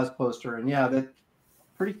the Jaws poster, and that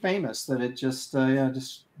pretty famous that it just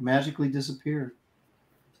magically disappeared.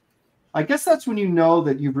 I guess that's when you know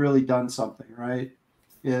that you've really done something, right?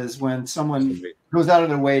 Is when someone goes out of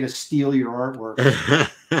their way to steal your artwork.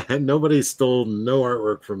 Nobody stole no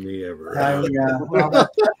artwork from me ever. Well,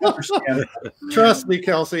 trust me,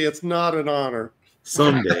 Kelsey, it's not an honor.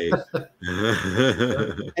 Someday.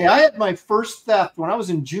 Hey, I had my first theft when I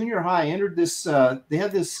was in junior high. I entered this. They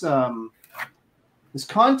had this this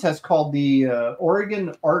contest called the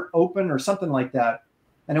Oregon Art Open or something like that,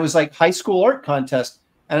 and it was like high school art contest.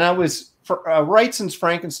 And I was right since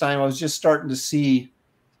Frankenstein. I was just starting to see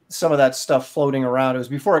some of that stuff floating around. It was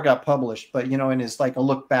before it got published, but and it's like a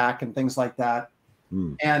look back and things like that.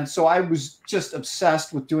 And so I was just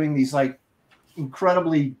obsessed with doing these like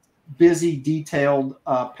incredibly busy, detailed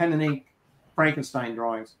pen and ink Frankenstein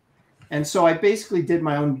drawings. And so I basically did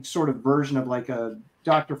my own sort of version of like a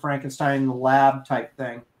Dr. Frankenstein lab type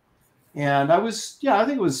thing. And I was, I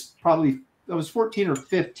think it was probably, I was 14 or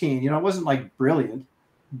 15. It wasn't like brilliant,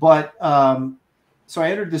 but so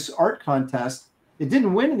I entered this art contest. It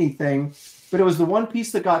didn't win anything, but it was the one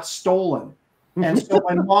piece that got stolen. And so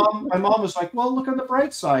my mom was like, "Well, look on the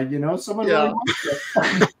bright side, someone really wants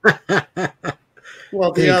it."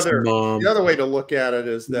 Well, the other way to look at it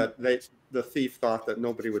is that the thief thought that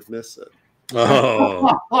nobody would miss it.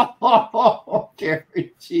 Oh,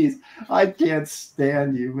 Gary, jeez, I can't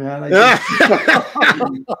stand you, man.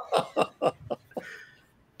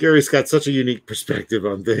 Gary's got such a unique perspective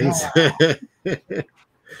on things.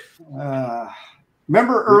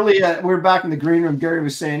 Remember early, we were back in the green room. Gary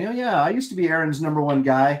was saying, "Oh yeah, I used to be Aaron's #1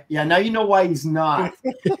 guy." Yeah, now you know why he's not.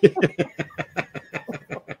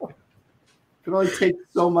 Can only take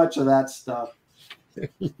so much of that stuff.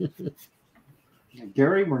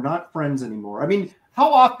 Gary, we're not friends anymore. I mean,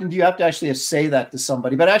 how often do you have to actually say that to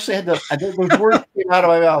somebody? But I actually had to. I think those words came out of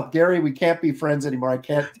my mouth. Gary, we can't be friends anymore. I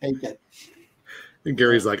can't take it. And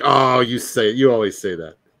Gary's like, "Oh, you always say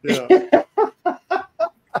that." Yeah.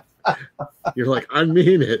 You're like, I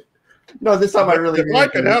mean it. No, this time I really. If I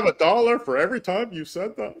could have $1 for every time you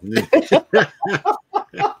said that,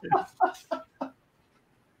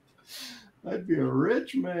 I'd be a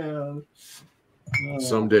rich man.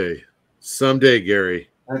 Someday, Gary.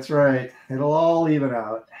 That's right. It'll all even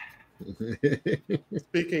out.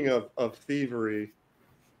 speaking of thievery,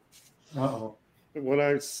 Uh-oh. when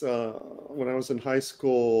I was in high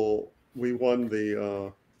school, we won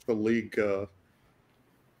the league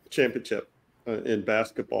championship in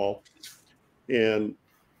basketball, and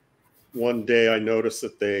one day I noticed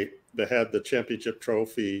that they had the championship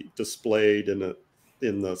trophy displayed in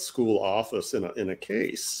the school office in a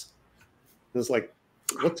case. It was like,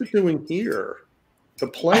 what's it doing here? The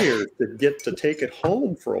players did get to take it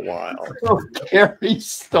home for a while. Oh, Gary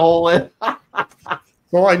stole it.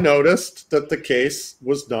 So I noticed that the case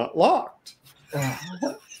was not locked.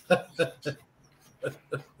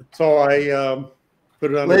 So I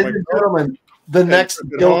put it on Ladies and gentlemen, the next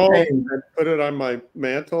put it on my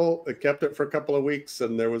mantle. I kept it for a couple of weeks,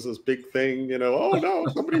 and there was this big thing, oh no,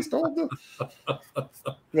 somebody stole them.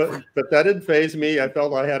 But that didn't faze me. I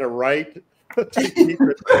felt I had a right to keep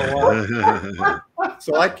it for a while.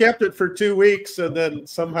 So I kept it for 2 weeks, and then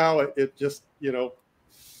somehow it just,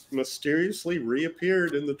 mysteriously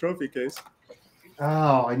reappeared in the trophy case.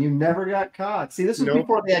 Oh, and you never got caught. See, this was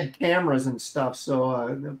before they had cameras and stuff.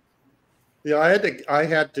 So, yeah, I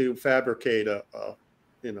had to fabricate of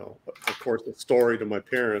course, a story to my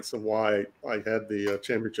parents of why I had the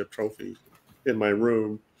championship trophy in my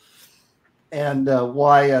room, and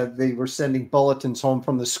why they were sending bulletins home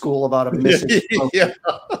from the school about a missing trophy. Yeah.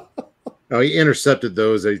 Oh, he intercepted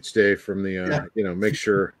those each day from the, make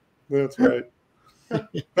sure. That's right.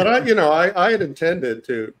 But I had intended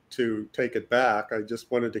to take it back. I just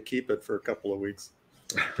wanted to keep it for a couple of weeks.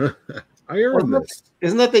 I earned this.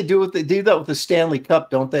 Isn't that they do that with the Stanley Cup,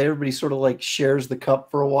 don't they? Everybody sort of like shares the cup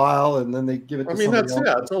for a while and then they give it to somebody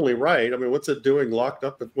else. It's only right. I mean, what's it doing locked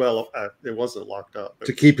up? Well, it wasn't locked up.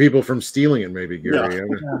 To keep people from stealing it, maybe, Gary.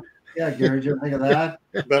 Yeah, Gary, did you ever think of that?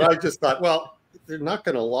 But I just thought, well, they're not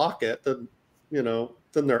going to lock it, then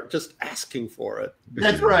they're just asking for it.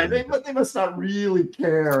 That's right. They must not really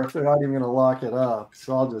care if they're not even going to lock it up.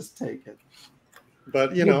 So I'll just take it.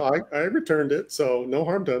 But I returned it, so no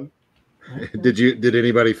harm done. Did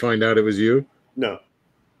anybody find out it was you? No.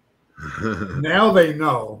 Now they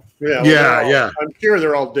know. Yeah. I'm sure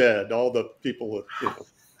they're all dead. All the people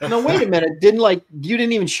that. No, wait a minute. You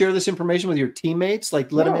didn't even share this information with your teammates?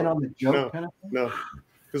 Like let them in on the joke kind of thing? No,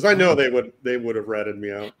 because I know they would have ratted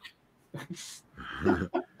me out.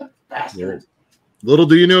 Bastard. Little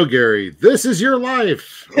do you know, Gary, this is your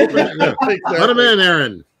life. Open it. Exactly. Let him in,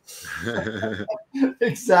 Aaron.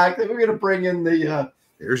 Exactly. We're gonna bring in the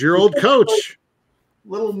here's your old coach.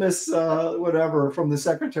 Little Miss whatever from the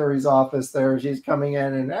secretary's office there. She's coming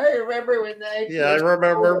in and I remember when I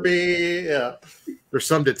remember me. Yeah. There's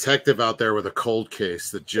some detective out there with a cold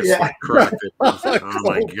case that just cracked it. Oh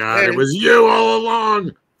my God, it was you all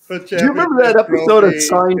along. Do you remember that episode of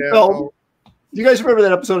Seinfeld? Do you guys remember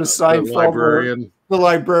that episode of Seinfeld? The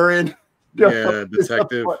librarian. Yeah,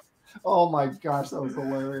 detective. Oh my gosh, that was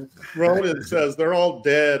hilarious. Ronan says they're all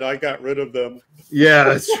dead. I got rid of them. Yeah,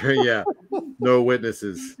 that's true. Yeah, no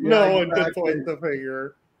witnesses. No one could point the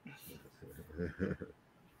finger.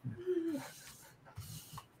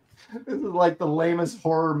 This is like the lamest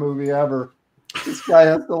horror movie ever. This guy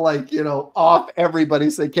has to off everybody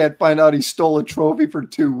so they can't find out he stole a trophy for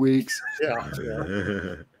 2 weeks. Yeah.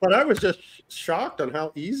 But I was just shocked on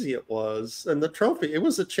how easy it was. And the trophy, it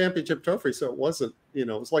was a championship trophy, so it wasn't,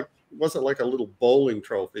 wasn't like a little bowling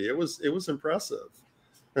trophy. It was impressive.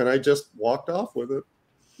 And I just walked off with it.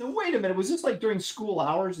 Now wait a minute. Was this like during school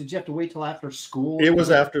hours? Did you have to wait till after school? It was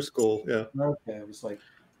after school, yeah. Okay. It's like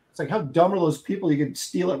how dumb are those people? You could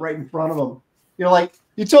steal it right in front of them.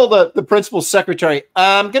 You told the principal's secretary,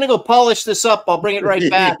 I'm going to go polish this up. I'll bring it right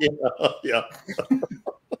back.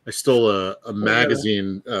 I stole a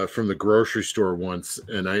magazine from the grocery store once,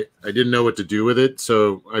 and I didn't know what to do with it,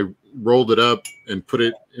 so I rolled it up and put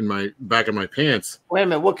it in my back of my pants. Wait a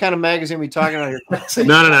minute, what kind of magazine are we talking about here?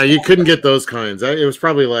 No, you couldn't get those kinds. It was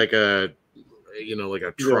probably like a, like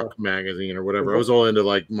a truck magazine or whatever. I was all into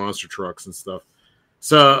like monster trucks and stuff.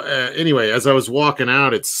 So anyway, as I was walking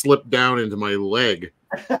out, it slipped down into my leg.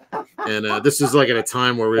 And this is like at a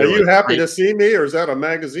time where we are were you like, happy to see me, or is that a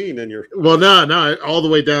magazine in your? Well, no, all the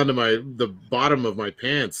way down to the bottom of my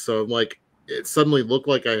pants. So like, it suddenly looked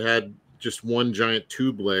like I had just one giant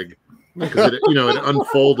tube leg, because it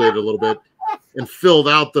unfolded a little bit and filled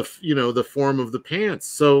out the form of the pants.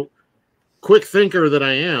 So quick thinker that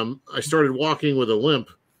I am, I started walking with a limp,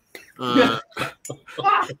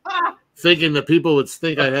 thinking that people would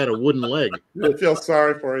think I had a wooden leg. I feel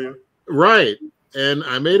sorry for you. Right. And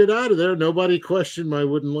I made it out of there. Nobody questioned my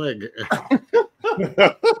wooden leg.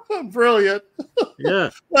 Brilliant. Yeah.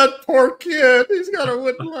 That poor kid. He's got a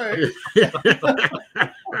wooden leg.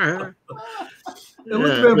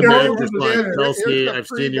 Kelsey, I've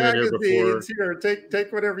seen you in here before. Here,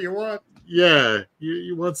 take whatever you want. Yeah.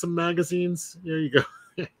 You want some magazines? Here you go.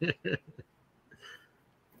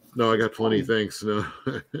 No, I got plenty. Thanks. No.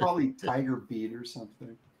 Probably Tiger Beat or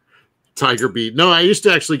something. Tiger Beat. No, I used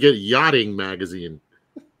to actually get Yachting magazine.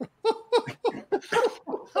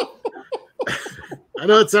 I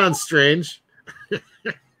know it sounds strange.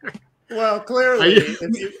 Well, clearly,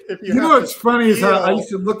 if you know what's funny is how I used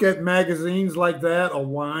to look at magazines like that, or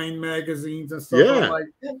wine magazines and stuff. Yeah. I'm like,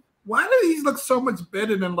 why do these look so much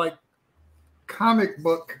better than like comic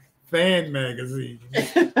book fan magazines?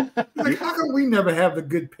 Like, how come we never have the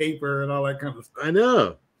good paper and all that kind of stuff? I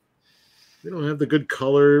know. They don't have the good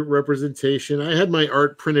color representation. I had my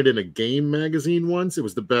art printed in a game magazine once. It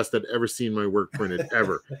was the best I'd ever seen my work printed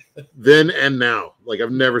ever. Then and now. Like,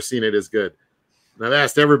 I've never seen it as good. And I've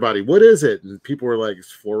asked everybody, what is it? And people were like,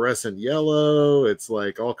 it's fluorescent yellow. It's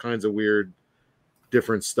like all kinds of weird,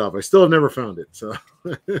 different stuff. I still have never found it. So,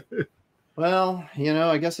 well,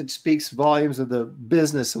 I guess it speaks volumes of the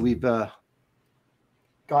business that we've gotten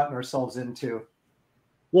ourselves into.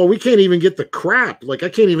 Well, we can't even get the crap. Like, I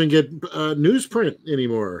can't even get newsprint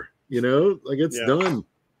anymore. Like, it's done.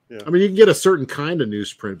 Yeah. I mean, you can get a certain kind of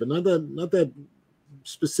newsprint, but not that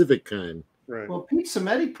specific kind. Right. Well, Pete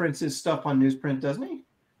Samedi prints his stuff on newsprint, doesn't he?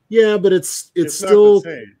 Yeah, but it's still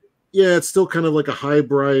it's still kind of like a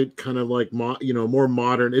hybrid, kind of like more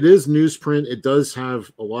modern. It is newsprint. It does have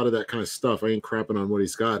a lot of that kind of stuff. I ain't crapping on what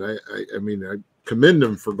he's got. I mean, I commend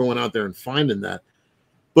him for going out there and finding that.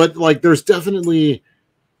 But like, there's definitely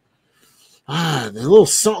a little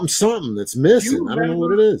something that's missing. I don't know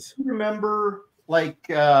what it is. You remember, like,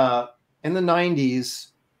 in the 90s,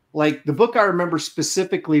 like, the book I remember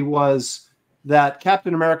specifically was that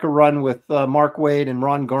Captain America run with Mark Waid and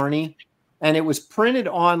Ron Garney, and it was printed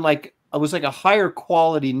on it was like a higher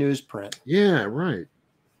quality newsprint. Yeah, right.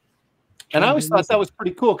 And I always thought that was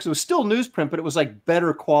pretty cool because it was still newsprint, but it was like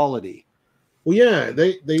better quality. Well, yeah,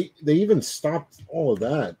 they even stopped all of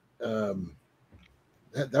that.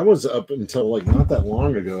 That was up until like not that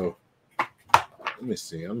long ago. Let me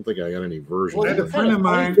see. I don't think I got any version. Well, I had a friend of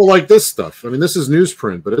mine. Well, like this stuff. I mean, this is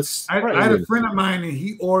newsprint, but it's. I had a friend of mine, and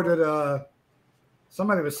he ordered.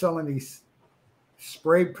 Somebody was selling these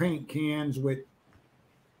spray paint cans with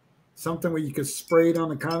something where you could spray it on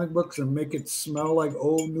the comic books and make it smell like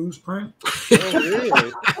old newsprint. Oh, really?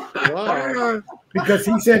 Wow. Because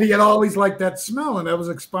he said he had always liked that smell, and that was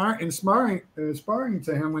inspiring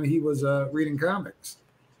to him when he was reading comics.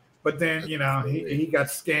 But then, he got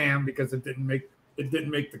scammed because it didn't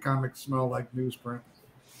make the comics smell like newsprint.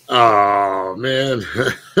 Oh man.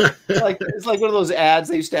 It's like one of those ads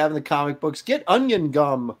they used to have in the comic books. Get onion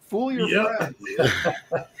gum. Fool your friends.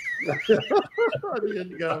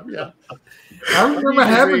 Onion gum, yeah. I remember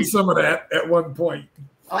having some of that at one point.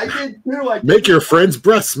 I did too. Make your friend's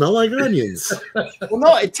breath smell like onions. Well,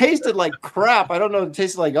 no, it tasted like crap. I don't know if it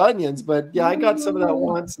tasted like onions, but yeah, I got some of that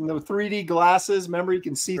once. And the 3D glasses, remember, you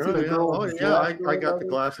can see through the girl. Oh, yeah, I got the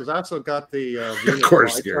glasses. I also got the Venus of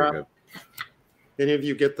course, flytrap. Any of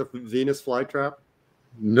you get the Venus flytrap?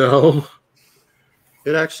 No.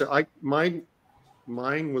 It actually, mine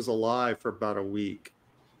was alive for about a week.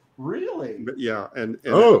 Really? But yeah, and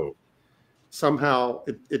somehow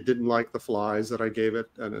it didn't like the flies that I gave it,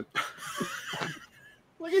 and it.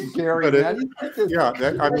 Look at Gary. I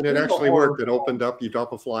mean, it actually worked. It opened up. You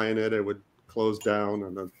drop a fly in it, it would close down,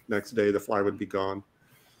 and the next day the fly would be gone.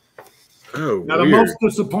 Oh, now weird. The most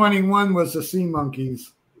disappointing one was the sea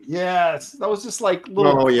monkeys. Yes, that was just like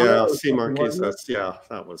little. Oh yeah, sea monkeys.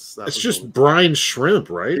 That was. It's just brine shrimp,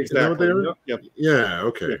 right? Exactly. Yep. Yeah.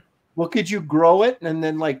 Okay. Yeah. Well, could you grow it and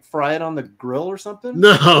then like fry it on the grill or something?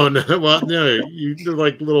 No, no. Well, no. They're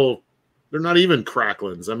like little. They're not even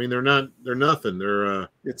cracklings. I mean, they're not. They're nothing. They're.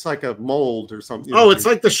 It's like a mold or something. Oh, it's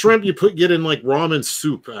like the shrimp you get in like ramen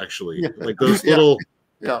soup. Actually, Yeah. like those little.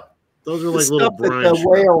 Yeah. Those are The like little stuff that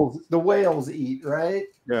brine the whales eat, right?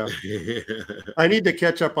 Yeah. shrimp. I need to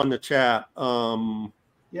catch up on the chat.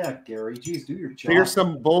 Yeah, Gary. Geez, do your job.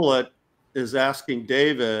 Fearsome Bullet is asking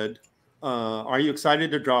David, are you excited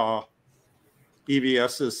to draw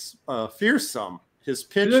EVS's Fearsome? His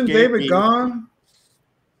pitch Isn't gave David me... gone?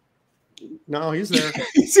 No, he's there.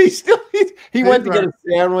 he went to get a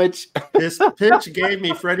sandwich. His pitch gave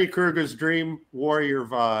me Freddy Krueger's Dream Warrior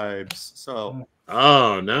vibes. So,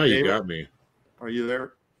 Oh, now you David? got me. Are you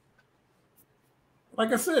there?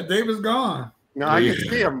 Like I said, David's gone. No, I can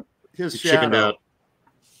see him. His He chickened shadow. out.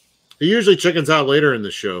 He usually chickens out later in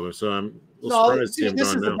the show, so I'm a little surprised to see him this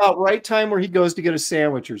gone is now. about right time where he goes to get a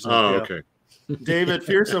sandwich or something. Oh, okay. David,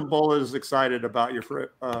 Fearsome Bullet is excited about your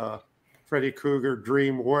Freddy Krueger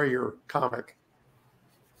Dream Warrior comic.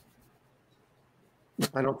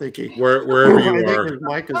 I don't think he. Wherever I you think are. his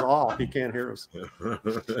mic is off. He can't hear us.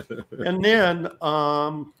 And then,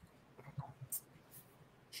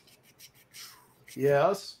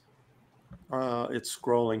 Yes. it's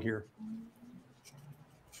scrolling here.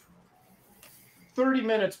 30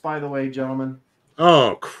 minutes, by the way, gentlemen.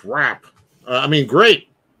 Oh crap! I mean, great.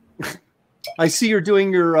 I see you're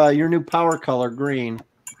doing your new power color green.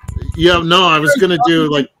 Yeah, no, I was gonna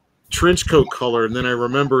do like trench coat color, and then I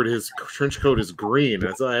remembered his trench coat is green,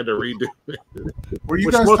 so I had to redo it. Were you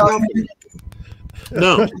Which guys was talking?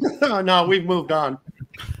 No, No, we've moved on.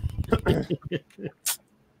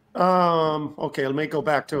 Okay, let me go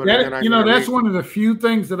back to it. and then That, that's one of the few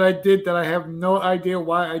things that I did that I have no idea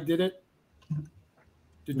why I did it.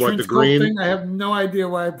 The What, trench the coat green? thing, I have no idea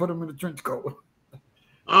why I put him in a trench coat.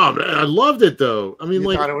 oh man, I loved it though. I mean, You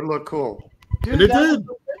like, thought it would look cool. Dude, and it that did.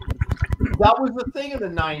 That was the thing in the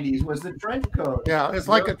 90s, was the trench coat. Yeah, it's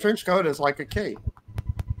like a trench coat is like a cape.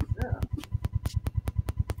 Yeah.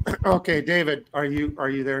 Okay, David, are you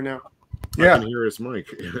there now? I Yeah. can hear his mic.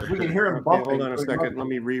 We can hear him Okay, bumping. hold on a second. Let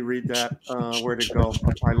me reread that. Where'd it go?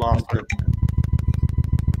 I lost it.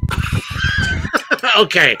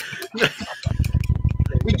 Okay.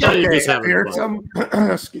 We get it. Okay, He's having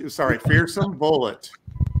fun. Fearsome Bullet.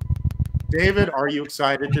 David, are you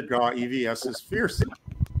excited to draw EVS's Fearsome?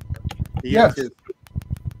 Yes.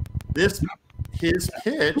 His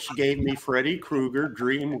pitch gave me Freddy Krueger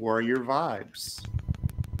Dream Warrior vibes.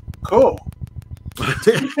 Cool.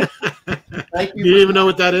 Thank You didn't even know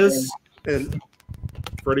what that is? And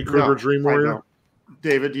Freddy Krueger no, Dream I Warrior? don't.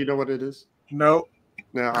 David, do you know what it is? No.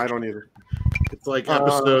 No, I don't either. It's like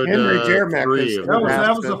episode Henry Jermack 3 is- of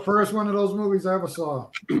That was the first one of those movies I ever saw.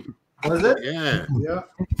 Was it? Yeah, Yeah.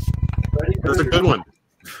 that's a good one.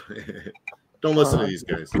 Don't listen to these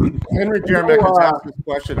guys. Henry Jermack has asked this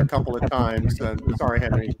question a couple of times. Sorry,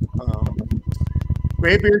 Henry.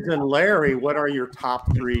 Graybeards and Larry, what are your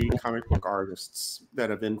top 3 comic book artists that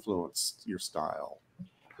have influenced your style?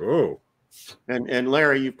 Oh, And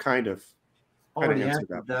Larry, you've kind of Already answered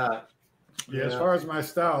answered that. that. Yeah, as far as my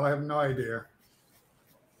style, I have no idea.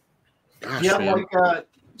 gosh, Do you have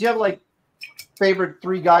man. like favorite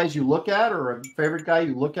 3 guys you look at, or a favorite guy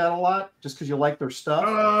you look at a lot just because you like their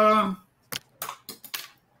stuff?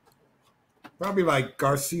 Probably like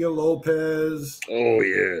Garcia Lopez, Oh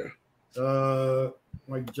yeah.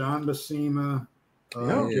 like John Buscema. Yeah.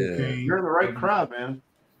 Gil Kane. You're in the right crowd, man.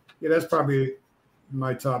 Yeah, that's probably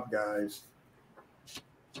my top guys.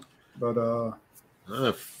 But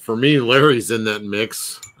For me, Larry's in that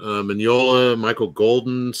mix. Mignola, Michael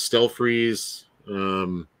Golden, Stelfreeze,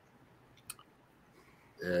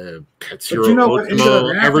 Katsuro you know what ended up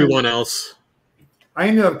Otomo, happening? everyone else. I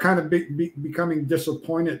ended up kind of becoming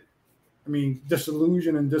disappointed. I mean,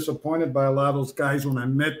 disillusioned and disappointed by a lot of those guys when I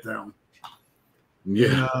met them.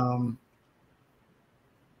 Yeah.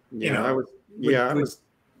 And, I was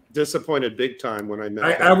disappointed big time when I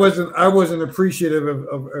met him. I wasn't appreciative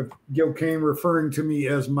of Gil Kane referring to me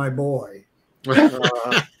as my boy.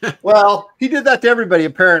 Well, he did that to everybody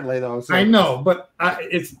apparently, though. So. I know, but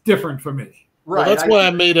it's different for me. Right. Well, that's why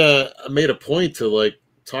I made a point to like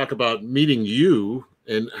talk about meeting you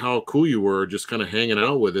and how cool you were, just kind of hanging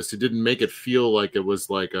out with us. It didn't make it feel like it was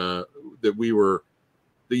like that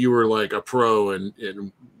you were like a pro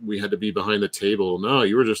and we had to be behind the table. No,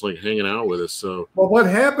 you were just like hanging out with us. So, Well, what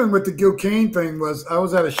happened with the Gil Kane thing was I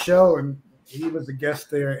was at a show and he was a guest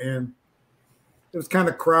there and it was kind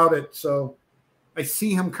of crowded. So I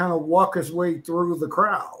see him kind of walk his way through the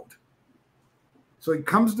crowd. So he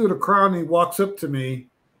comes through the crowd and he walks up to me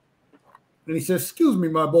and And he says, "Excuse me,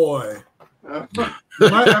 my boy. Might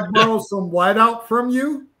I borrow some whiteout from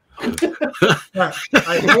you?" I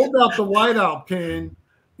hold out the whiteout pen,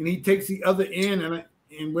 and he takes the other end, and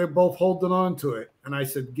we're both holding on to it. And I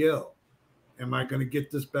said, "Gil, am I going to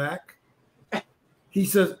get this back?" He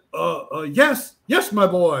says, yes, my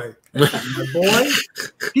boy." I said, "My boy?"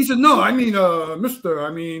 He said, "No, I mean,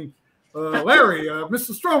 Larry,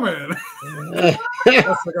 Mr. Stroman."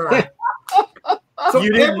 That's like, all right. So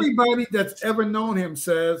everybody that's ever known him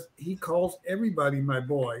says he calls everybody my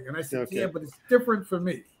boy. And I said, "Yeah, but it's different for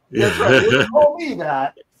me." That's right. You told me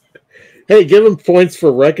that. Hey, give him points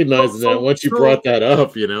for recognizing that once you brought that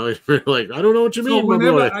up, you know. You're like, I don't know what you mean.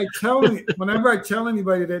 Whenever I tell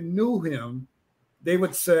anybody that knew him, they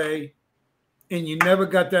would say, "And you never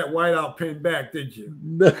got that whiteout pen back, did you?"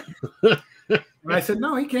 And I said,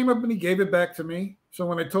 "No, he came up and he gave it back to me." So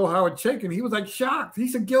when I told Howard Chaykin, he was like shocked. He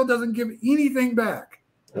said, "Gil doesn't give anything back."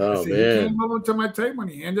 Oh, man. He came over to my table and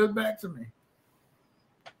he handed it back to me.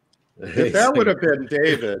 If that would have been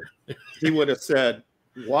David, he would have said,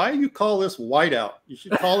 "Why you call this whiteout? You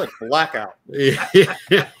should call it blackout." Yeah.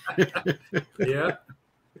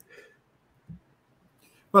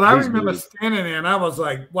 But I remember standing there and I was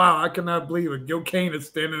like, wow, I cannot believe it. Gil Kane is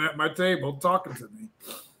standing at my table talking to me.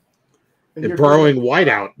 And borrowing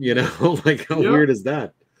whiteout, you know, like how weird is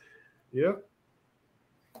that? Yep.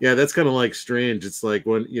 Yeah, that's kind of like strange. It's like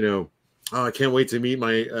when, you know, oh, I can't wait to meet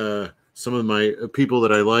my some of my people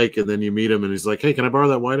that I like, and then you meet him and he's like, "Hey, can I borrow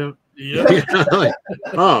that whiteout?" Yeah. Like,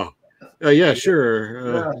 oh, yeah,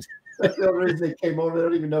 sure. That's the only reason they came over. They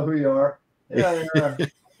don't even know who you are. Yeah. Your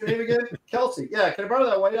name again? Kelsey. Yeah, can I borrow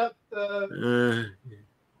that whiteout?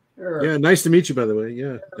 Sure. Yeah, nice to meet you, by the way.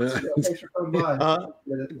 Yeah. Thanks for coming by.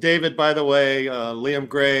 David, by the way, Liam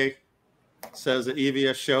Gray says that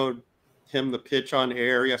Evia showed him the pitch on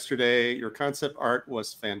air yesterday. Your concept art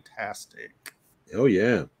was fantastic. Oh,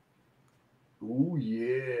 yeah. Oh,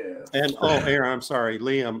 yeah. And, Aaron, I'm sorry,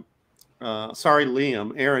 Liam.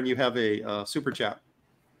 Liam. Aaron, you have a super chat.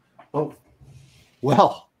 Oh,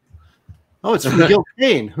 well. Oh, it's from Gil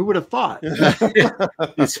Kane. Who would have thought?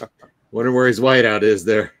 Wonder where his whiteout is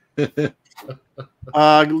there.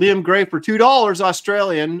 Liam Gray for $2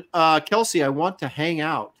 Australian. Kelsey, I want to hang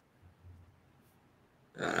out.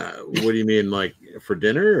 What do you mean, like for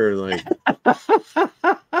dinner or like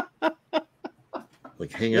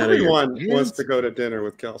hang out? Everyone wants to go to dinner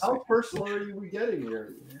with Kelsey. How personal are we getting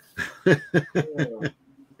here? Because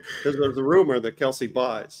there's a rumor that Kelsey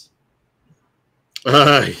buys.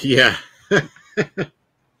 Yeah. I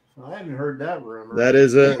haven't heard that rumor. That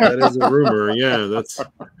is a rumor. Yeah, that's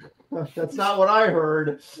not what I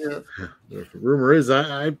heard. Yeah. The rumor is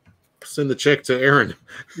I send the check to Aaron.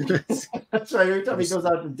 That's right. Every time he goes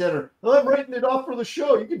out to dinner, I'm writing it off for the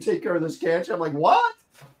show. You can take care of this, can't you? I'm like, what?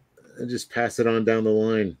 I just pass it on down the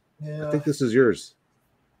line. Yeah. I think this is yours.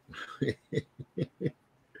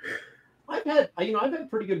 I've had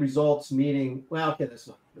pretty good results meeting. Well, okay, that's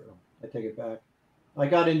not true. I take it back. I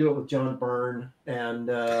got into it with John Byrne, and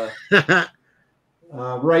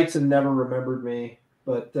Wrightson never remembered me.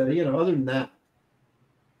 But, other than that,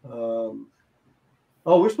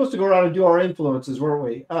 we're supposed to go around and do our influences, weren't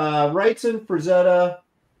we? Wrightson, Frazetta,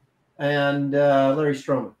 and Larry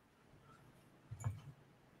Stroman.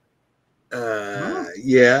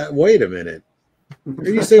 Yeah, wait a minute. Are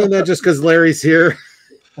you saying that just because Larry's here?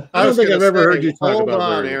 I don't think I've ever heard you talk about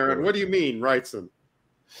Larry. Aaron. What do you mean, Wrightson?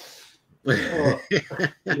 Yeah.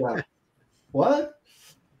 What?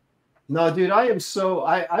 No, dude, I would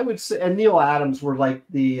say, and Neil Adams were like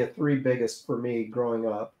the three biggest for me growing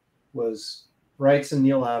up, was Wrightson,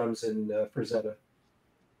 Neil Adams, and Frazetta.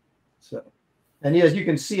 So, and as you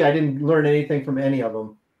can see, I didn't learn anything from any of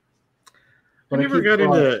them. I never got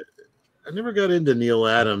into Neil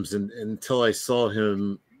Adams until I saw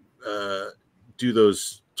him do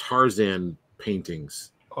those Tarzan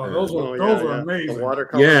paintings. Oh, those are amazing.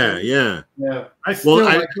 Yeah. I still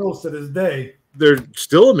like those to this day. They're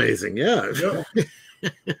still amazing. Yeah. Yep.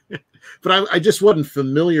 But I just wasn't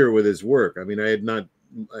familiar with his work. I mean, I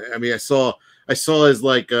saw his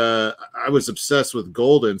like I was obsessed with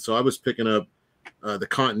Golden, so I was picking up the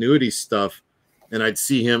continuity stuff, and I'd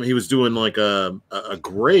see him. He was doing like a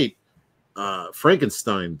great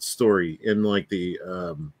Frankenstein story in like the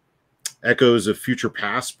Echoes of Future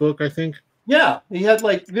Past book, I think. Yeah, he had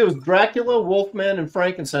like it was Dracula, Wolfman, and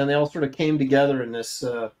Frankenstein. They all sort of came together in this.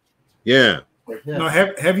 Yeah. Now,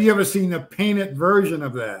 have you ever seen a painted version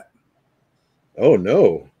of that? Oh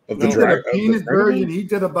no! The painted version. He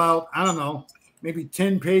did about, I don't know, maybe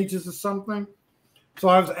 10 pages or something. So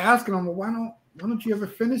I was asking him, well, why don't you ever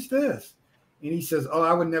finish this? And he says, "Oh,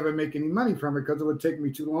 I would never make any money from it because it would take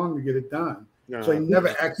me too long to get it done." No. So he never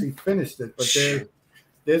actually finished it. But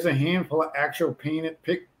there's a handful of actual painted,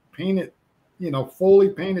 fully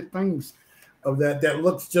painted things of that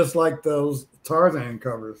looks just like those Tarzan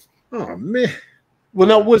covers. Oh man! Well,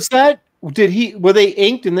 now were they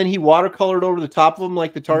inked and then he watercolored over the top of them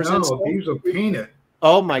like the Tarzan? No, these are painted.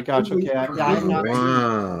 Oh my gosh! Okay,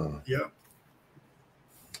 Wow. Yeah.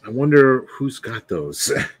 I wonder who's got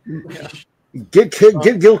those. Get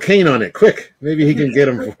Gil Kane on it, quick. Maybe he can get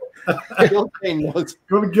them. Gil Kane knows.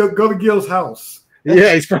 Go to Gil's house.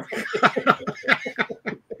 Yeah, he's probably.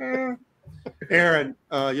 Aaron,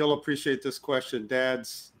 you'll appreciate this question.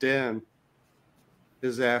 Dad's Den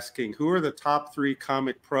is asking, who are the top 3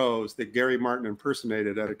 comic pros that Gary Martin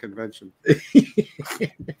impersonated at a convention?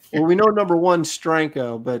 Well, we know number 1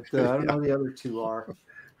 Stranko, but I don't know who the other 2 are.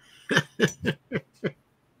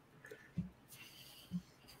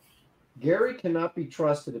 Gary cannot be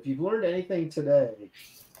trusted. If you've learned anything today.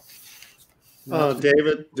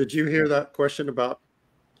 David, did you hear that question about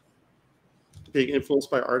being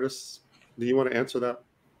influenced by artists? Do you want to answer that?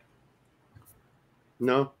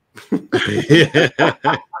 No?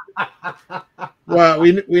 Well,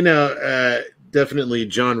 we know definitely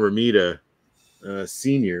John Romita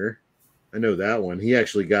Sr. I know that one. He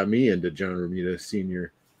actually got me into John Romita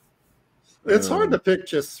Sr. It's hard to pick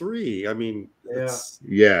just 3. I mean, it's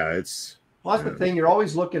well, that's the thing. You're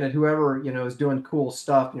always looking at whoever is doing cool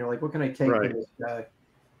stuff, and you're like, what can I take from this guy?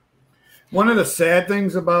 One of the sad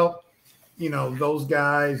things about those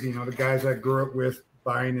guys, the guys I grew up with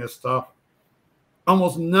buying this stuff,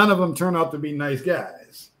 almost none of them turn out to be nice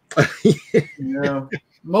guys.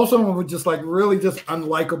 Most of them were just really just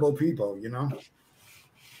unlikable people,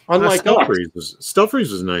 Unlike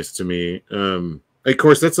Stelfreeze was nice to me. Of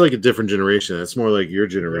course, that's like a different generation. That's more like your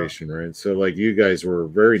generation, right? So, like, you guys were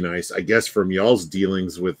very nice, I guess, from y'all's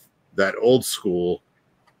dealings with that old school,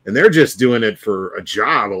 and they're just doing it for a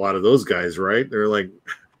job. A lot of those guys, right? They're like,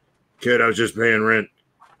 "Kid, I was just paying rent."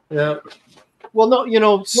 Yeah. Well, no,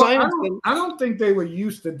 I don't think they were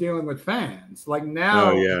used to dealing with fans. Like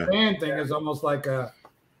now, the fan thing is almost like a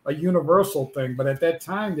universal thing. But at that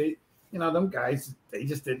time, them guys, they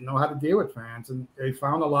just didn't know how to deal with fans, and they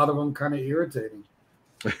found a lot of them kind of irritating.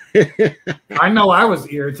 I know I was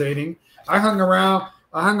irritating. I hung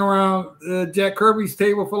around Jack Kirby's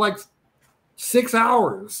table for like 6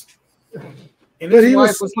 hours, and his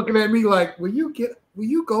wife was looking at me like, "Will you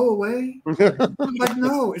go away?" I'm like,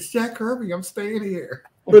 "No, it's Jack Kirby. I'm staying here."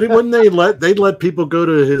 But when they'd let people go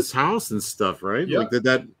to his house and stuff, right? Yep.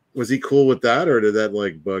 Like, was he cool with that, or did that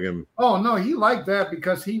like bug him? Oh no, he liked that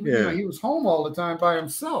because he was home all the time by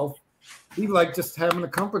himself. He liked just having the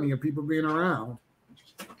company of people being around.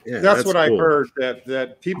 Yeah, that's what cool. I heard,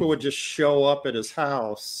 that people would just show up at his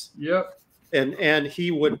house. Yep. And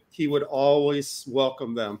he would always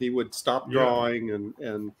welcome them. He would stop drawing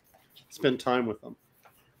and spend time with them.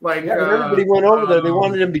 Like everybody went over there. They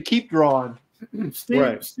wanted him to keep drawing.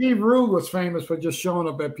 Steve Rude was famous for just showing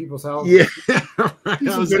up at people's houses. Yeah, He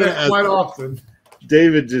did it quite often.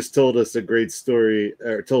 David just told us a great story,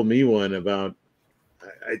 or told me one about.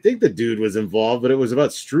 I think the dude was involved, but it was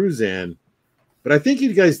about Struzan. But I think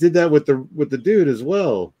you guys did that with the dude as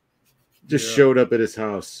well. Just showed up at his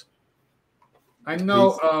house. I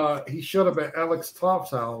know he showed up at Alex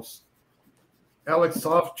Toff's house. Alex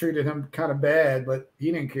Toff treated him kind of bad, but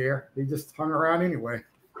he didn't care. He just hung around anyway.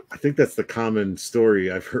 I think that's the common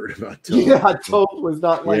story I've heard about Toff. Yeah, Toff was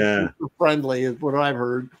not super friendly, is what I've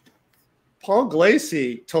heard. Paul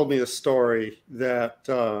Glacy told me a story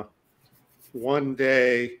that one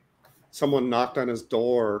day someone knocked on his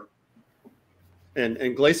door,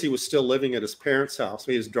 and Glacy was still living at his parents' house.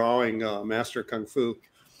 He was drawing Master Kung Fu.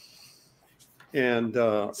 And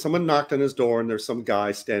someone knocked on his door, and there's some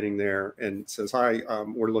guy standing there and says, "Hi,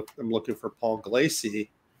 I'm looking for Paul Glacy."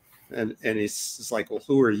 And he's like, "Well,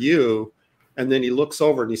 who are you?" And then he looks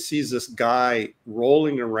over and he sees this guy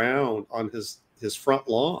rolling around on his front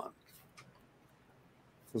lawn.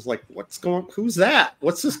 I was like, who's that?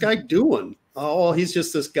 What's this guy doing? Oh, he's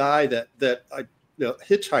just this guy the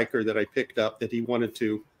hitchhiker that I picked up, that he wanted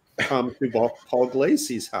to come to Paul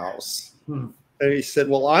Glacy's house. And he said,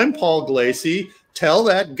 "Well, I'm Paul Glacy. Tell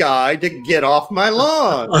that guy to get off my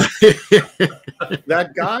lawn."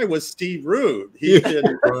 That guy was Steve Rude. He'd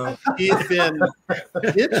been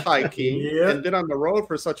hitchhiking and been on the road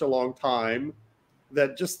for such a long time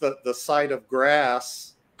that just the sight of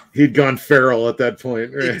grass. He'd gone feral at that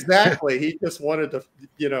point. Right? Exactly. He just wanted to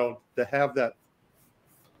have that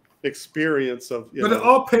experience of. But it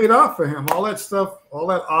all paid off for him. All that stuff, all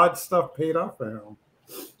that odd stuff paid off for him.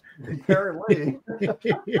 Apparently.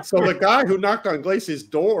 So the guy who knocked on Glacey's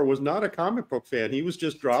door was not a comic book fan. He was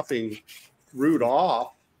just dropping Rude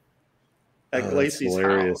off at Glacey's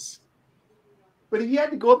house. But he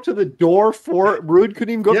had to go up to the door for Rude.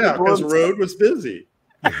 Couldn't even go up to the door. Because Rude was busy.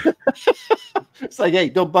 It's like, hey,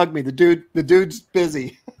 don't bug me. The dude's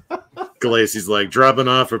busy. Glacey's like dropping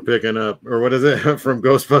off or picking up, or what is it from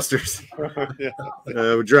Ghostbusters? Yeah.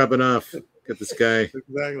 We're dropping off. Got this guy.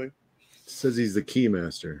 Exactly. Says he's the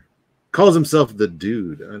keymaster. Calls himself the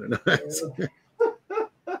dude. I don't know.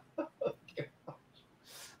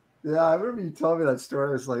 Yeah, I remember you telling me that story.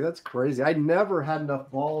 I was like, that's crazy. I never had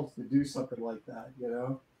enough balls to do something like that, you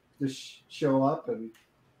know? Just show up and...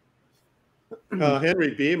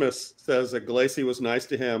 Henry Bemis says that Glacey was nice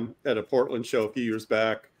to him at a Portland show a few years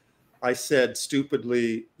back. I said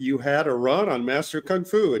stupidly, "You had a run on Master Kung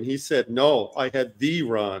Fu," and he said, "No, I had the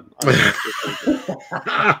run on Master Kung Fu."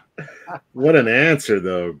 What an answer,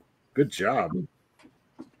 though. Good job.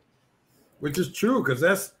 Which is true, because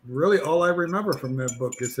that's really all I remember from that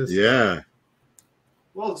book. Is his Yeah.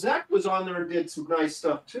 Well, Zach was on there and did some nice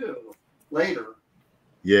stuff too later.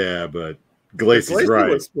 Yeah, but Glacey's Glacey right.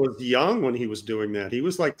 was young when he was doing that. He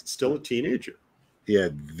was like still a teenager. He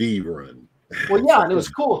had the run. Well, yeah, and it was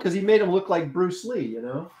cool because he made him look like Bruce Lee, you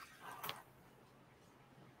know?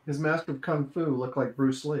 His Master of Kung Fu looked like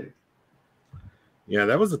Bruce Lee. Yeah,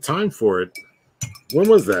 that was the time for it. When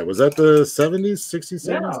was that? Was that the 70s, 60s,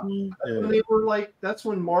 70s? Yeah. They were like, that's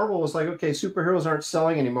when Marvel was like, okay, superheroes aren't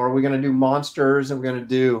selling anymore. We're going to do monsters and we're going to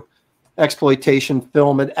do exploitation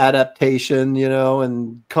film and adaptation, you know,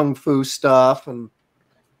 and Kung Fu stuff. And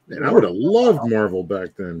man, I would have loved Marvel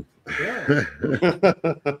back then. Yeah.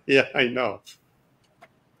 Yeah, I know.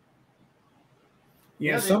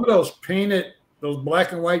 Yeah, some of those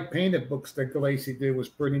black and white painted books that Glacey did was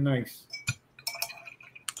pretty nice.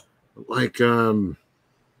 Like, I can't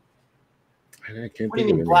What do think you of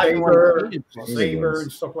mean, it. black and white? Saber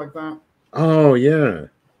and stuff like that. Oh, yeah.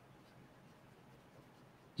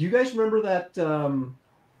 Do you guys remember that?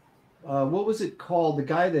 What was it called? The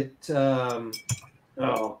guy that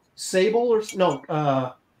Sable or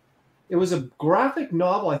no? It was a graphic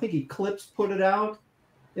novel. I think Eclipse put it out.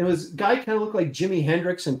 It was guy kind of looked like Jimi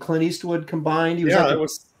Hendrix and Clint Eastwood combined. He was Yeah, like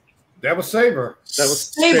that was Saber. that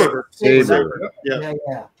was Saber. Saber. Yeah.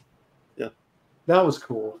 Yeah. That was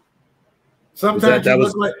cool. Sometimes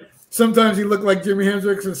he looked like Jimi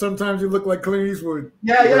Hendrix, and sometimes he looked like Clint Eastwood.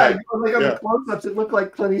 Yeah. Right. Like on the close-ups, it looked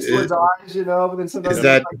like Clint Eastwood's eyes, you know. But then sometimes Is it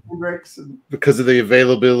that looked like Hendrix. And, because of the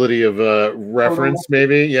availability of reference,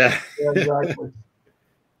 maybe? Yeah. yeah, exactly.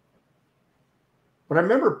 But I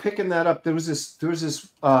remember picking that up. There was this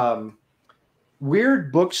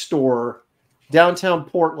weird bookstore downtown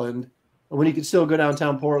Portland when you could still go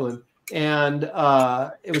downtown Portland, and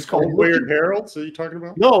it was called Weird Heralds. Are you talking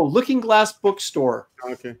about? No, Looking Glass Bookstore.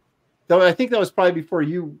 Okay. Though I think that was probably before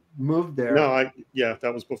you moved there. No,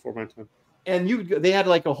 that was before my time. And they had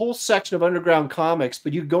like a whole section of underground comics,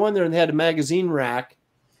 but you'd go in there and they had a magazine rack,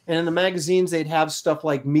 and in the magazines they'd have stuff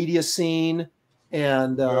like Media Scene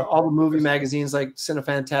and all the movie magazines like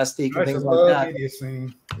Cinefantastique and things like that. Media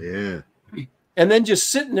Scene. Yeah. And then just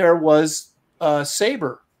sitting there was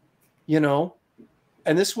Saber, you know,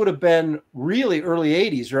 and this would have been really early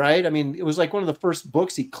 80s, right? I mean, it was like one of the first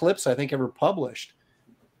books Eclipse, I think, ever published.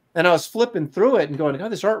 And I was flipping through it and going,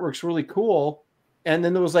 God, this artwork's really cool. And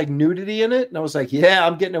then there was like nudity in it. And I was like, yeah,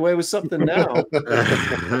 I'm getting away with something now.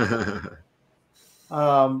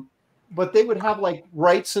 But they would have like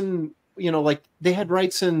Wrightson, you know, like they had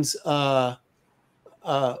Wrightson's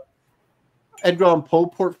Edgar Allan Poe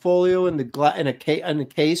portfolio in a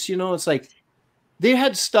case, you know. It's like they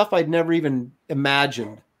had stuff I'd never even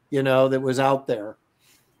imagined, you know, that was out there.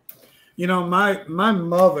 You know, my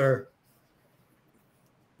mother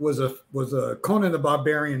was a Conan the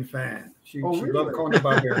Barbarian fan. She Really? loved Conan the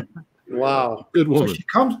Barbarian. Wow. Good woman. So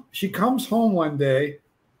she comes home one day,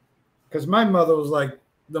 because my mother was like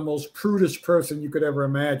the most prudish person you could ever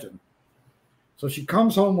imagine. So she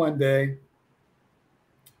comes home one day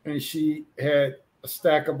and she had a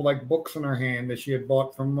stack of like books in her hand that she had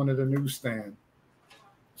bought from one of the newsstands.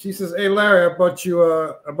 She says, "Hey Larry, I bought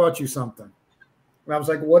you something." And I was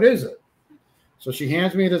like, "What is it?" So she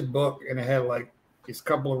hands me this book, and it had like these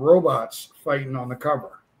couple of robots fighting on the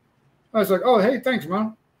cover. I was like, "Oh, hey, thanks,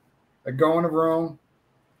 Mom." I go in the room,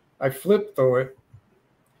 I flip through it,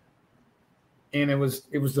 and it was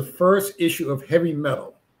the first issue of Heavy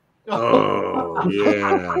Metal. Oh,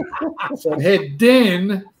 yeah. So it had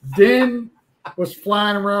Din. Din was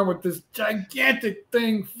flying around with this gigantic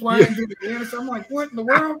thing flying through the air. So I'm like, what in the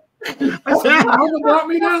world? I said, your mom bought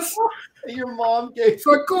me this? Your mom gave.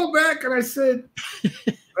 So I go back and I said,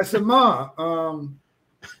 Ma,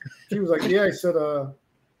 she was like, yeah. I said,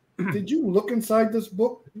 did you look inside this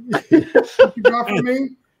book that you got for me?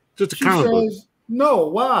 Just a She comic book. says, no,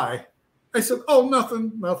 why? I said, oh,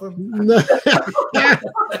 nothing.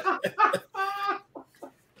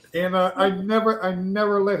 And I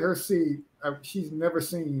never let her see. She's never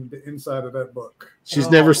seen the inside of that book. She's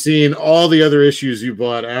never seen all the other issues you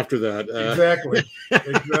bought after that. Exactly.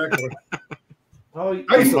 Oh,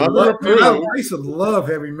 I used to love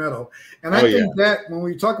heavy metal, and I think that when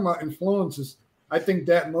we talk about influences, I think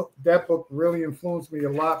that book really influenced me a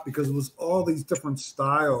lot because it was all these different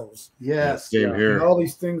styles. Yes, same here. And all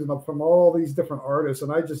these things from all these different artists,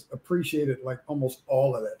 and I just appreciated like almost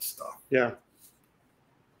all of that stuff. Yeah.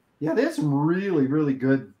 Yeah, there's some really, really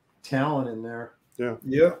good talent in there.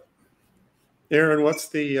 Yeah. Aaron, what's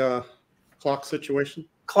the clock situation?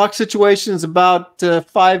 Clock situation is about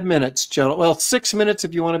 5 minutes, Joe. Well, 6 minutes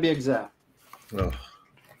if you want to be exact. Oh.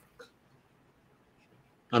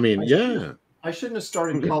 I mean, yeah. I shouldn't have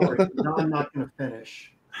started coloring. Now I'm not going to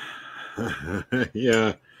finish.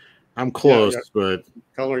 Yeah, I'm close, but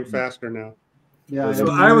coloring faster now. Yeah,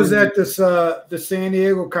 so I was at this the San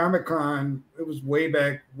Diego Comic Con. It was way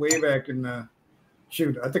back in the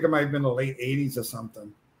I think it might have been the late '80s or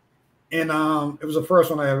something. And it was the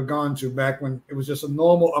first one I ever gone to back when it was just a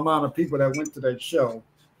normal amount of people that went to that show.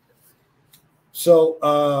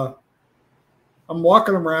 So I'm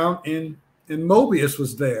walking around and Mobius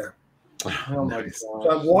was there. Oh my God.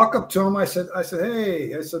 So I walk up to him. I said,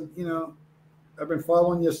 hey, I've been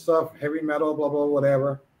following your stuff, heavy metal, blah, blah,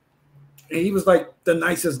 whatever. And he was like the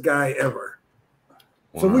nicest guy ever.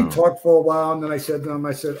 Wow. So we talked for a while, and then I said to him,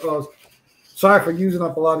 oh, sorry for using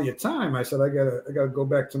up a lot of your time. I said, I gotta go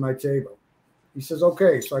back to my table. He says,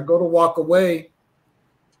 okay. So I go to walk away,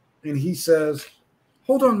 and he says,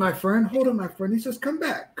 hold on, my friend. He says, come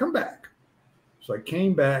back. So I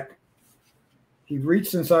came back. He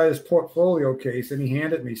reached inside his portfolio case and he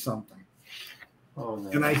handed me something. Oh no.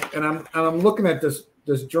 And I'm looking at this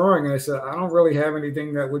drawing, and I said, I don't really have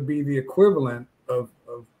anything that would be the equivalent of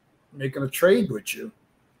making a trade with you.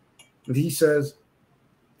 And he says,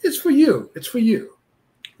 it's for you.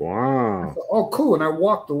 Wow. Said, oh, cool. And I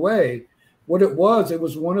walked away. What it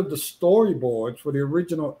was one of the storyboards for the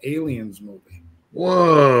original Aliens movie.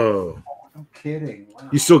 Whoa. No kidding. Wow.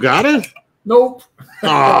 You still got it? Nope.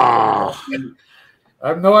 Oh. I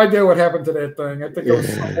have no idea what happened to that thing. I think it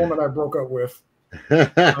was some woman I broke up with.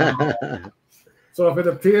 So if it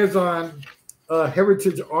appears on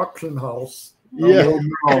Heritage Auction House, yeah, where it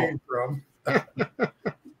came from.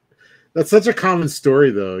 That's such a common story,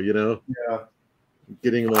 though. Yeah,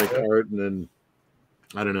 getting like art, and then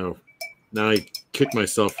I don't know. Now I kick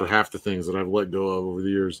myself for half the things that I've let go of over the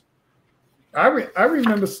years. I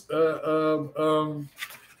remember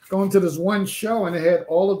going to this one show, and it had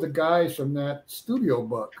all of the guys from that studio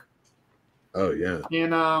book. Oh yeah.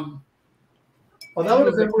 And well, that would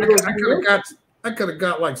have been. I could have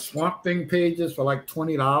got like Swamp Thing pages for like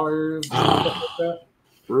 $20. Stuff like that.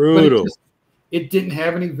 Brutal. It didn't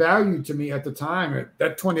have any value to me at the time.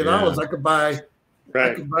 That $20, I could buy.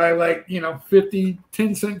 Right. I could buy like 50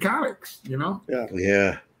 10-cent comics.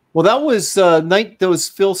 Yeah. Well, that was those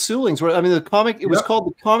Phil Seulings. I mean, the comic. It was called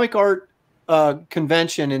the Comic Art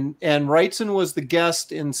Convention, and Wrightson was the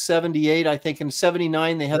guest in '78, I think. In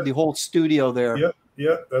 '79, they had the whole studio there.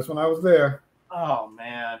 Yep. That's when I was there. Oh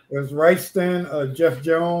man, there's Wrightson, Jeff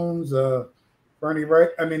Jones, Bernie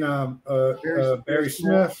Wright. I mean, Barry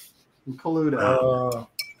Smith, and Kaluta.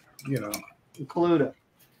 Kaluta.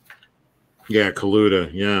 Yeah, Kaluta.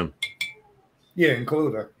 Yeah. Yeah, and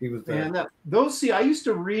Kaluta. He was there. And I used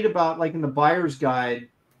to read about, like, in the Buyer's Guide,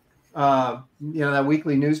 that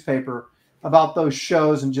weekly newspaper, about those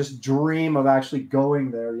shows and just dream of actually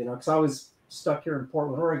going there, because I was stuck here in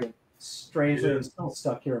Portland, Oregon. Strangely, I'm still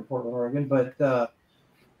stuck here in Portland, Oregon. But, it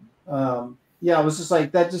was just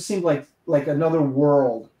like, that just seemed like another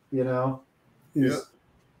world, Yeah.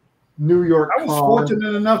 New York. I was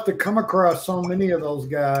fortunate enough to come across so many of those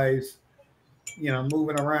guys,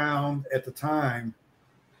 moving around at the time.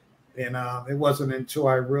 And it wasn't until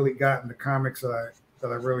I really got into comics that I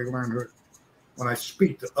really learned when I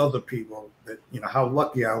speak to other people that, how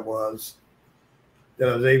lucky I was that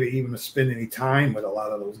I was able even to spend any time with a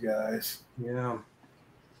lot of those guys. Yeah.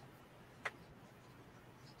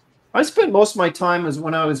 I spent most of my time as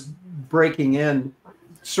when I was breaking in,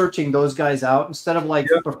 searching those guys out instead of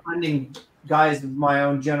befriending guys of my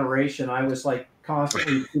own generation. I was like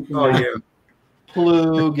constantly seeking out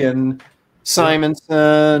Plug and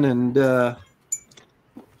Simonson and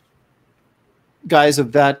guys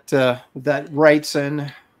of that writes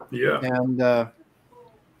in. Yeah. And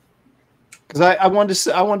because I wanted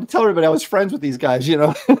to tell everybody I was friends with these guys, you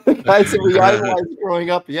know, guys that we idolized growing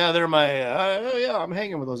up. Yeah, they're my yeah, I'm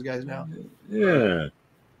hanging with those guys now. Yeah.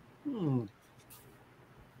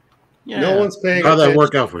 Yeah. No one's paying How'd attention. that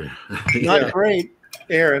work out for you? Not great.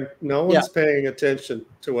 Aaron, no one's paying attention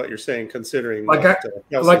to what you're saying, considering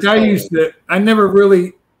I never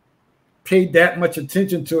really paid that much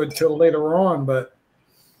attention to it till later on, but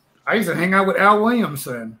I used to hang out with Al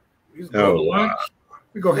Williamson. We used to go to lunch.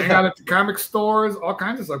 We go hang out at the comic stores, all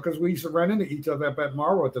kinds of stuff, because we used to run into each other up at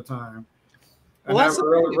Marvel at the time. And I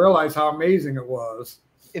really realized how amazing it was.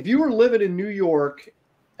 If you were living in New York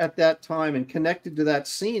at that time and connected to that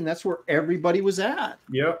scene, that's where everybody was at.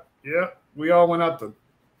 Yep. We all went out to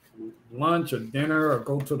lunch or dinner or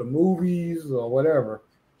go to the movies or whatever.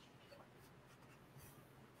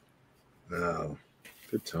 Wow.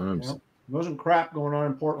 Good times. Well, there wasn't crap going on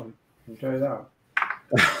in Portland. I'll tell you that.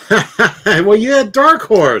 Well, you had Dark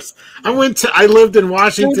Horse. I lived in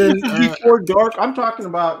Washington. Before dark. I'm talking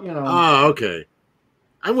about, you know. Oh, okay.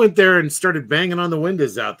 I went there and started banging on the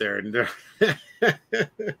windows out there. And I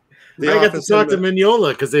got to talk to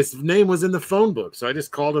Mignola because his name was in the phone book. So I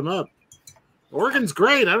just called him up. Oregon's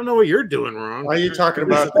great. I don't know what you're doing wrong. Are you talking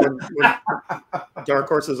about when Dark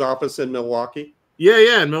Horse's office in Milwaukee?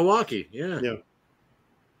 Yeah, in Milwaukee. Yeah.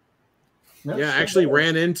 That's I actually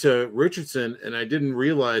ran into Richardson, and I didn't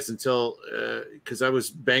realize until because I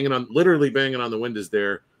was literally banging on the windows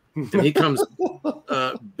there, and he comes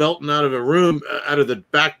belting out of a room, out of the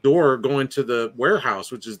back door, going to the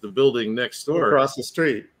warehouse, which is the building next door, across the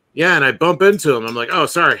street. Yeah, and I bump into him. I'm like, "Oh,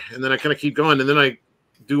 sorry," and then I kind of keep going, and then I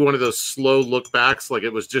do one of those slow look backs, like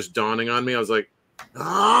it was just dawning on me. I was like,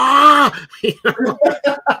 "Ah!" You know?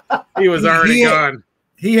 He was already gone.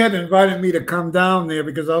 He had invited me to come down there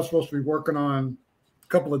because I was supposed to be working on a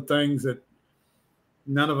couple of things that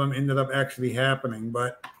none of them ended up actually happening.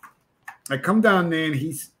 But I come down there and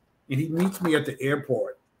he meets me at the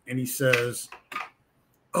airport and he says,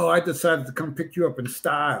 "Oh, I decided to come pick you up in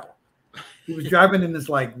style." He was driving in this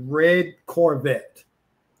like red Corvette,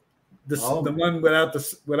 the one without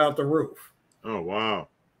the roof. Oh wow!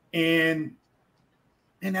 And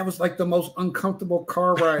that was like the most uncomfortable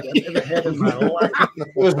car ride I've ever had in my life.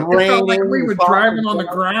 It was raining. Like we were driving on the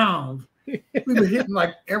ground. We were hitting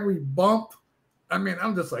like every bump. I mean,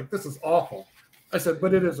 I'm just like, this is awful. I said,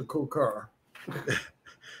 but it is a cool car.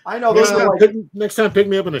 I know. Next time, pick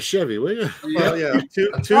me up in a Chevy, will you? Yeah.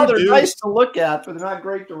 They're nice to look at, but they're not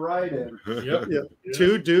great to ride in. Yep.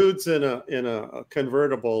 Two dudes in a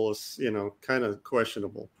convertible is, kind of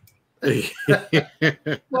questionable. Well,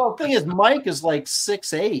 the thing is, Mike is like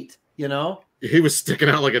 6'8", you know? He was sticking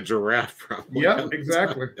out like a giraffe, probably. Yeah,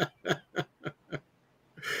 exactly.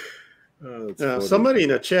 Somebody in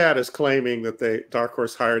the chat is claiming that Dark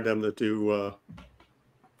Horse hired them to do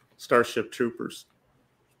Starship Troopers.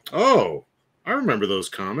 Oh, I remember those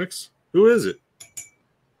comics. Who is it?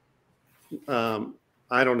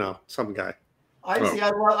 I don't know. Some guy. I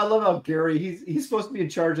love how Gary, he's supposed to be in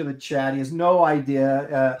charge of the chat. He has no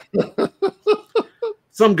idea.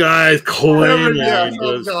 Some guy's claiming.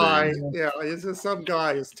 Some guy. Yeah, it's just some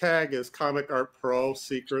guy. His tag is Comic Art Pro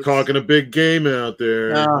Secrets. Talking a big game out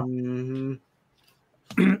there. Mm-hmm.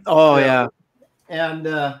 Oh yeah. And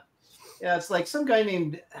it's like some guy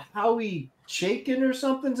named Howie Chaikin or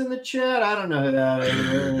something's in the chat. I don't know who that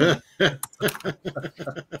is.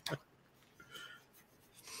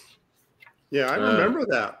 Yeah, I remember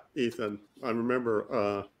that, Ethan. I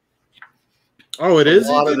remember. It is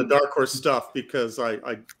a lot of the Dark Horse stuff because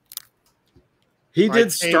he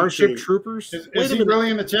did Starship Troopers. Is he really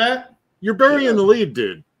in the chat? You're burying the lead,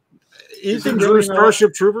 dude. Ethan drew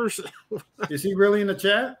Starship Troopers. Is he really in the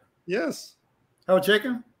chat? Yes. How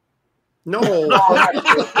chicken? No.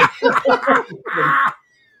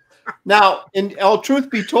 Now, in all truth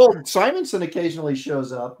be told, Simonson occasionally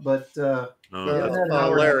shows up, but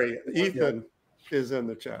Larry, Ethan is in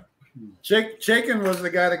the chat. Chaikin was the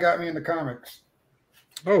guy that got me into comics.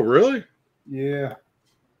 Oh, really? Yeah.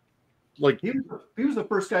 Like he was the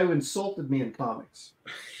first guy who insulted me in comics.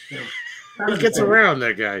 He gets around,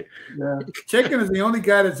 that guy. Yeah. Chaikin is the only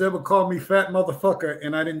guy that's ever called me fat motherfucker,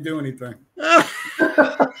 and I didn't do anything.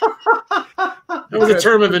 That was a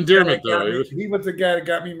term of endearment, though. He was the guy that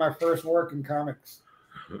got me my first work in comics.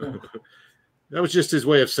 That was just his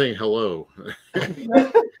way of saying hello.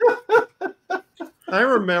 I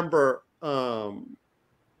remember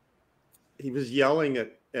he was yelling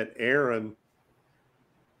at Aaron.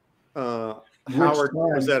 Howard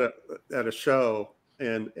was at a show,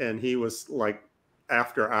 and he was like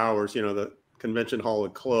after hours, the convention hall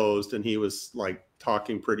had closed, and he was like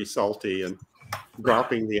talking pretty salty and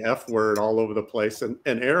dropping the F word all over the place. And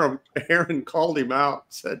Aaron called him out,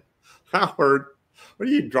 said, "Howard, what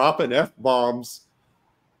are you dropping F-bombs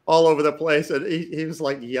all over the place?" And he was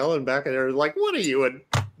like yelling back at Aaron, like, "What are you, in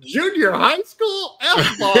junior high school?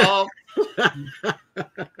 F-bomb."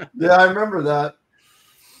 Yeah, I remember that.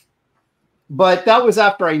 But that was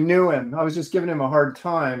after I knew him. I was just giving him a hard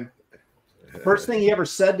time. First thing he ever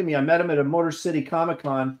said to me, I met him at a Motor City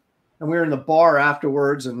Comic-Con, and we were in the bar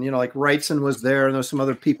afterwards, and, you know, like Wrightson was there, and there was some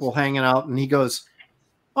other people hanging out, and he goes,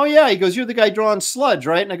 "Oh, yeah." He goes, "You're the guy drawing sludge,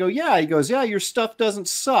 right?" And I go, "Yeah." He goes, "Yeah, your stuff doesn't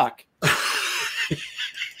suck."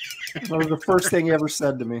 That was the first thing he ever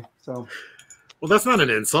said to me. So, well, that's not an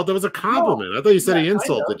insult. That was a compliment. I thought you said he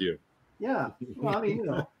insulted you. Yeah. Well, I mean, you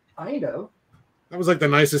know, I know. That was like the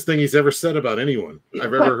nicest thing he's ever said about anyone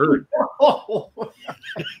I've ever heard.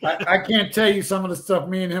 I can't tell you some of the stuff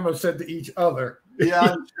me and him have said to each other. Yeah,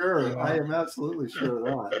 I'm sure. I am absolutely sure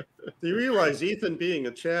of that. Do you realize Ethan being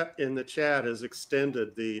in the chat has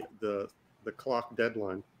extended the clock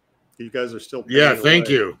deadline? You guys are still yeah. Thank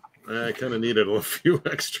you. I kind of needed a few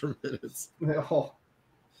extra minutes. Oh.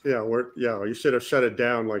 Yeah, you should have shut it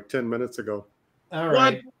down like 10 minutes ago. All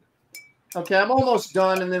right. What? Okay, I'm almost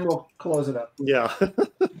done, and then we'll close it up. Yeah.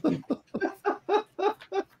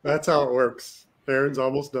 That's how it works. Aaron's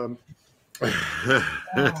almost done. No,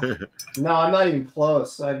 I'm not even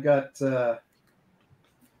close. I've got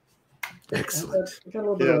excellent. I've got a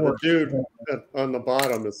little bit of work. The dude on the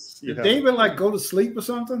bottom is. Did David like go to sleep or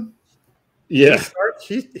something? Yeah,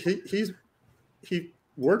 he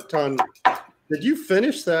worked on. Did you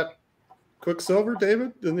finish that Quicksilver,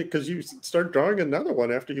 David? Because you started drawing another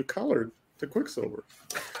one after you colored the Quicksilver.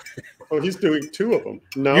 Oh, he's doing two of them.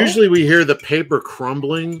 No, usually we hear the paper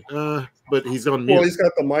crumbling, but he's on mute. Well, he's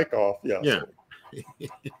got the mic off. Yeah.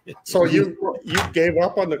 So you gave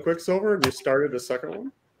up on the Quicksilver and you started a second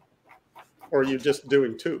one, or are you just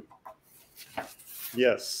doing two?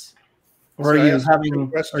 Yes. Or are you having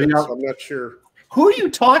questions? I'm not sure. Who are you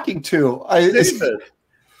talking to?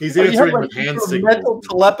 He's answering with hand signals. Mental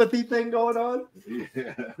telepathy thing going on?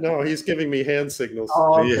 Yeah. No, he's giving me hand signals.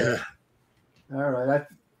 Oh, okay. Yeah. All right. I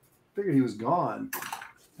figured he was gone.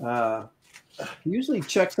 He usually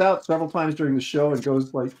checks out several times during the show and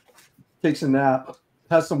goes takes a nap,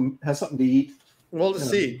 has something to eat. Well,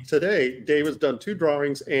 see, today David's done 2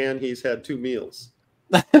 drawings and he's had 2 meals.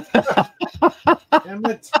 Damn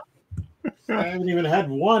it. I haven't even had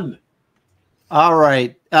one. All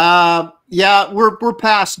right. Yeah, we're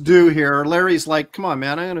past due here. Larry's like, "Come on,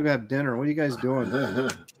 man, I'm gonna go have dinner. What are you guys doing?"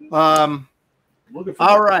 All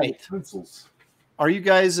right. Pencils. Are you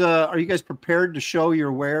guys prepared to show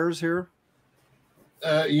your wares here?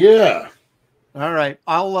 Yeah. All right.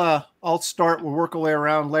 I'll start. We'll work our way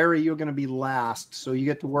around. Larry, you're going to be last, so you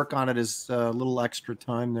get to work on it as a little extra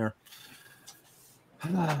time there.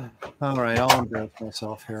 All right, I'll embarrass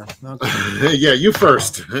myself here. Okay. Yeah, you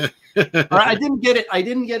first. All right, I didn't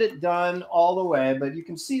get it done all the way, but you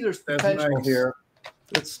can see there's potential here.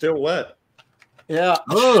 It's still wet. Yeah.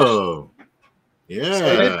 Oh. Yeah.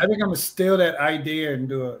 So I think I'm gonna steal that idea and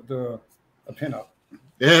do a pinup.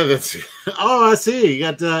 Yeah, that's. Oh, I see.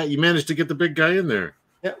 You managed to get the big guy in there.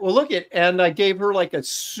 Yeah. Well, look at, and I gave her like a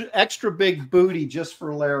extra big booty just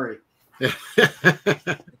for Larry.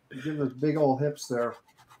 Give those big old hips there.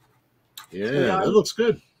 Yeah, that looks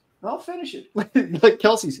good. I'll finish it. Like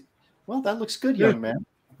Kelsey's. Well, that looks good, young man.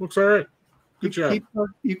 Looks all right. Good job.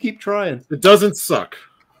 You keep trying. It doesn't suck.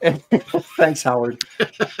 Thanks, Howard.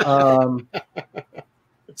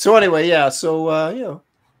 So anyway, yeah. So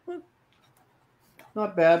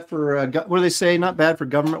not bad for what do they say? Not bad for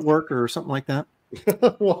government work or something like that.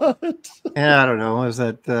 What? Yeah, I don't know. Is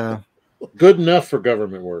that good enough for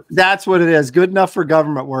government work? That's what it is. Good enough for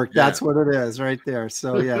government work. That's what it is, right there.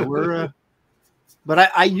 So yeah, we're.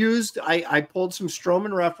 But I pulled some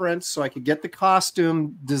Stroman reference so I could get the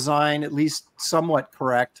costume design at least somewhat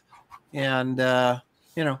correct, and so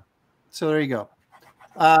there you go.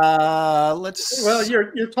 Let's. Well,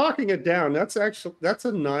 you're talking it down. That's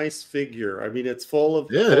a nice figure. I mean, it's full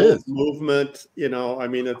of movement. I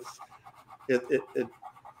mean,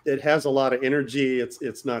 it has a lot of energy.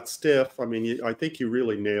 It's not stiff. I mean, I think you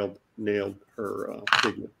really nailed her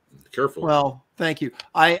figure. Careful. Well, thank you.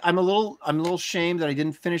 I'm a little ashamed that I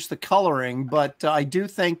didn't finish the coloring, but I do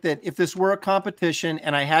think that if this were a competition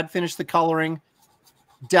and I had finished the coloring,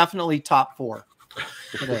 definitely top 4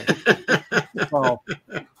 today. So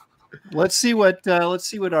let's see what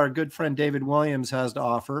our good friend David Williams has to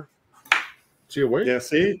offer. See wait. Yeah,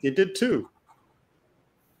 see, you did 2.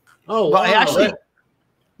 Oh, well, I actually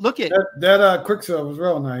look at that Quicksilver was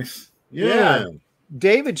real nice. Yeah.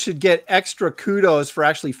 David should get extra kudos for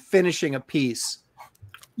actually finishing a piece.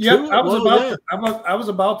 Yep, I was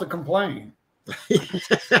about to complain.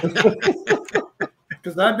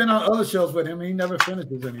 Because I've been on other shows with him, and he never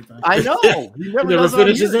finishes anything. I know. He never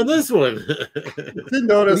finishes on this one. You did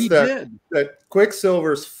notice that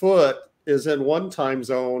Quicksilver's foot is in one time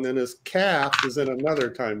zone and his calf is in another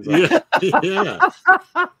time zone. Yeah.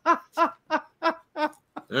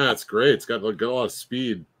 That's great. It's got a lot of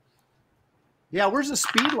speed. Yeah, where's the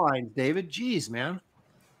speed line, David? Jeez, man.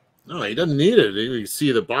 No, he doesn't need it. You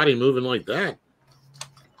see the body moving like that.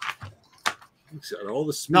 He's got all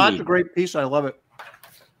the speed. No, it's a great piece. I love it.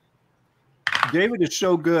 David is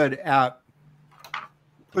so good at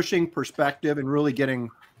pushing perspective and really getting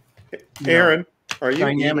Aaron, are you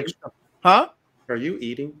dynamic eating? Stuff. Huh? Are you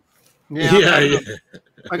eating? Yeah.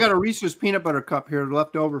 I got a Reese's peanut butter cup here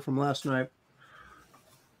left over from last night.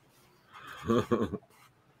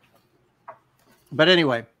 But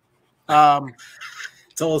anyway, tell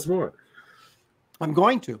us more. I'm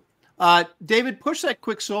going to. David, push that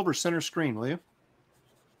Quicksilver center screen, will you?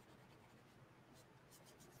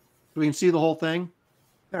 So we can see the whole thing.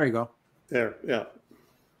 There you go. There, yeah.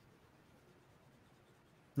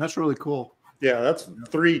 That's really cool. Yeah, that's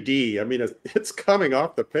 3D. I mean, it's coming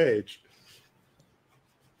off the page.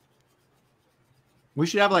 We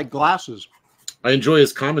should have like glasses. I enjoy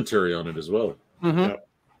his commentary on it as well. Mm-hmm.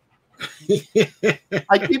 Yeah.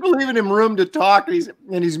 I keep leaving him room to talk,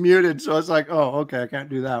 and he's muted. So it's like, oh, okay, I can't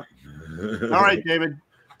do that. All right, David.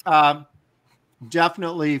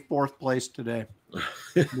 Definitely fourth place today.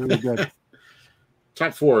 Really good.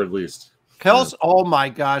 Top 4 at least. Kelsey, oh my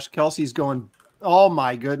gosh, Kelsey's going. Oh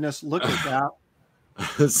my goodness, look at that.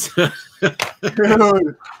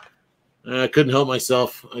 Dude. I couldn't help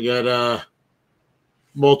myself. I got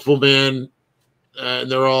multiple man,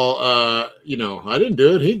 and they're all, I didn't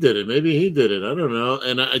do it. He did it. Maybe he did it. I don't know.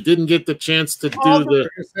 And I didn't get the chance to do the.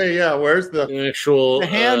 Where's the actual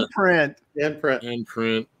handprint?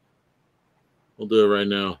 Handprint. We'll do it right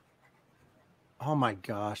now. Oh my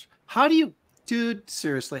gosh. How do you, dude,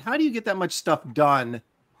 seriously, how do you get that much stuff done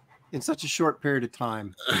in such a short period of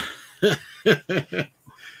time?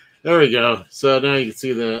 There we go. So now you can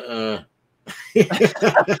see the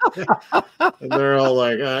and they're all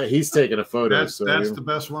like, he's taking a photo. That's the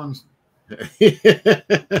best ones.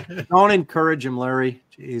 Don't encourage him, Larry.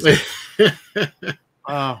 Jeez.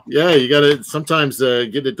 Yeah, you gotta sometimes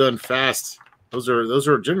get it done fast. Those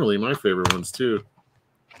are generally my favorite ones too.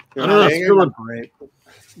 I don't know. Great.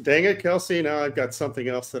 Dang it, Kelsey. Now I've got something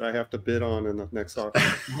else that I have to bid on in the next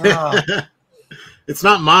auction. It's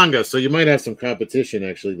not manga, so you might have some competition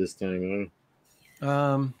actually this time.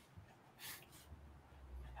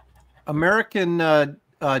 American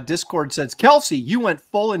Discord says, Kelsey, you went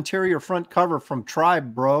full interior front cover from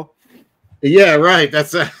Tribe, bro. Yeah, right.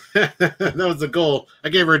 That's that was the goal. I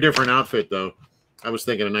gave her a different outfit though. I was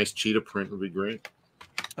thinking a nice cheetah print would be great.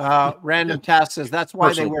 Random Task says that's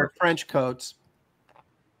why they wear French coats.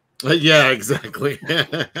 Yeah, exactly.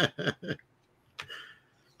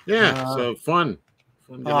 Yeah, so fun.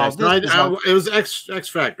 Nice. It was X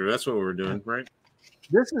Factor. That's what we were doing, right?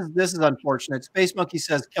 This is unfortunate. Space Monkey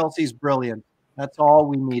says Kelsey's brilliant. That's all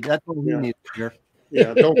we need. That's what we need here.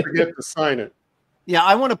 Yeah, don't forget to sign it. Yeah,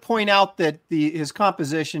 I want to point out that his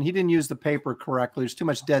composition, he didn't use the paper correctly. There's too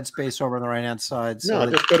much dead space over on the right-hand side. So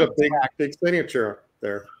no, just put a big signature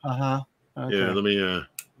there. Uh-huh. Okay. Yeah, let me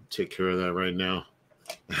take care of that right now.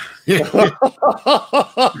 There you go.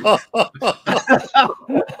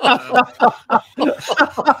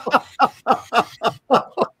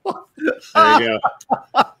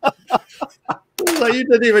 So you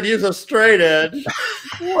didn't even use a straight edge.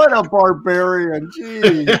 What a barbarian.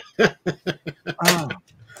 Jeez.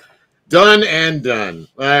 Done and done.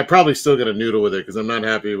 I probably still got a noodle with it because I'm not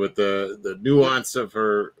happy with the nuance of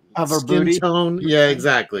her skin booty tone. Yeah,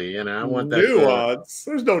 exactly. I want that nuance.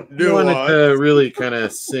 There's no nuance. I want it to really kind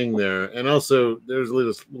of sing there, and also there's a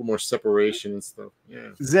little more separation and stuff. Yeah.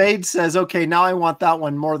 Zaid says, "Okay, now I want that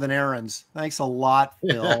one more than Aaron's." Thanks a lot,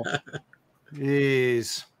 Phil.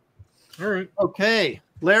 Jeez. All right. Okay,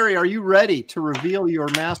 Larry, are you ready to reveal your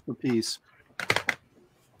masterpiece?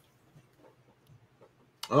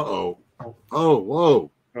 Uh-oh. Oh,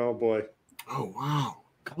 whoa. Oh, boy. Oh, wow.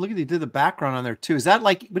 God, look at they did the background on there, too. Is that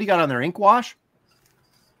like, what do you got on there, ink wash?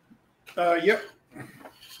 Yep.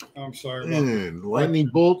 I'm sorry. Lightning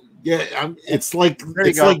bolt. Yeah, it's like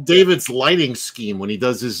like David's lighting scheme when he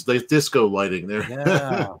does his disco lighting there.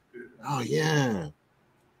 Yeah. Oh, yeah.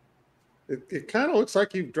 It kind of looks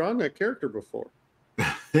like you've drawn that character before.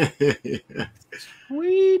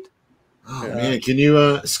 Sweet. Oh man, can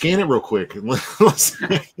you scan it real quick? Yeah,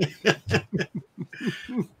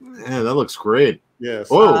 that looks great. Yes.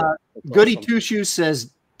 Goody awesome. Two Shoes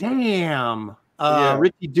says, "Damn." Yeah.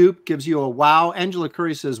 Richie Dupe gives you a wow. Angela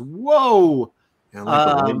Curry says, "Whoa." Yeah,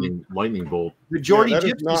 like a lightning bolt. The Jordy that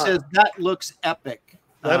is Gypsy not- says that looks epic.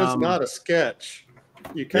 That is not a sketch.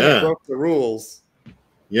 You kind of broke the rules.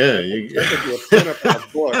 Yeah, That could be a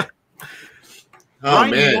pin-up book. Oh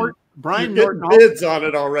man, Brian You're Norton. getting bids on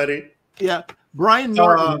it already. Yeah, Brian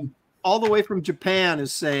Norton, all the way from Japan,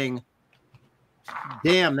 is saying,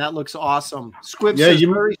 "Damn, that looks awesome." Squib says,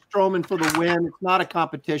 "Larry Stroman for the win." It's not a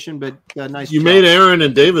competition, but nice. You job. made Aaron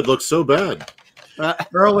and David look so bad.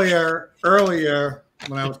 Earlier,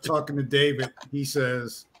 when I was talking to David, he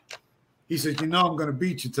says, "You know I'm going to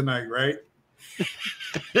beat you tonight, right?"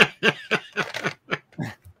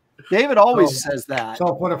 David always says that.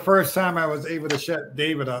 So for the first time, I was able to shut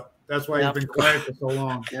David up. That's why he's been quiet for so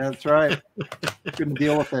long. Yeah, that's right. Couldn't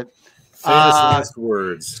deal with it. Famous last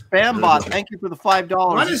words. Spambot, thank you for the $5.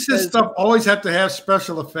 Why does this stuff always have to have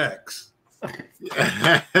special effects?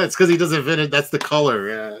 It's because he doesn't fit it. That's the color.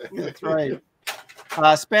 Yeah, that's right.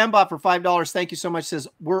 Spambot for $5. Thank you so much. Says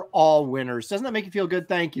we're all winners. Doesn't that make you feel good?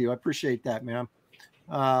 Thank you. I appreciate that, man.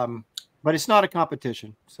 But it's not a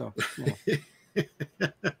competition. So yeah.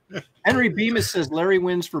 Henry Bemis says Larry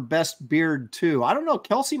wins for best beard too. I don't know.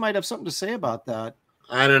 Kelsey might have something to say about that.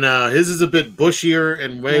 I don't know. His is a bit bushier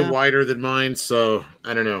and way wider than mine, so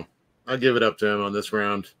I don't know. I'll give it up to him on this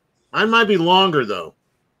round. Mine might be longer though.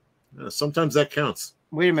 Sometimes that counts.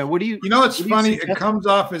 Wait a minute. What do you? You know, it's funny. It comes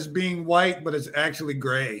off as being white, but it's actually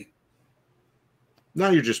gray. Now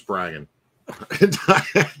you're just bragging. Look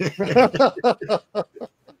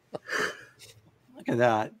at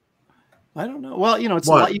that. I don't know. Well, you know, it's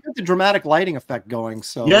you got the dramatic lighting effect going.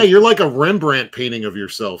 So yeah, you're like a Rembrandt painting of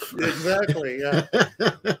yourself. Exactly. Yeah.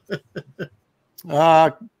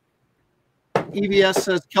 EBS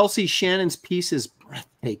says Kelsey Shannon's piece is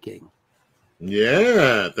breathtaking.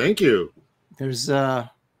 Yeah, thank you. There's that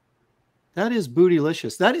is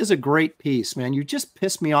bootylicious. That is a great piece, man. You just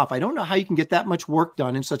pissed me off. I don't know how you can get that much work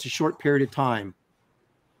done in such a short period of time.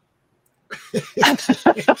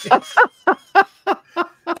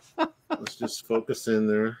 Let's just focus in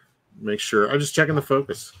there. Make sure. I'm just checking the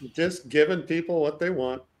focus. Just giving people what they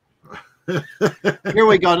want. Here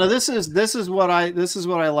we go. Now this is what I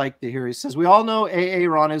like to hear. He says we all know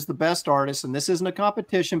Aaron is the best artist, and this isn't a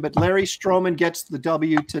competition, but Larry Stroman gets the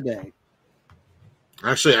W today.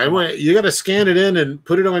 Actually, you got to scan it in and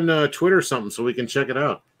put it on Twitter or something so we can check it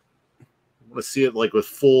out. I want to see it like with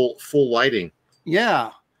full lighting.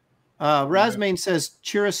 Yeah. Razmain says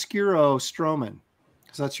Chiaroscuro Stroman,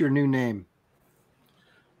 because that's your new name.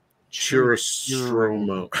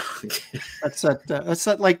 Chiaroscuro. That's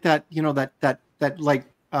that like that, you know, that like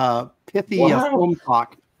pithy foam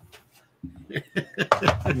talk.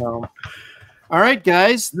 No. All right,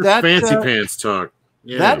 guys. That fancy pants talk.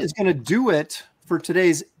 Yeah. That is going to do it for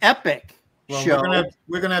today's epic show.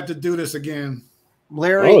 We're gonna have to do this again.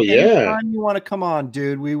 Larry, anytime you want to come on,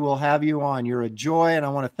 dude, we will have you on. You're a joy, and I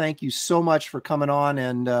want to thank you so much for coming on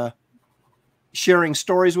and sharing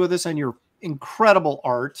stories with us and your incredible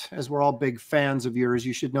art, as we're all big fans of yours.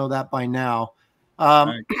 You should know that by now.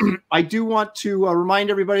 I do want to remind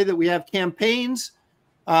everybody that we have campaigns.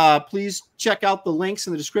 Please check out the links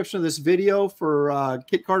in the description of this video for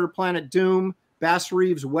Kit Carter Planet Doom, Bass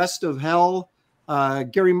Reeves West of Hell,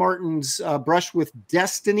 Gary Martin's Brush with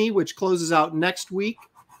Destiny, which closes out next week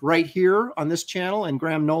right here on this channel, and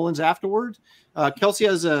Graham Nolan's afterwards. Kelsey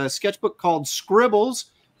has a sketchbook called Scribbles.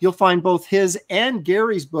 You'll find both his and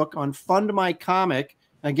Gary's book on Fund My Comic.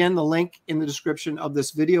 Again, the link in the description of this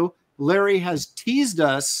video. Larry has teased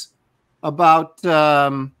us about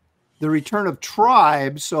the return of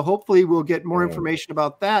Tribes, so hopefully we'll get more information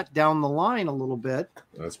about that down the line a little bit.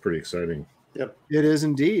 That's pretty exciting. Yep, it is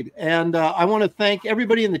indeed. And I want to thank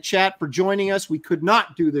everybody in the chat for joining us. We could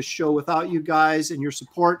not do this show without you guys and your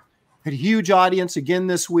support. Had a huge audience again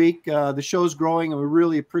this week. The show's growing, and we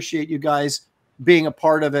really appreciate you guys being a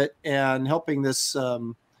part of it and helping this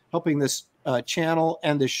channel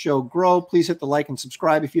and this show grow. Please hit the like and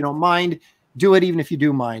subscribe if you don't mind. Do it even if you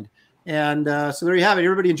do mind. And so there you have it.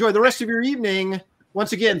 Everybody enjoy the rest of your evening.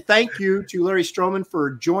 Once again, thank you to Larry Stroman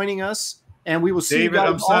for joining us. And we will see David, you guys.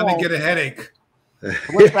 I'm starting to get a headache.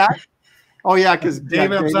 What's that? Oh, yeah, because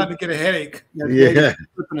David, I'm starting to get a headache. Yeah.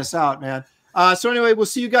 Flipping us out, man. So anyway, we'll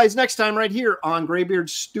see you guys next time right here on Graybeards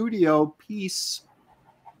Studio. Peace.